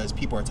go because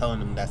people are telling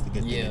them that's the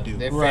good thing to do.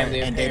 Their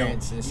family, their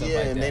parents, and stuff like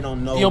that. And they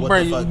don't know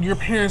what the fuck. Your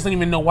parents don't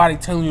even know why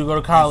they're telling you to go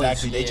to college.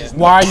 Exactly. They just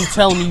why are you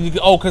telling me?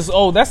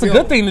 That's a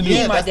good thing to do. Me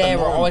and my dad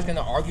were always going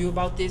to argue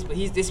about this, but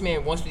this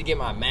man wants me to get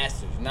my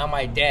master's. Now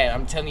my dad,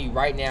 I'm telling you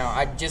right now,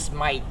 I just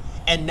might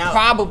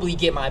probably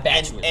get my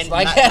bachelor's. And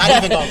like,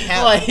 not even gonna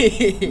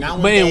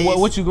count. But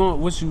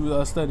what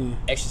you studying?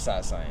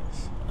 Exercise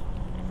science.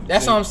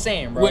 That's what I'm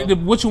saying, bro.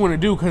 What you want to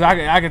do? Because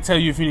I can tell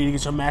you if you need to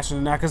get your master's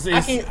or not. Because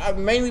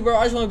mainly, bro,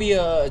 I just want to be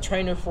a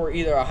trainer for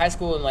either a high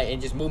school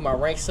and just move my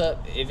ranks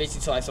up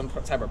eventually to like some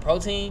type of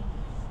protein,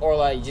 or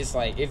like just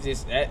like if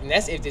this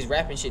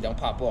rapping shit don't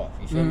pop off.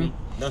 You feel me?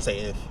 Don't say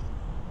if.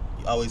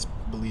 You always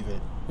believe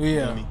it. Yeah. You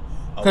know what I mean?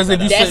 Because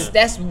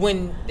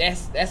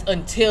that's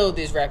until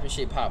this rapping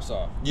shit pops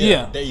off.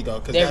 Yeah. There you go.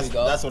 Because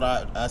that's what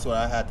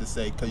I had to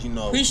say. Because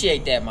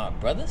appreciate that, my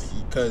brothers.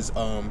 Because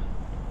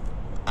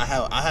I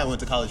had went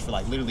to college for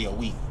like literally a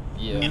week.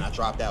 Yeah. And I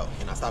dropped out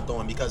and I stopped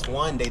going because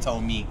one, they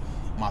told me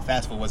my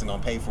fast food wasn't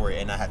gonna pay for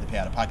it and I had to pay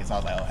out of pocket. So I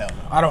was like, oh hell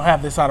no. I don't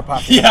have this out of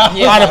pocket.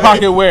 Out of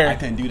pocket where? I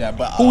couldn't do that.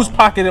 But whose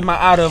pocket am I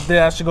out of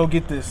that I should go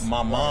get this?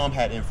 My mom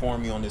had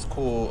informed me on this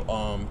cool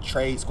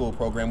trade school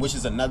program, which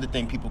is another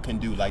thing people can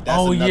do. Like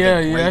that's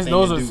another great thing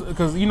to do.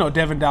 Because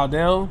Devin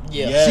Dowdell.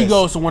 Yeah. Yes. She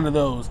goes to one of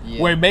those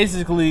where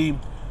basically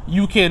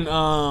you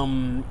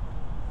can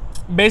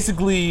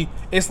basically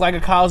it's like a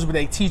college but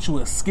they teach you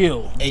a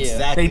skill.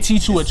 Exactly. They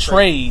teach you a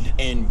trade.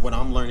 And what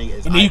I'm learning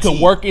is and then you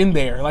can work in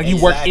there. Like you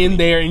work in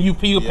there and you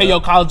pay your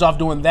college off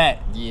doing that.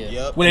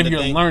 Whatever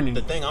you're learning.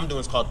 The thing I'm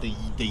doing is called the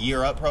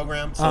Year Up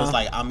program. So it's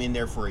like I'm in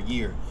there for a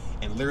year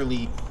and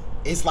literally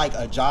it's like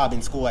a job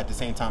in school at the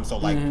same time. So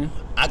like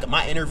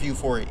my interview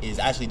for it is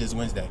actually this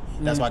Wednesday.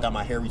 That's why I got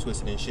my hair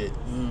retwisted and shit.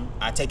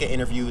 I take an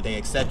interview, they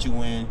accept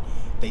you in.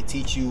 They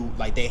teach you,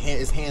 like,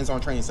 it's hands-on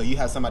training. So you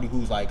have somebody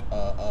who's like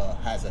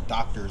has a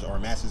doctor's or a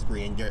master's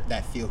degree in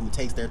that field who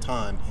takes their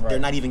time. Right. They're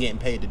not even getting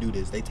paid to do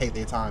this. They take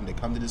their time to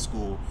come to the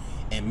school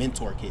and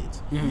mentor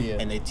kids.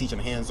 And they teach them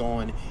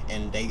hands-on,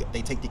 and they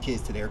take the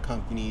kids to their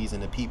companies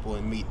and the people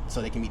and meet,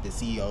 so they can meet the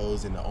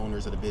CEOs and the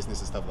owners of the business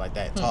and stuff like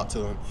that and talk to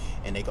them,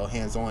 and they go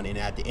hands-on. And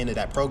at the end of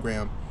that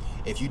program,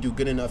 if you do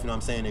good enough, you know what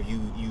I'm saying, if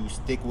you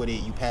stick with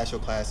it, you pass your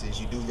classes,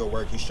 you do your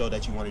work, you show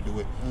that you want to do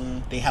it,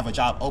 they have a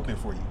job open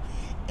for you.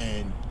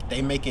 And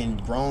they making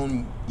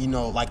grown,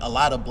 like a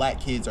lot of black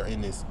kids are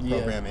in this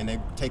program, and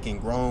they're taking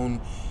grown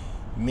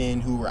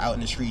men who were out in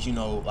the streets,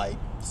 like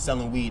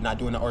selling weed, not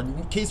doing it, or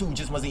kids who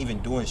just wasn't even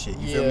doing shit.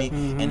 You feel me?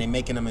 And they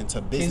making them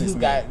into businessmen. Kids who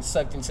got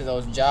sucked into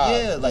those jobs.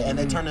 Yeah, and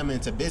they turn them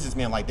into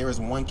businessmen. Like there was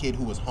one kid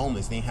who was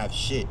homeless, they didn't have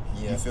shit.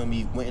 You feel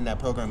me? Went in that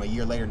program a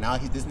year later. Now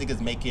this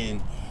nigga's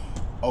making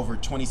over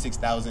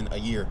 $26,000 a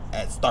year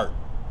at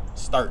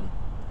starting.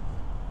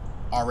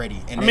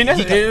 Already, and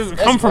it's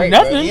come from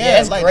nothing.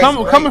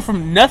 Coming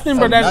from nothing,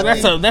 but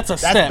that's a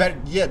step.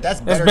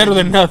 That's better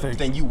than nothing.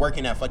 Than you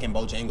working at fucking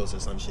Bojangles or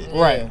some shit.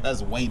 Right,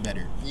 that's way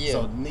better.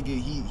 So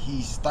nigga,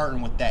 he's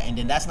starting with that, and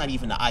then that's not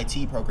even the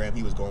IT program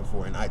he was going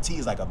for. And IT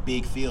is like a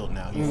big field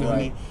now. You feel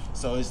me?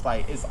 So it's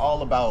like it's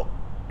all about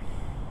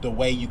the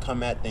way you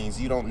come at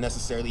things. You don't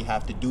necessarily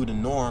have to do the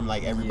norm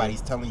like everybody's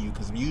telling you,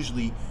 because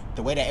usually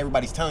the way that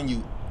everybody's telling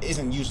you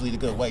isn't usually the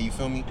good way. You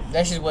feel me?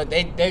 That's just what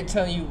they're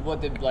telling you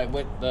what they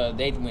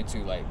went to,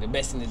 like the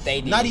best thing that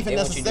they did. Not even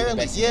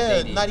necessarily.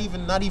 Yeah, not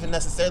even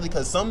necessarily,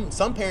 because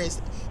some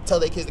parents tell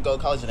their kids to go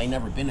to college and they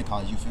never been to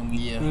college. You feel me?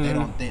 Yeah. They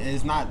don't.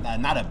 It's not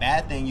a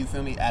bad thing. You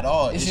feel me? At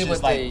all. It's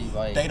just like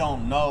they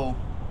don't know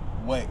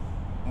what.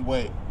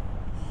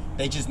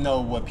 They just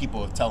know what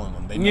people are telling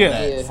them. They know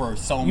that for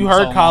so you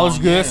heard so college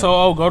long, good,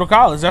 so go to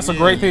college. That's a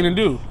great thing to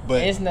do. But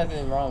there's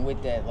nothing wrong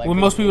with that. Like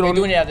most people they're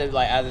doing it out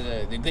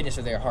of the goodness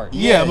of their heart.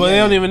 Yeah, but they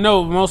don't even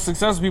know. Most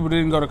successful people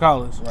didn't go to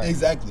college. Right.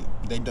 Exactly.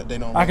 They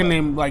don't. I can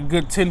name like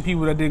good 10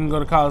 people that didn't go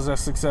to college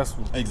that's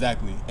successful.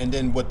 Exactly. And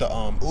then what the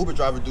Uber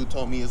driver dude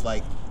told me is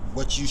like,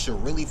 what you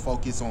should really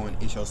focus on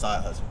is your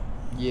side hustle.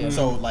 Yeah.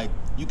 So like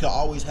you can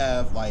always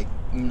have like,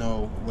 you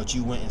know, what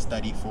you went and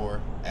studied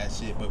for as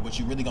shit, but what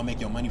you really gonna make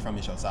your money from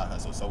is your side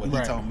hustle. So what he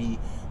told me,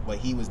 what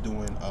he was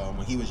doing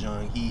when he was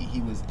young,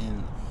 he was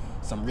in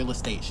some real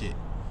estate shit.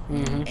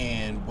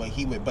 And but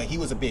he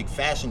was a big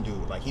fashion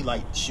dude. Like he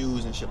liked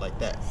shoes and shit like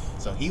that.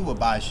 So he would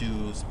buy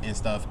shoes and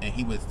stuff, and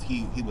he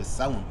was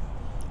selling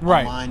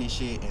online and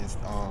shit,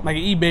 and like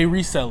an eBay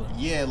reseller.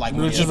 Yeah, like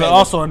which is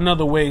also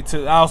another way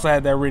to. I also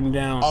had that written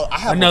down.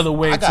 I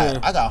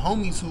got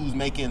homies who's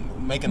making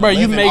a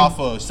living off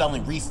of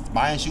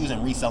buying shoes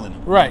and reselling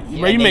them. Right,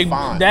 yeah, you make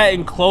that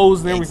and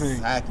clothes and everything.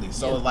 Exactly.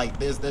 So like,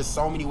 there's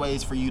so many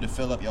ways for you to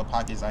fill up your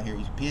pockets out here.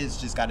 Kids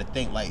just got to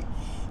think like.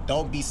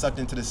 Don't be sucked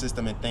into the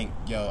system and think,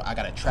 yo, I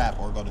gotta trap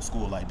or go to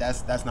school. Like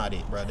that's not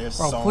it, bro.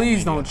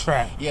 Please don't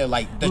trap. Yeah,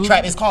 like the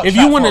trap is called. If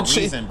trap you want to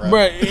reason,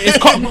 bro.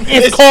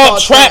 It's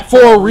called trap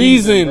for a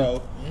reason,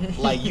 bro.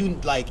 Like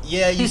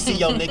you see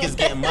your niggas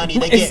getting money.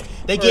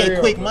 They get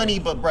quick money,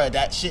 but bro,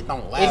 that shit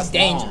don't last. It's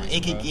dangerous.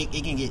 Long.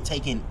 It can get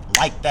taken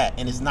like that,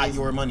 and it's not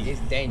your money.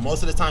 It's dangerous.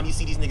 Most of the time, you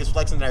see these niggas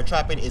flexing that are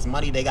trapping is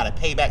money they gotta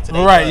pay back to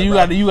their right.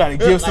 blood, You gotta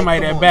give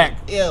somebody that back.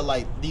 Yeah,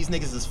 like these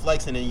niggas is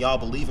flexing and y'all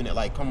believe in it.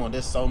 Like, come on,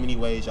 there's so many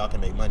ways y'all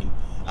can make money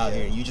out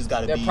here. You just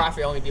gotta their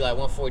profit only be like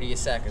 $140 a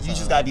second. You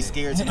just gotta be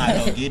scared to not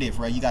go get it,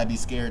 bro. You gotta be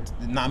scared.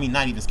 Not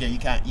even scared.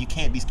 You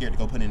can't be scared to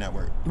go put in that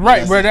work.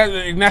 Right, bro.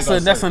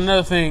 That's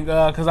another thing.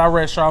 Because I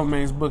read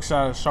Charlamagne's book.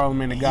 Shout out to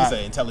Charlamagne the God. He's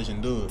an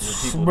intelligent dude.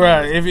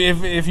 Bro,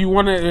 if you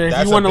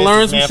wanna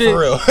learn some shit,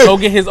 go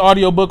get his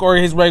audiobook or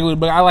his regular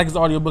book. I like his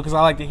audiobook because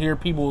I like to hear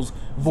people's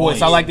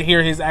voice. I like to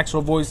hear his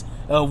actual voice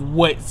of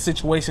what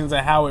situations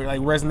and how it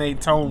like resonate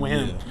tone with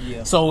him.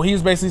 Yeah. So he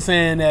was basically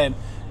saying that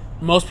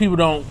most people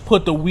don't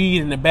put the weed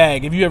in the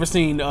bag. If you ever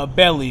seen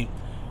Belly,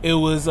 it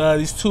was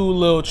these two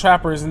little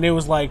trappers, and they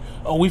was like,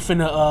 "Oh, we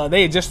finna."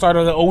 They had just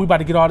started. We about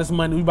to get all this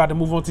money. We about to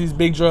move on to these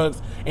big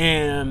drugs.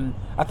 And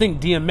I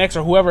think DMX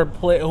or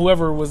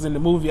whoever was in the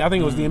movie. I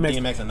think it was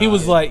DMX. He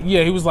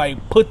was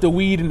like, put the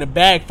weed in the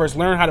bag first.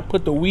 Learn how to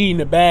put the weed in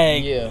the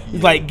bag. Yeah.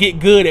 Like get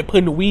good at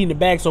putting the weed in the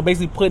bag. So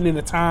basically, putting in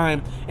the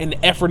time and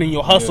the effort in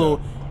your hustle,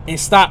 and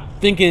stop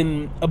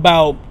thinking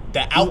about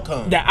the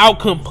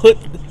outcome.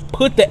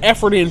 Put the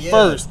effort in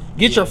first.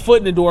 Get your foot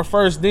in the door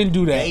first, then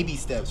do that. Baby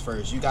steps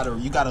first. You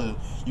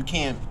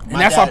can't. And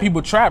that's why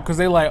people trap, because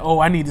they like, oh,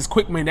 I need this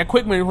quick money. That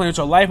quick money playing with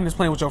your life and it's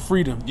playing with your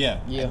freedom. Yeah,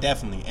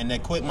 definitely. And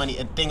that quick money,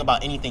 and thing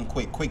about anything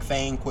quick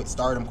fame, quick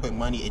stardom, quick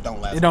money, it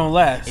don't last. It don't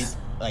last. It's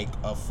like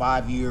a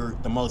 5-year,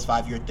 the most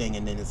 5-year thing,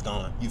 and then it's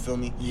gone. You feel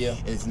me? Yeah.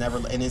 It's never,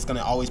 and it's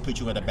gonna always put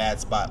you in a bad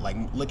spot. Like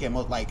look at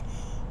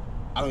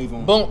I don't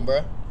even. Boom,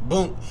 bro.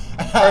 Boom.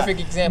 Perfect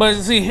example.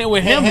 But see,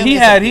 with him, he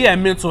had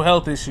mental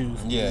health issues.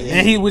 Yeah.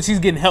 And which he's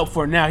getting help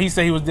for now. He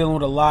said he was dealing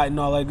with a lot and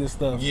all that good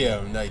stuff. Yeah,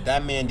 like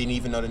that man didn't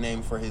even know the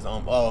name for his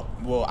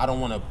well, I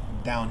don't want to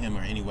down him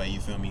or anyway.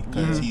 You feel me?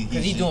 Because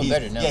he's doing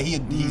better now. Yeah,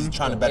 he's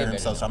trying to better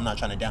himself. So I'm not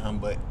trying to down him.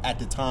 But at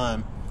the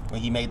time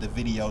when he made the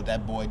video,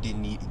 that boy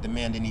the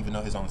man didn't even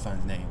know his own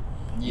son's name.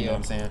 You know what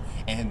I'm saying?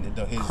 And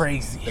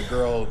crazy. The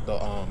girl,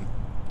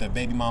 the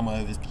baby mama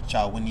of his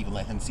child wouldn't even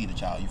let him see the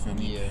child. You feel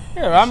me?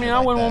 Yeah. I mean, I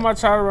wouldn't want my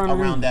child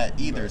around that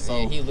either.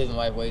 So yeah, he's living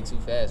life way too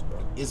fast, bro.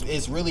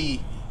 It's really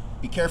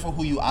be careful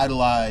who you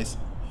idolize,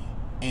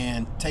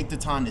 and take the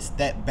time to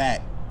step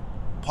back,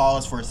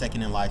 pause for a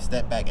second in life,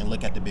 step back and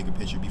look at the bigger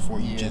picture before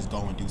you just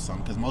go and do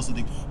something. Because most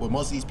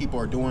of these people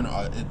are doing,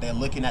 they're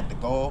looking at the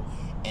goal,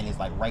 and it's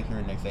like right here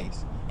in their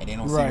face. And they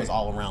don't see what's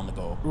all around the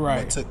goal. Right.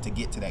 What it took to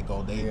get to that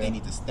goal. They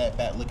need to step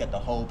back, look at the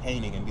whole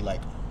painting, and be like,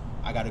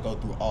 I got to go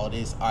through all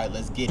this. All right,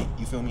 let's get it.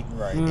 You feel me?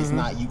 Right. It's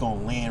not you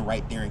going to land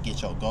right there and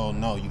get your goal.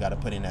 No, you got to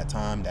put in that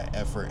time, that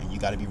effort, and you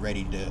got to be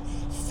ready to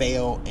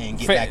fail and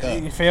get back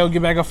up. Fail,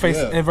 get back up, face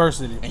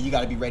adversity. And you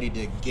got to be ready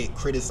to get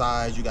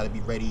criticized. You got to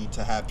be ready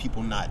to have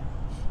people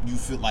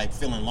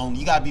feeling lonely.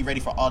 You got to be ready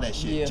for all that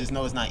shit. Yeah. Just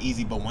know it's not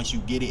easy, but once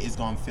you get it, it's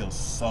going to feel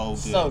so good.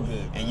 So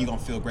good. And you're going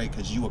to feel great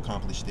because you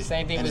accomplished it.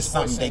 Same thing and with it's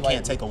something they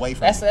can't take away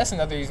from you. That's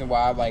another reason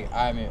why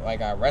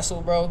I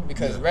wrestle, bro,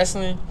 because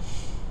wrestling,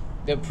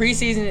 the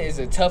preseason is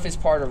the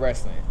toughest part of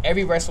wrestling.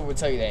 Every wrestler will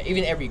tell you that.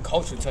 Even every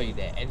coach will tell you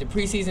that. And the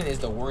preseason is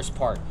the worst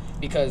part,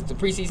 because the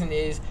preseason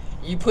is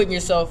you're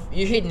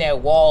hitting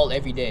that wall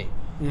every day.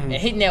 Mm-hmm. And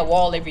hitting that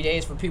wall every day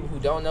is, for people who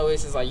don't know,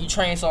 it's just like you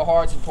train so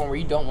hard to the point where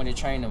you don't want to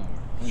train no more.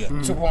 Yeah. To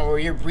the point where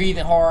you're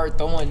breathing hard,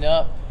 throwing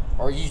up,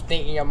 or you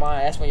think in your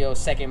mind, that's when your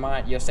second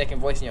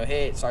voice in your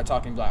head start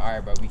talking, like, all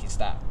right, bro, we can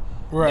stop.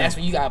 Right. That's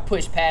when you gotta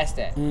push past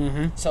that.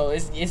 So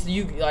it's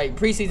you, like,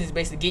 preseason is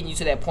basically getting you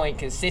to that point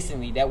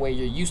consistently. That way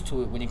you're used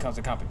to it when it comes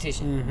to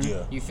competition.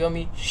 Yeah. You feel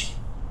me?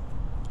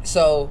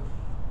 So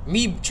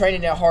me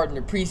training that hard in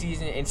the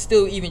preseason and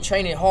still even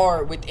training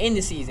hard within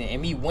the season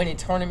and me winning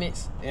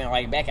tournaments and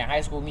like back in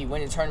high school, me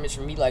winning tournaments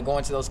for me, like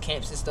going to those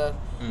camps and stuff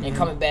and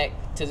coming back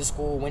to the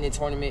school, winning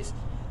tournaments,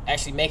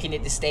 actually making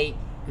it to state.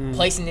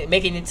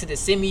 Making it to the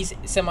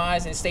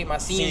semis and state my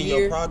senior year. Seeing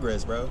your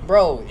progress,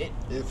 bro.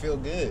 It feel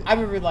good. I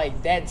remember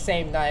like that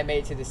same night I made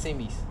it to the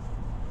semis.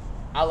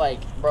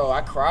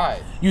 I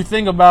cried. You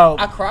think about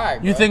I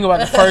cried. Bro. You think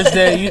about the first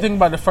day. You think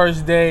about the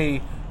first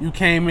day you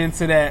came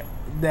into that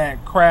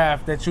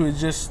craft that you had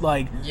just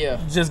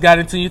just got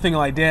into. You thinking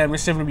like, damn,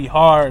 this shit gonna be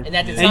hard. And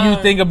at the time, you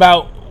think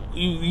about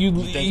you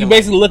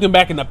basically looking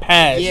back in the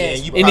past. Yeah,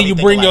 and then you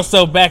bring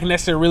yourself back, and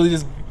that shit really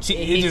just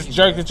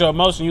jerked at your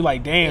emotion. You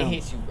like, damn. It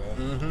hits you, bro.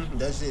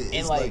 That shit.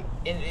 And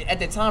and at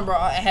the time, bro,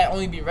 I had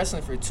only been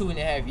wrestling for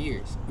 2.5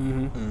 years.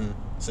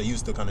 So you were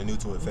still kind of new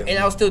to it, and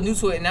I was still new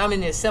to it. And now I'm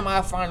in the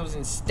semifinals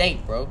in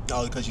state, bro.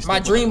 Oh, because you. My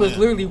dream was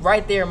literally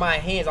right there in my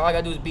hands. All I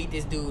gotta do is beat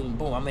this dude, and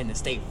boom, I'm in the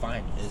state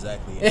finals.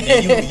 Exactly. And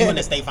then you in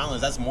the state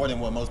finals. That's more than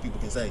what most people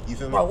can say. You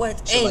feel me? Bro,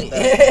 what? All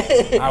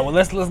right, well,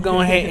 let's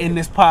go ahead in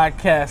this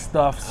podcast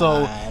stuff.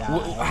 So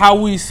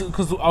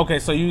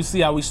so you see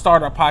how we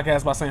start our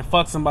podcast by saying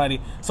fuck somebody.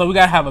 So we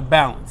gotta have a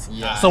balance.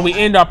 Yeah. So we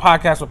end our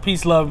podcast with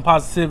peace, love, and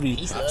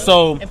positivity.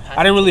 So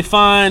I didn't really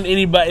find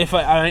anybody.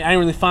 I didn't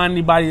really find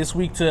anybody this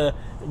week to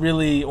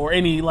really, or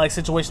any like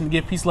situation to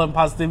give peace, love, and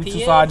positivity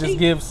to, so I just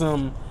give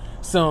some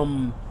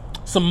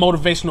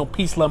motivational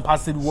peace, love, and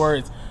positivity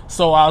words.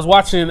 So I was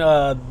watching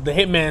the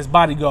Hitman's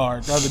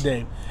Bodyguard the other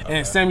day,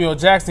 and Samuel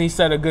Jackson, he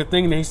said a good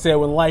thing. That he said,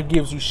 when life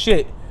gives you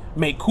shit,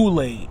 make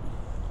Kool-Aid.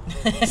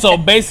 So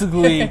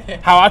basically,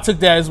 how I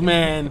took that is,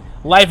 man,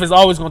 life is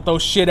always gonna throw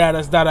shit at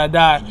us,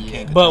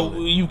 but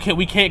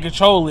we can't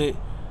control it.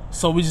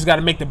 So we just got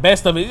to make the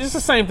best of it. It's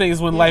the same thing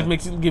as when life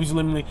gives you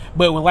lemonade,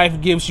 but when life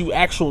gives you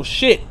actual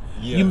shit,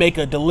 you make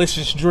a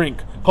delicious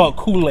drink called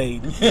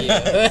Kool-Aid.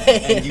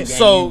 And you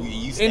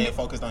stay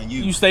focused on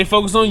you. You stay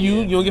focused on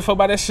you. You don't get fucked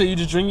by that shit. You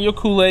just drink your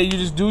Kool-Aid. You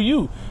just do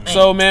you.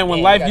 So, man,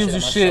 when life gives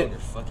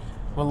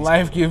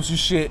you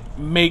shit,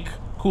 make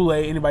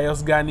Kool-Aid. Anybody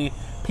else got any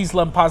peace,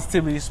 love, and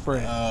positivity to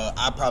spread?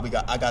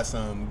 I got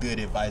some good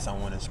advice I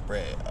want to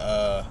spread.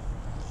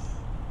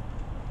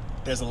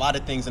 There's a lot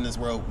of things in this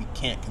world we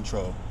can't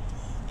control.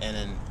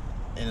 And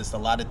it's a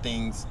lot of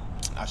things.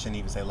 I shouldn't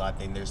even say a lot of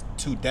things. There's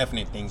two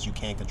definite things you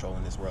can control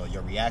in this world: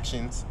 your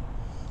reactions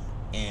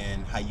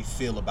and how you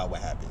feel about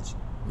what happens.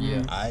 Yeah.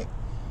 All right.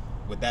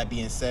 With that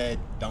being said,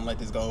 don't let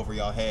this go over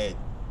your head.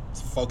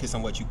 Focus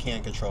on what you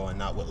can control and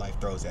not what life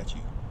throws at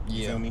you.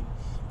 You feel me?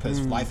 Because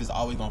life is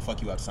always gonna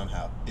fuck you up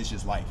somehow. It's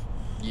just life.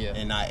 Yeah.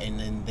 And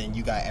then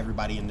you got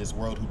everybody in this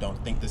world who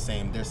don't think the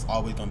same. There's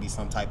always gonna be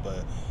some type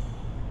of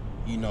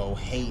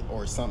hate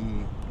or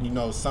something,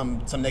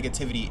 some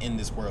negativity in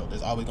this world.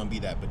 There's always gonna be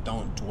that, but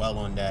don't dwell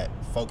on that.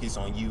 Focus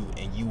on you,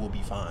 and you will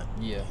be fine.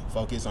 Yeah.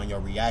 Focus on your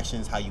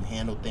reactions, how you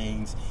handle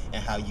things,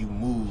 and how you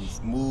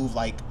move. Move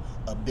like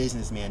a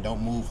businessman.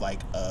 Don't move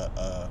like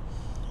a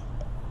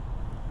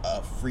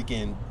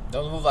freaking.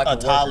 Don't move like a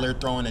toddler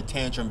throwing a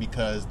tantrum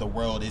because the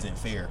world isn't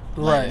fair.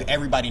 Right. Like,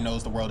 everybody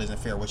knows the world isn't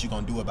fair. What you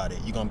gonna do about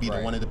it? You gonna be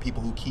one of the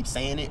people who keep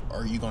saying it,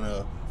 or you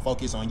gonna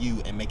focus on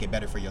you and make it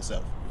better for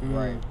yourself?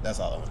 Right.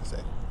 That's all I want to say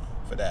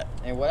for that.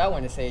 And what I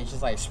want to say is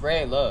just like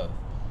spread love.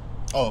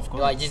 Oh, of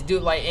course. Like just do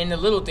like in the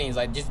little things,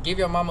 like just give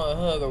your mama a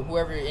hug or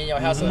whoever in your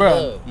house a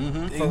hug.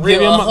 For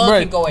real, a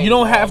hug can go you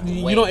don't have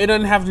to. It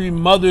doesn't have to be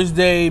Mother's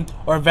Day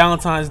or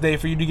Valentine's Day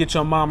for you to get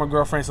your mom or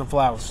girlfriend some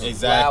flowers.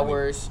 Exactly.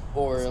 Flowers,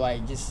 or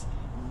like just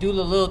do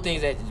the little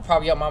things that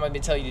probably your mama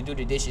been telling you to do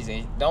the dishes,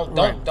 and don't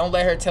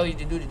let her tell you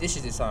to do the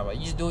dishes this time. Like,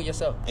 you just do it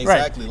yourself.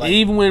 Exactly. Right. Like,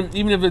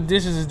 even if the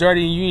dishes is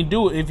dirty and you didn't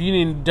do it, if you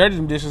didn't dirty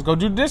them dishes, go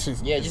do the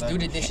dishes. Yeah, just do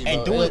the dishes.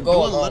 And bro. doing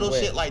little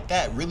shit like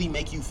that really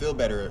make you feel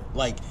better.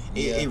 Like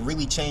it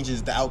really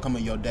changes the outcome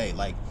of your day.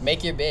 Like,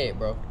 make your bed,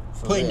 bro.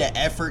 Putting the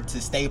effort to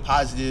stay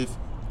positive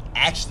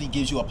actually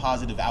gives you a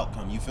positive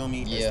outcome. You feel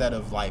me? Yeah. Instead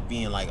of like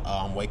being like,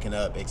 oh, I'm waking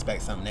up,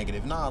 expect something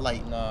negative.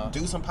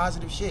 Do some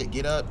positive shit.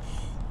 Get up.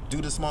 Do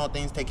the small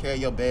things. Take care of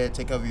your bed.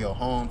 Take care of your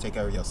home. Take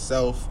care of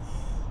yourself,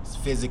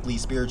 physically,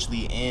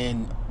 spiritually,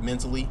 and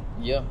mentally.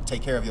 Yeah.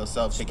 Take care of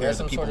yourself. Take care of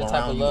the people sort of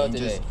type around of you. Love And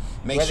today. just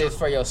make whether sure it's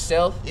for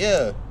yourself.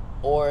 Yeah.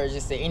 Or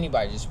just to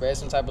anybody, just spread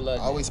some type of love.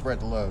 Always spread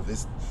the love.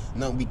 It's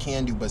nothing we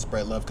can do but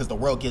spread love, because the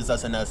world gives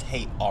us enough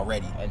hate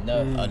already.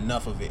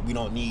 Enough of it. We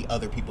don't need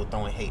other people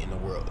throwing hate in the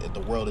world. The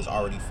world is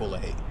already full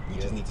of hate. We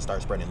just need to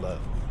start spreading love.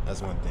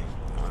 That's one thing.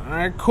 All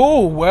right,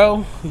 cool.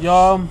 Well,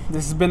 y'all,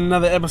 this has been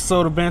another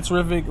episode of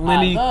Banterific.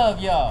 Lenny, I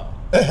love y'all.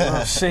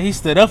 Oh, shit, he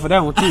stood up for that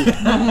one too.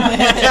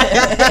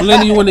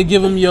 Lenny, you want to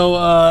give them your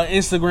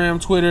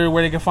Instagram, Twitter,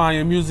 where they can find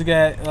your music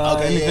at,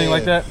 anything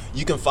like that?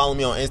 You can follow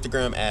me on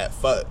Instagram at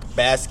fuck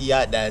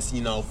Basquiat. That's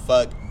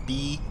fuck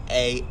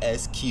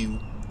BASQUIAT.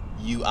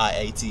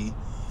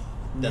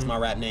 That's my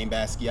rap name,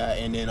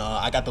 Basquiat. And then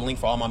I got the link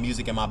for all my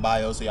music in my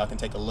bio, so y'all can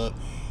take a look.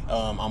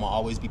 I'm gonna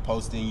always be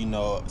posting, you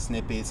know,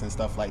 snippets and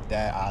stuff like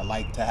that. I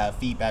like to have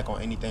feedback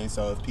on anything,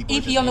 so if people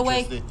EP are just on the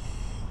interested, way.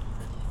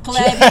 Collab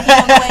EP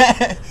on the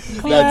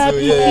way. That too,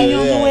 yeah.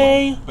 on the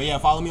way. But yeah,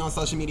 follow me on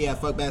social media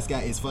at Fuck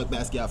Basquiat. It's Fuck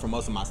Basquiat for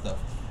most of my stuff.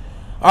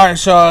 All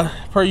right, y'all.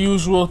 Per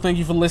usual, thank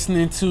you for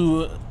listening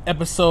to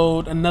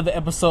another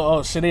episode.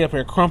 Oh shit, they up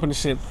here crumping the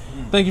shit.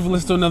 Thank you for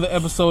listening to another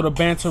episode of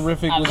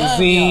Banterific with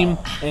Azim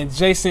and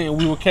Jason, and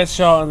we will catch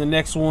y'all in the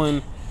next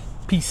one.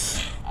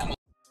 Peace.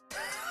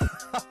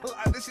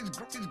 This is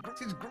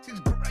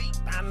great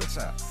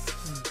banter.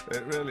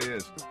 It really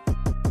is.